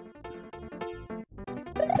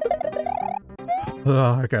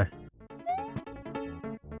 Okay.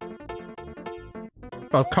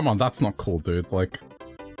 Oh, come on, that's not cool, dude. Like...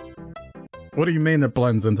 What do you mean it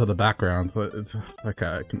blends into the background? It's,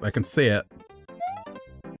 okay, I can see it.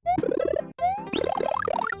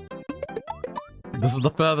 This is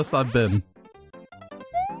the furthest I've been.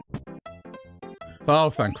 Oh,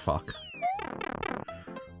 thank fuck.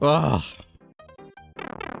 Ugh.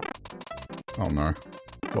 Oh no.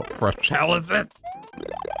 What fresh hell is this?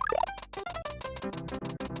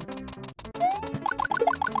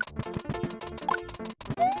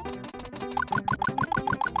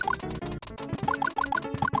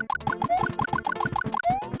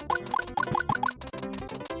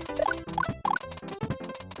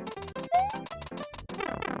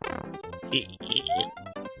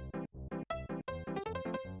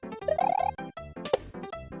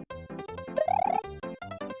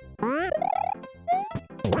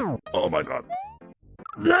 Oh my god.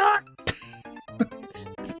 I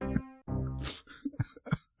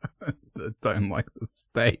don't like the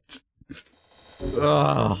stage.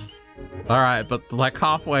 Ugh. Alright, but like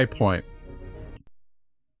halfway point.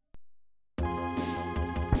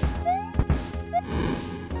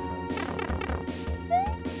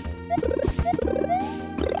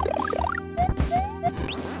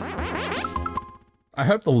 I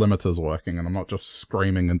hope the limiter's working and I'm not just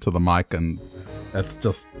screaming into the mic and it's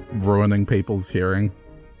just ruining people's hearing.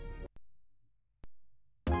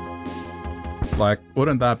 Like,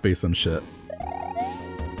 wouldn't that be some shit?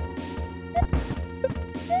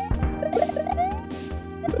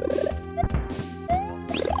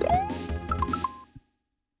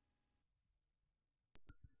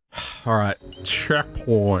 Alright,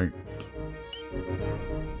 checkpoint.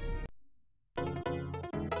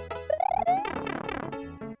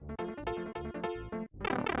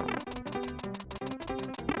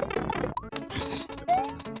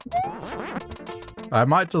 I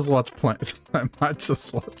might just watch planes. I might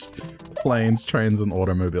just watch planes, trains, and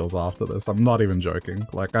automobiles after this. I'm not even joking.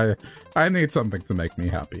 Like, I need something to make me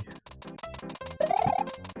happy.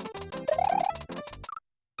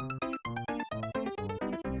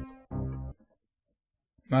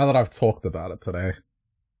 Now that I've talked about it today.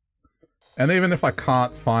 And even if I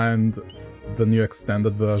can't find the new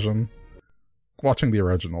extended version, watching the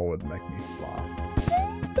original would make me laugh.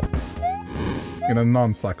 In a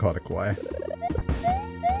non-psychotic way.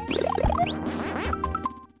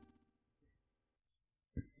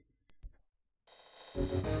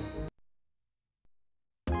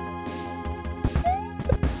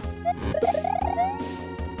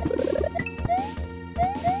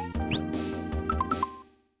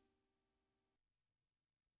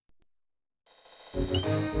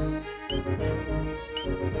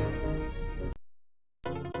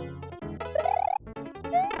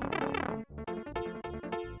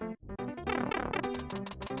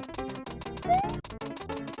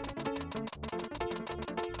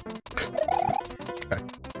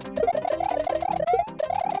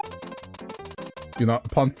 You know,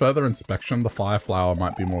 upon further inspection, the fire flower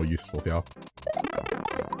might be more useful here.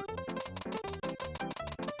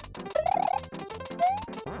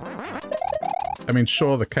 I mean,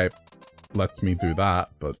 sure, the cape lets me do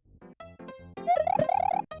that, but...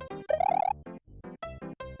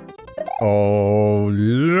 Oh,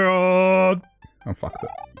 Lord! I fucked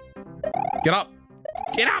it. Get up!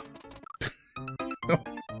 Get up!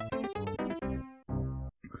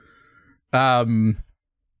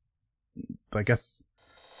 I guess...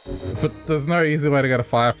 But there's no easy way to get a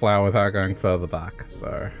fire flower without going further back,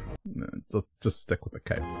 so... Just stick with the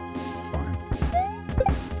cape. It's fine.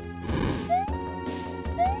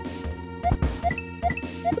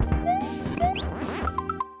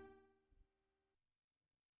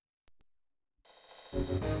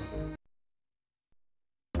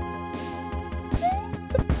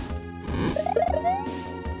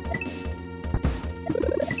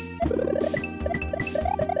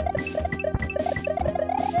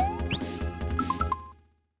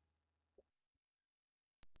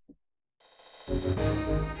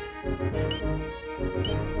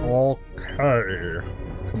 Okay.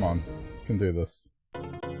 Come on. Can do this.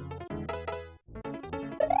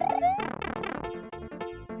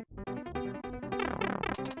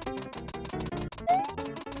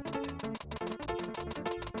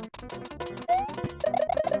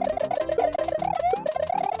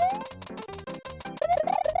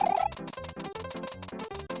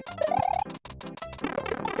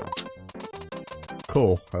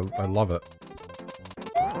 Cool. I love it.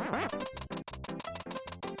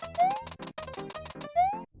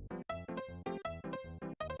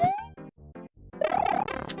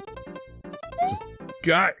 Just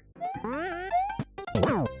go!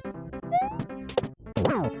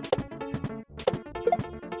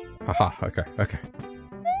 Haha, okay, okay.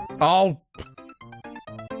 Oh!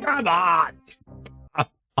 Come on!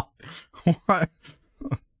 What?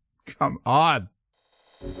 Come on!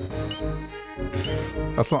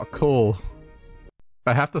 That's not cool.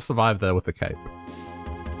 I have to survive there with the cape.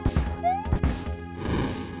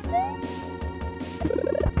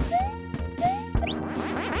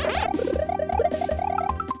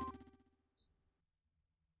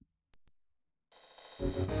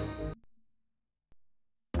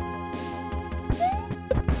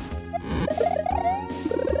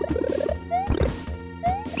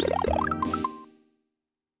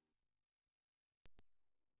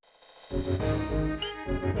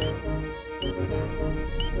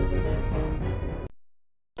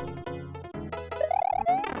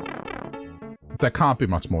 There can't be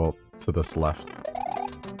much more to this left.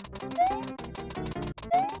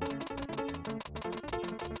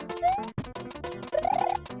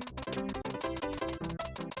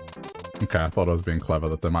 Okay, I thought I was being clever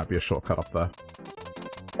that there might be a shortcut up there.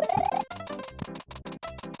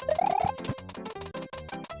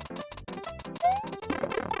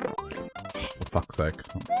 For fuck's sake,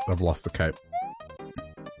 I've lost the cape.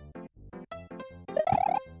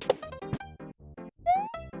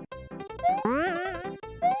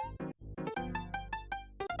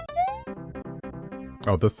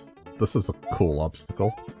 Oh, this is a cool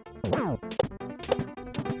obstacle.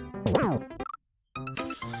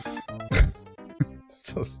 It's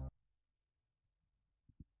just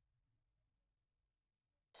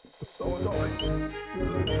so annoying.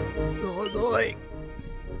 It's so annoying.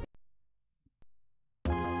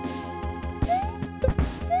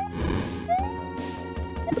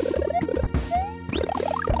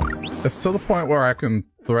 It's to the point where I can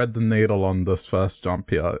thread the needle on this first jump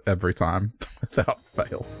here every time without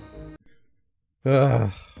fail.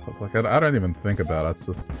 Ugh. Like, I don't even think about it. It's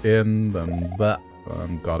just in, then that,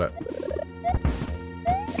 and got it.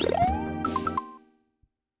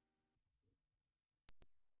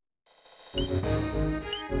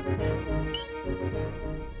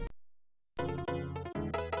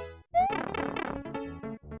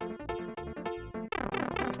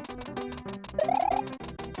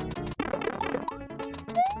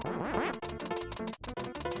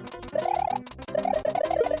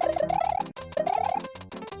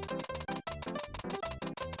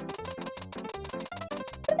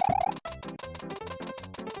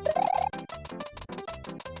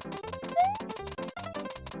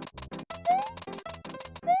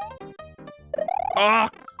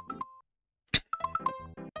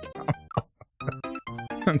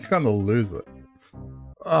 I'm gonna lose it.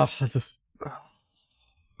 Ugh, I just...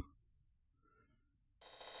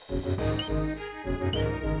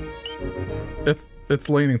 It's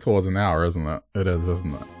leaning towards an hour, isn't it? It is,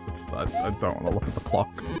 isn't it? I don't want to look at the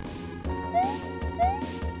clock.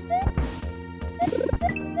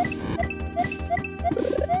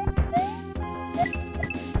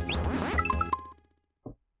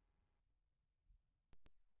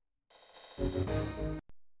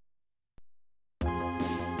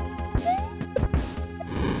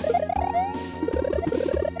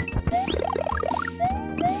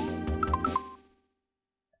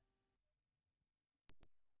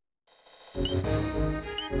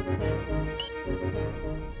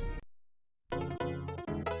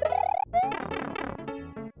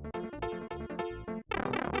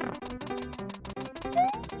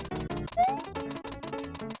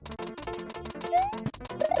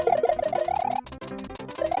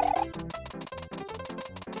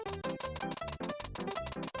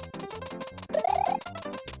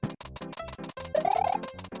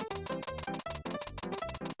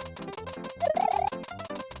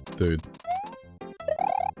 Dude.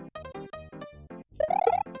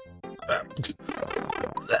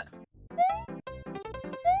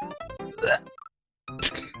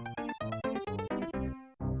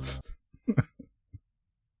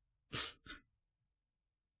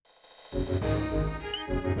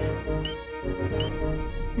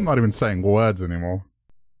 I'm not even saying words anymore.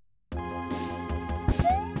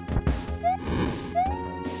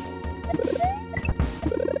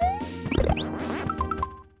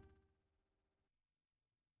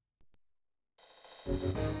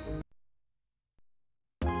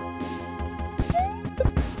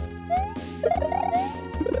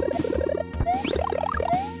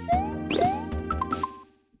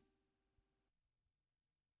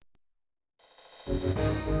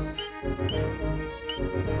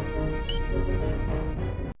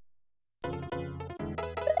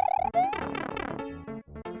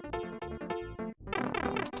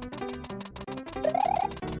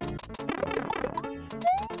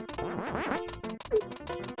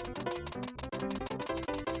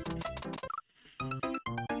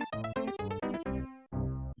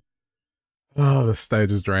 Oh, this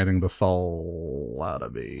stage is draining the soul out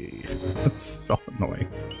of me. It's so annoying.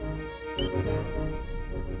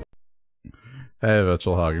 Hey,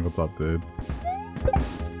 Virtual Hugging, what's up, dude?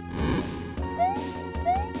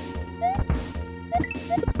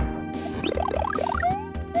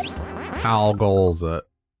 How goals it?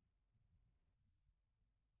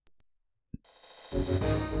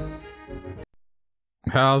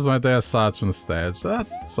 How's my day aside from the stage?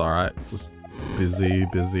 That's alright, just busy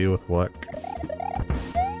with work.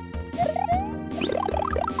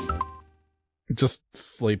 Just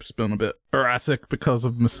sleep's been a bit erratic because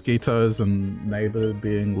of mosquitoes and neighbor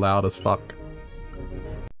being loud as fuck.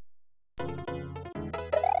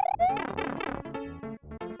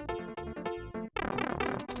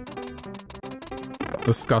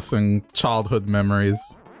 Discussing childhood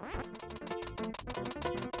memories.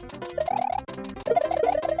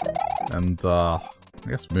 And, I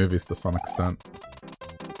guess movies to some extent.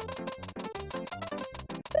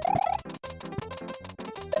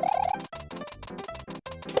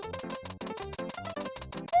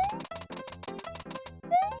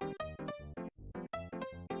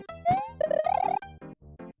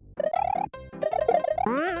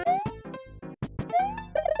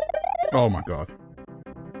 Oh my god.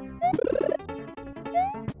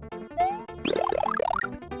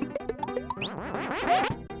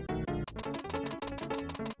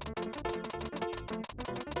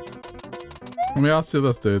 Let me ask you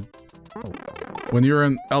this, dude. When you were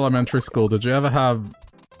in elementary school, did you ever have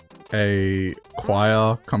a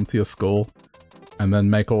choir come to your school and then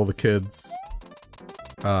make all the kids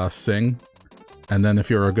sing? And then if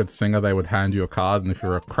you were a good singer, they would hand you a card, and if you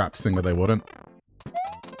were a crap singer, they wouldn't?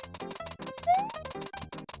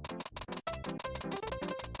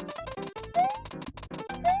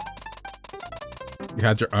 You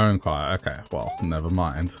had your own choir. Okay, well, never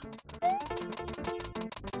mind.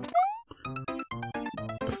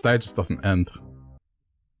 The stage just doesn't end.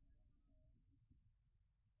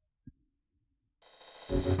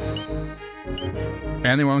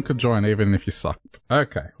 Anyone could join, even if you sucked.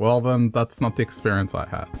 Okay, well then, that's not the experience I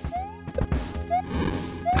had.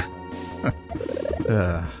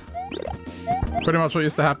 Pretty much what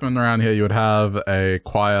used to happen around here, you would have a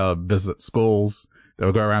choir visit schools. They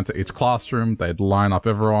would go around to each classroom, they'd line up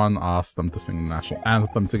everyone, ask them to sing the national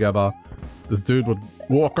anthem together. This dude would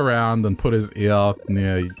walk around and put his ear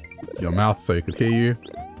near your mouth so he could hear you.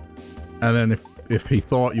 And then if he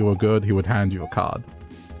thought you were good, he would hand you a card.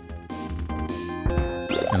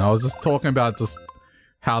 And I was just talking about just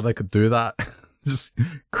how they could do that. Just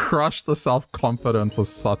crush the self-confidence of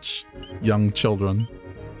such young children.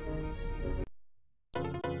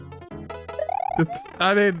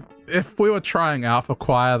 I mean, if we were trying out for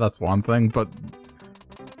choir, that's one thing, but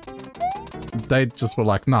they just were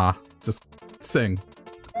like, nah, just sing.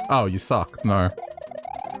 Oh, you suck. No.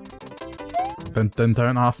 Then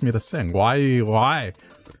don't ask me to sing. Why?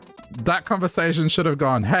 That conversation should have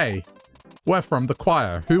gone, hey, we're from the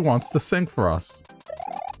choir. Who wants to sing for us?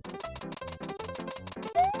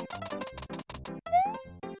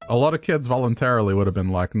 A lot of kids voluntarily would have been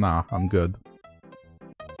like, nah, I'm good.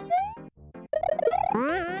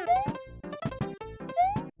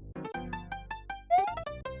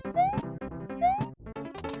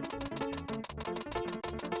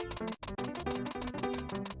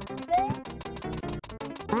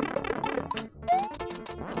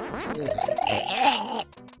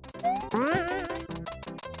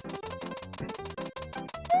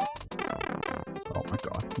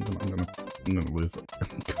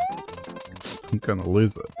 I'm gonna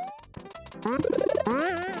lose it.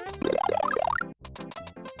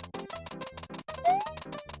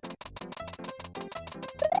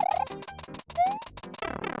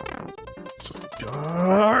 Just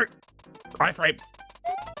go. Iframes.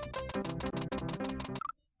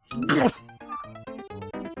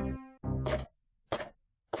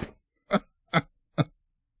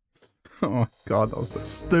 Oh my god, that was so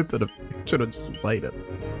stupid. I should have just waited.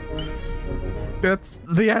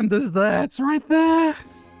 The end is there. It's right there.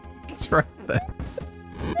 It's right there.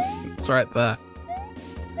 It's right there.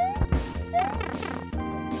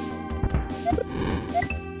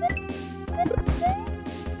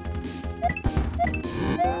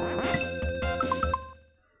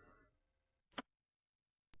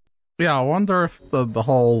 Yeah, I wonder if the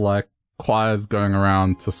whole, like, choirs going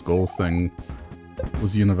around to schools thing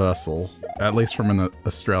was universal, at least from an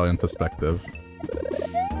Australian perspective.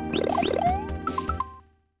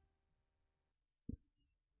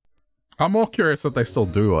 I'm more curious if they still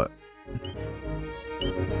do it.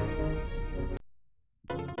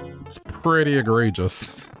 It's pretty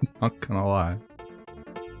egregious, not gonna lie.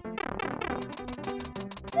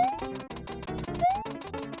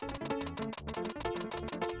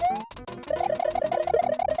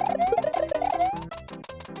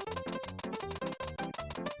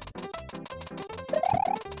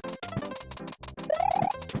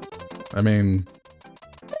 I mean,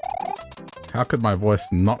 how could my voice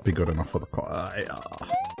not be good enough for the choir?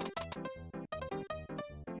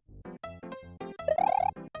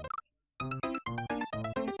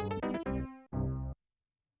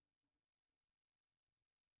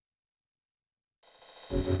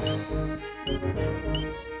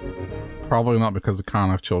 Probably not, because you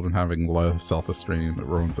can't have children having low self-esteem that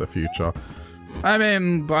ruins their future. I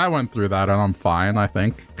mean, I went through that and I'm fine, I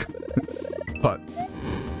think.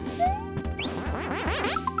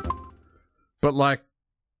 But like,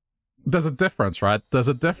 there's a difference, right? There's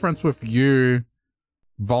a difference with you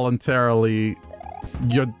voluntarily...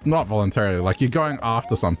 You're not voluntarily, like, you're going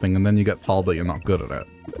after something and then you get told that you're not good at it.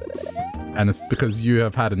 And it's because you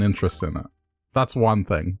have had an interest in it. That's one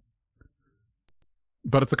thing.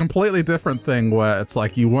 But it's a completely different thing where it's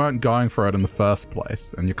like you weren't going for it in the first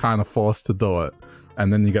place and you're kind of forced to do it,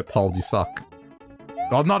 and then you get told you suck.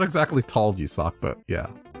 Well, not exactly told you suck, but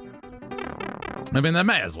yeah. I mean, they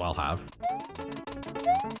may as well have.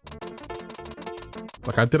 It's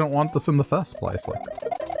like, I didn't want this in the first place, like.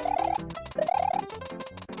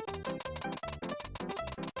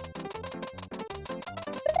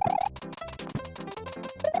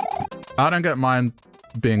 I don't get mind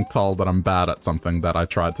being told that I'm bad at something that I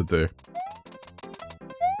tried to do.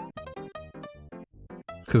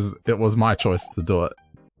 Because it was my choice to do it.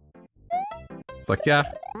 It's like,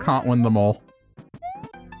 yeah, can't win them all.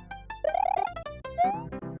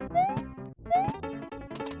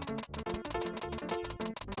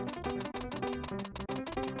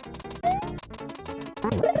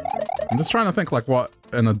 I'm just trying to think like what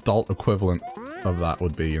an adult equivalent of that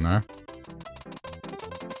would be, you know?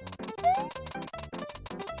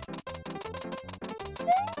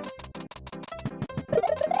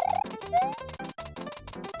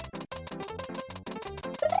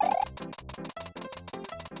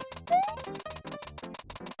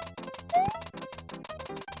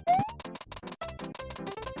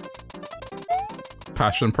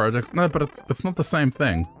 Passion projects? No, but it's not the same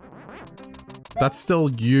thing. That's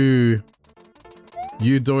still you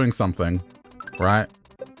doing something, right?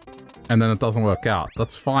 And then it doesn't work out.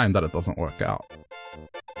 That's fine that it doesn't work out.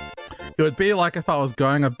 It would be like if I was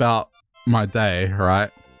going about my day, right?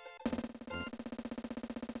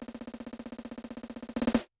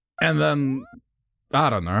 And then, I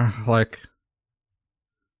don't know, like,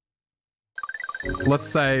 let's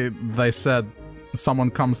say they said someone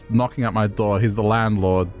comes knocking at my door, he's the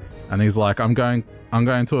landlord, and he's like, I'm going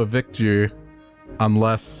to evict you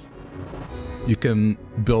unless you can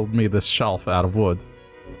build me this shelf out of wood.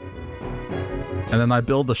 And then I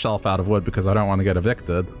build the shelf out of wood because I don't want to get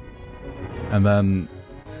evicted. And then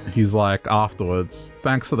he's like afterwards,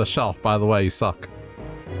 thanks for the shelf, by the way, you suck.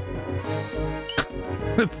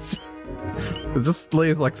 It just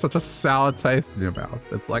leaves like such a sour taste in your mouth.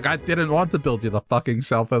 It's like, I didn't want to build you the fucking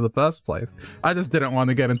shelf in the first place. I just didn't want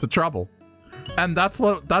to get into trouble. And that's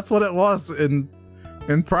what it was in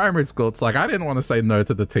primary school. It's like, I didn't want to say no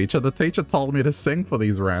to the teacher. The teacher told me to sing for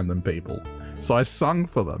these random people. So I sung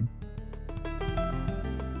for them.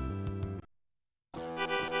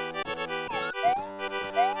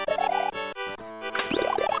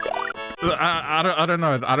 I don't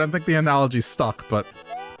know. I don't think the analogy stuck, but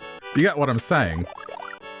you get what I'm saying.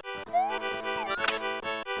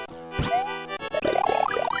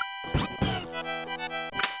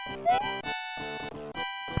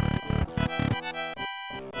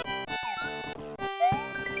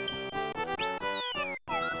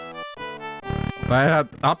 I had,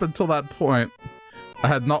 up until that point, I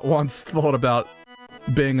had not once thought about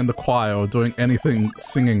being in the choir or doing anything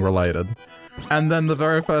singing related. And then the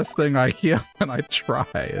very first thing I hear when I try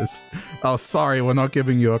is, oh, sorry, we're not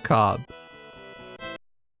giving you a card.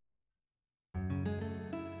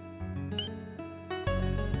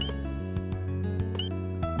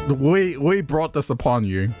 We brought this upon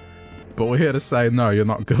you, but we're here to say, no, you're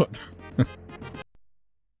not good.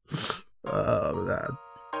 Oh, man.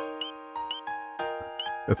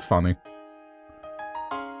 It's funny.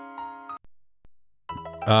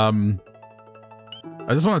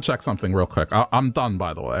 I just want to check something real quick. I'm done,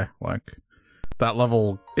 by the way. Like, that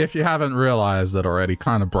level, if you haven't realized it already,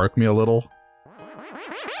 kind of broke me a little.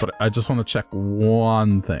 But I just want to check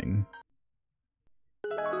one thing.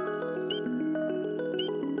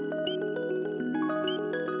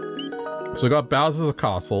 So we got Bowser's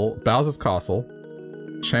Castle.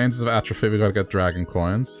 Chains of Atrophy, we gotta get Dragon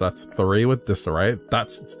Coins. That's 3 with Disarray.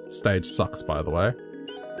 That stage sucks, by the way.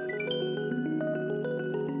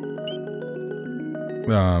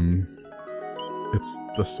 It's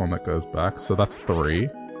this one that goes back, so that's 3.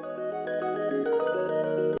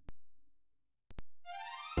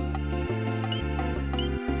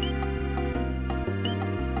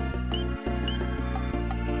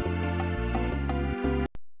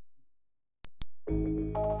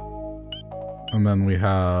 And then we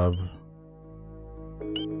have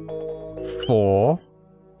 4,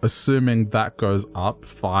 assuming that goes up,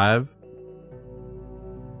 5.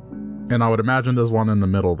 And I would imagine there's one in the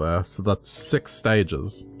middle there, so that's 6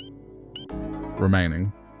 stages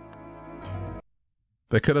remaining.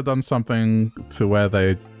 They could have done something to where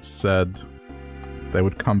they said they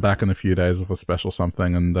would come back in a few days with a special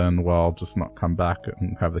something and then, well, just not come back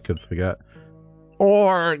and have the kid forget.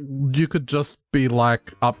 Or you could just be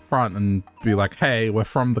like up front and be like, hey, we're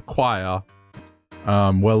from the choir.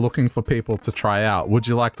 We're looking for people to try out. Would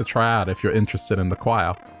you like to try out if you're interested in the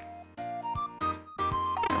choir?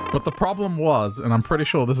 But the problem was, and I'm pretty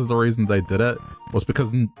sure this is the reason they did it, was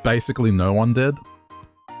because basically no one did.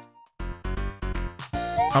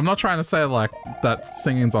 I'm not trying to say, like, that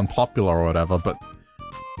singing's unpopular or whatever, but...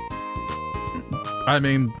 I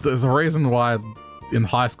mean, there's a reason why in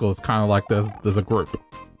high school it's kind of like there's a group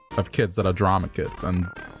of kids that are drama kids, and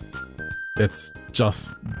it's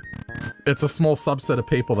just... it's a small subset of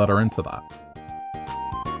people that are into that.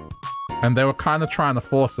 And they were kind of trying to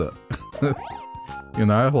force it. You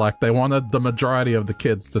know, like, they wanted the majority of the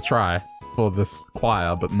kids to try for this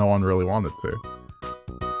choir, but no one really wanted to.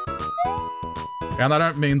 And I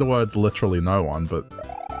don't mean the words literally no one, but...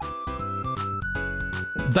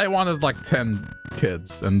 they wanted, like, 10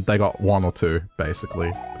 kids, and they got 1 or 2,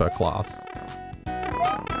 basically, per class.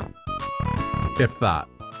 If that.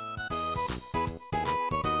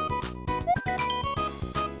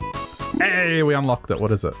 Hey, we unlocked it.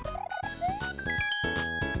 What is it?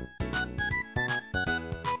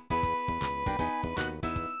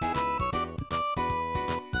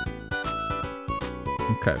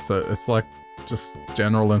 Okay, so it's like just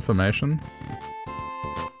general information.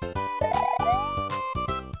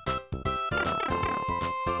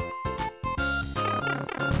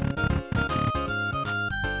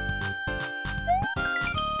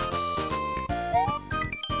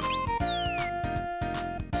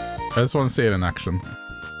 I just want to see it in action.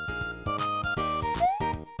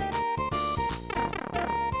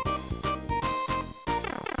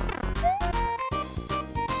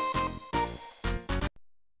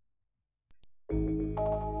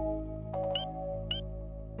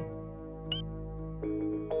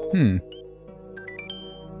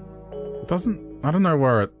 It doesn't... I don't know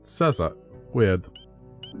where it says it. Weird.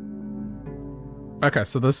 Okay,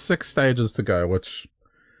 so there's 6 stages to go, which...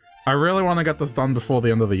 I really want to get this done before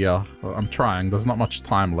the end of the year. I'm trying. There's not much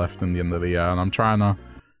time left in the end of the year, and I'm trying to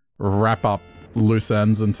wrap up loose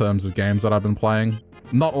ends in terms of games that I've been playing.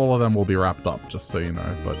 Not all of them will be wrapped up, just so you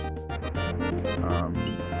know, but...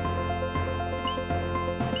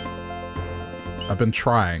 I've been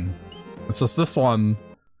trying. It's just this one...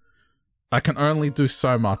 I can only do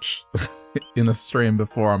so much in a stream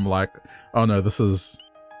before I'm like, oh no, this is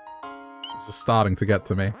starting to get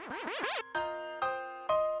to me.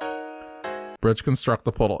 Bridge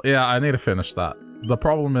constructor portal. Yeah, I need to finish that. The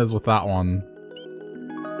problem is with that one,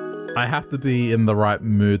 I have to be in the right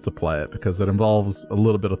mood to play it because it involves a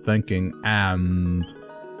little bit of thinking and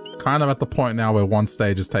kind of at the point now where one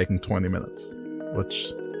stage is taking 20 minutes,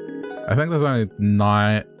 which I think there's only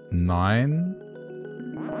nine?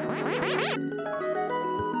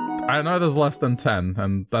 I know there's less than 10,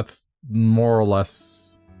 and that's more or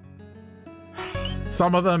less...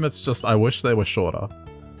 Some of them, it's just, I wish they were shorter.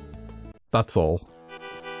 That's all.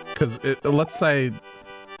 Because, let's say,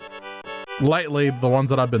 lately, the ones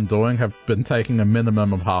that I've been doing have been taking a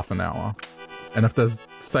minimum of half an hour. And if there's,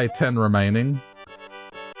 say, 10 remaining,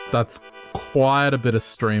 that's quite a bit of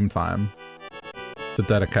stream time to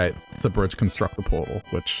dedicate to Bridge Constructor Portal,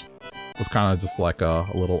 which was kind of just like a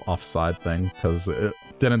little offside thing, because it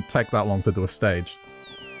didn't take that long to do a stage.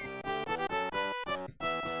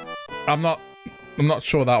 I'm not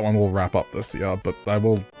sure that one will wrap up this year, but I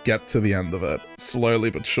will get to the end of it,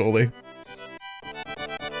 slowly but surely.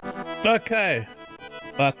 Okay,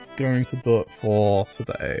 that's going to do it for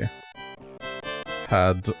today.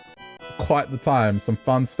 Had quite the time, some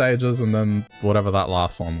fun stages, and then whatever that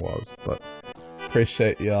last one was, but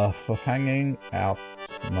appreciate ya for hanging out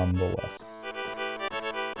nonetheless.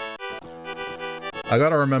 I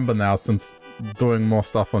gotta remember now, since doing more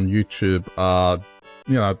stuff on YouTube,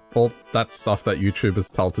 you know, all that stuff that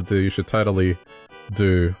YouTubers tell to do, you should totally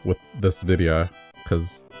do with this video,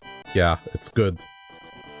 because, yeah, it's good.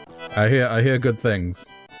 I hear good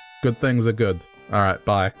things. Good things are good. Alright,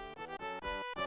 bye.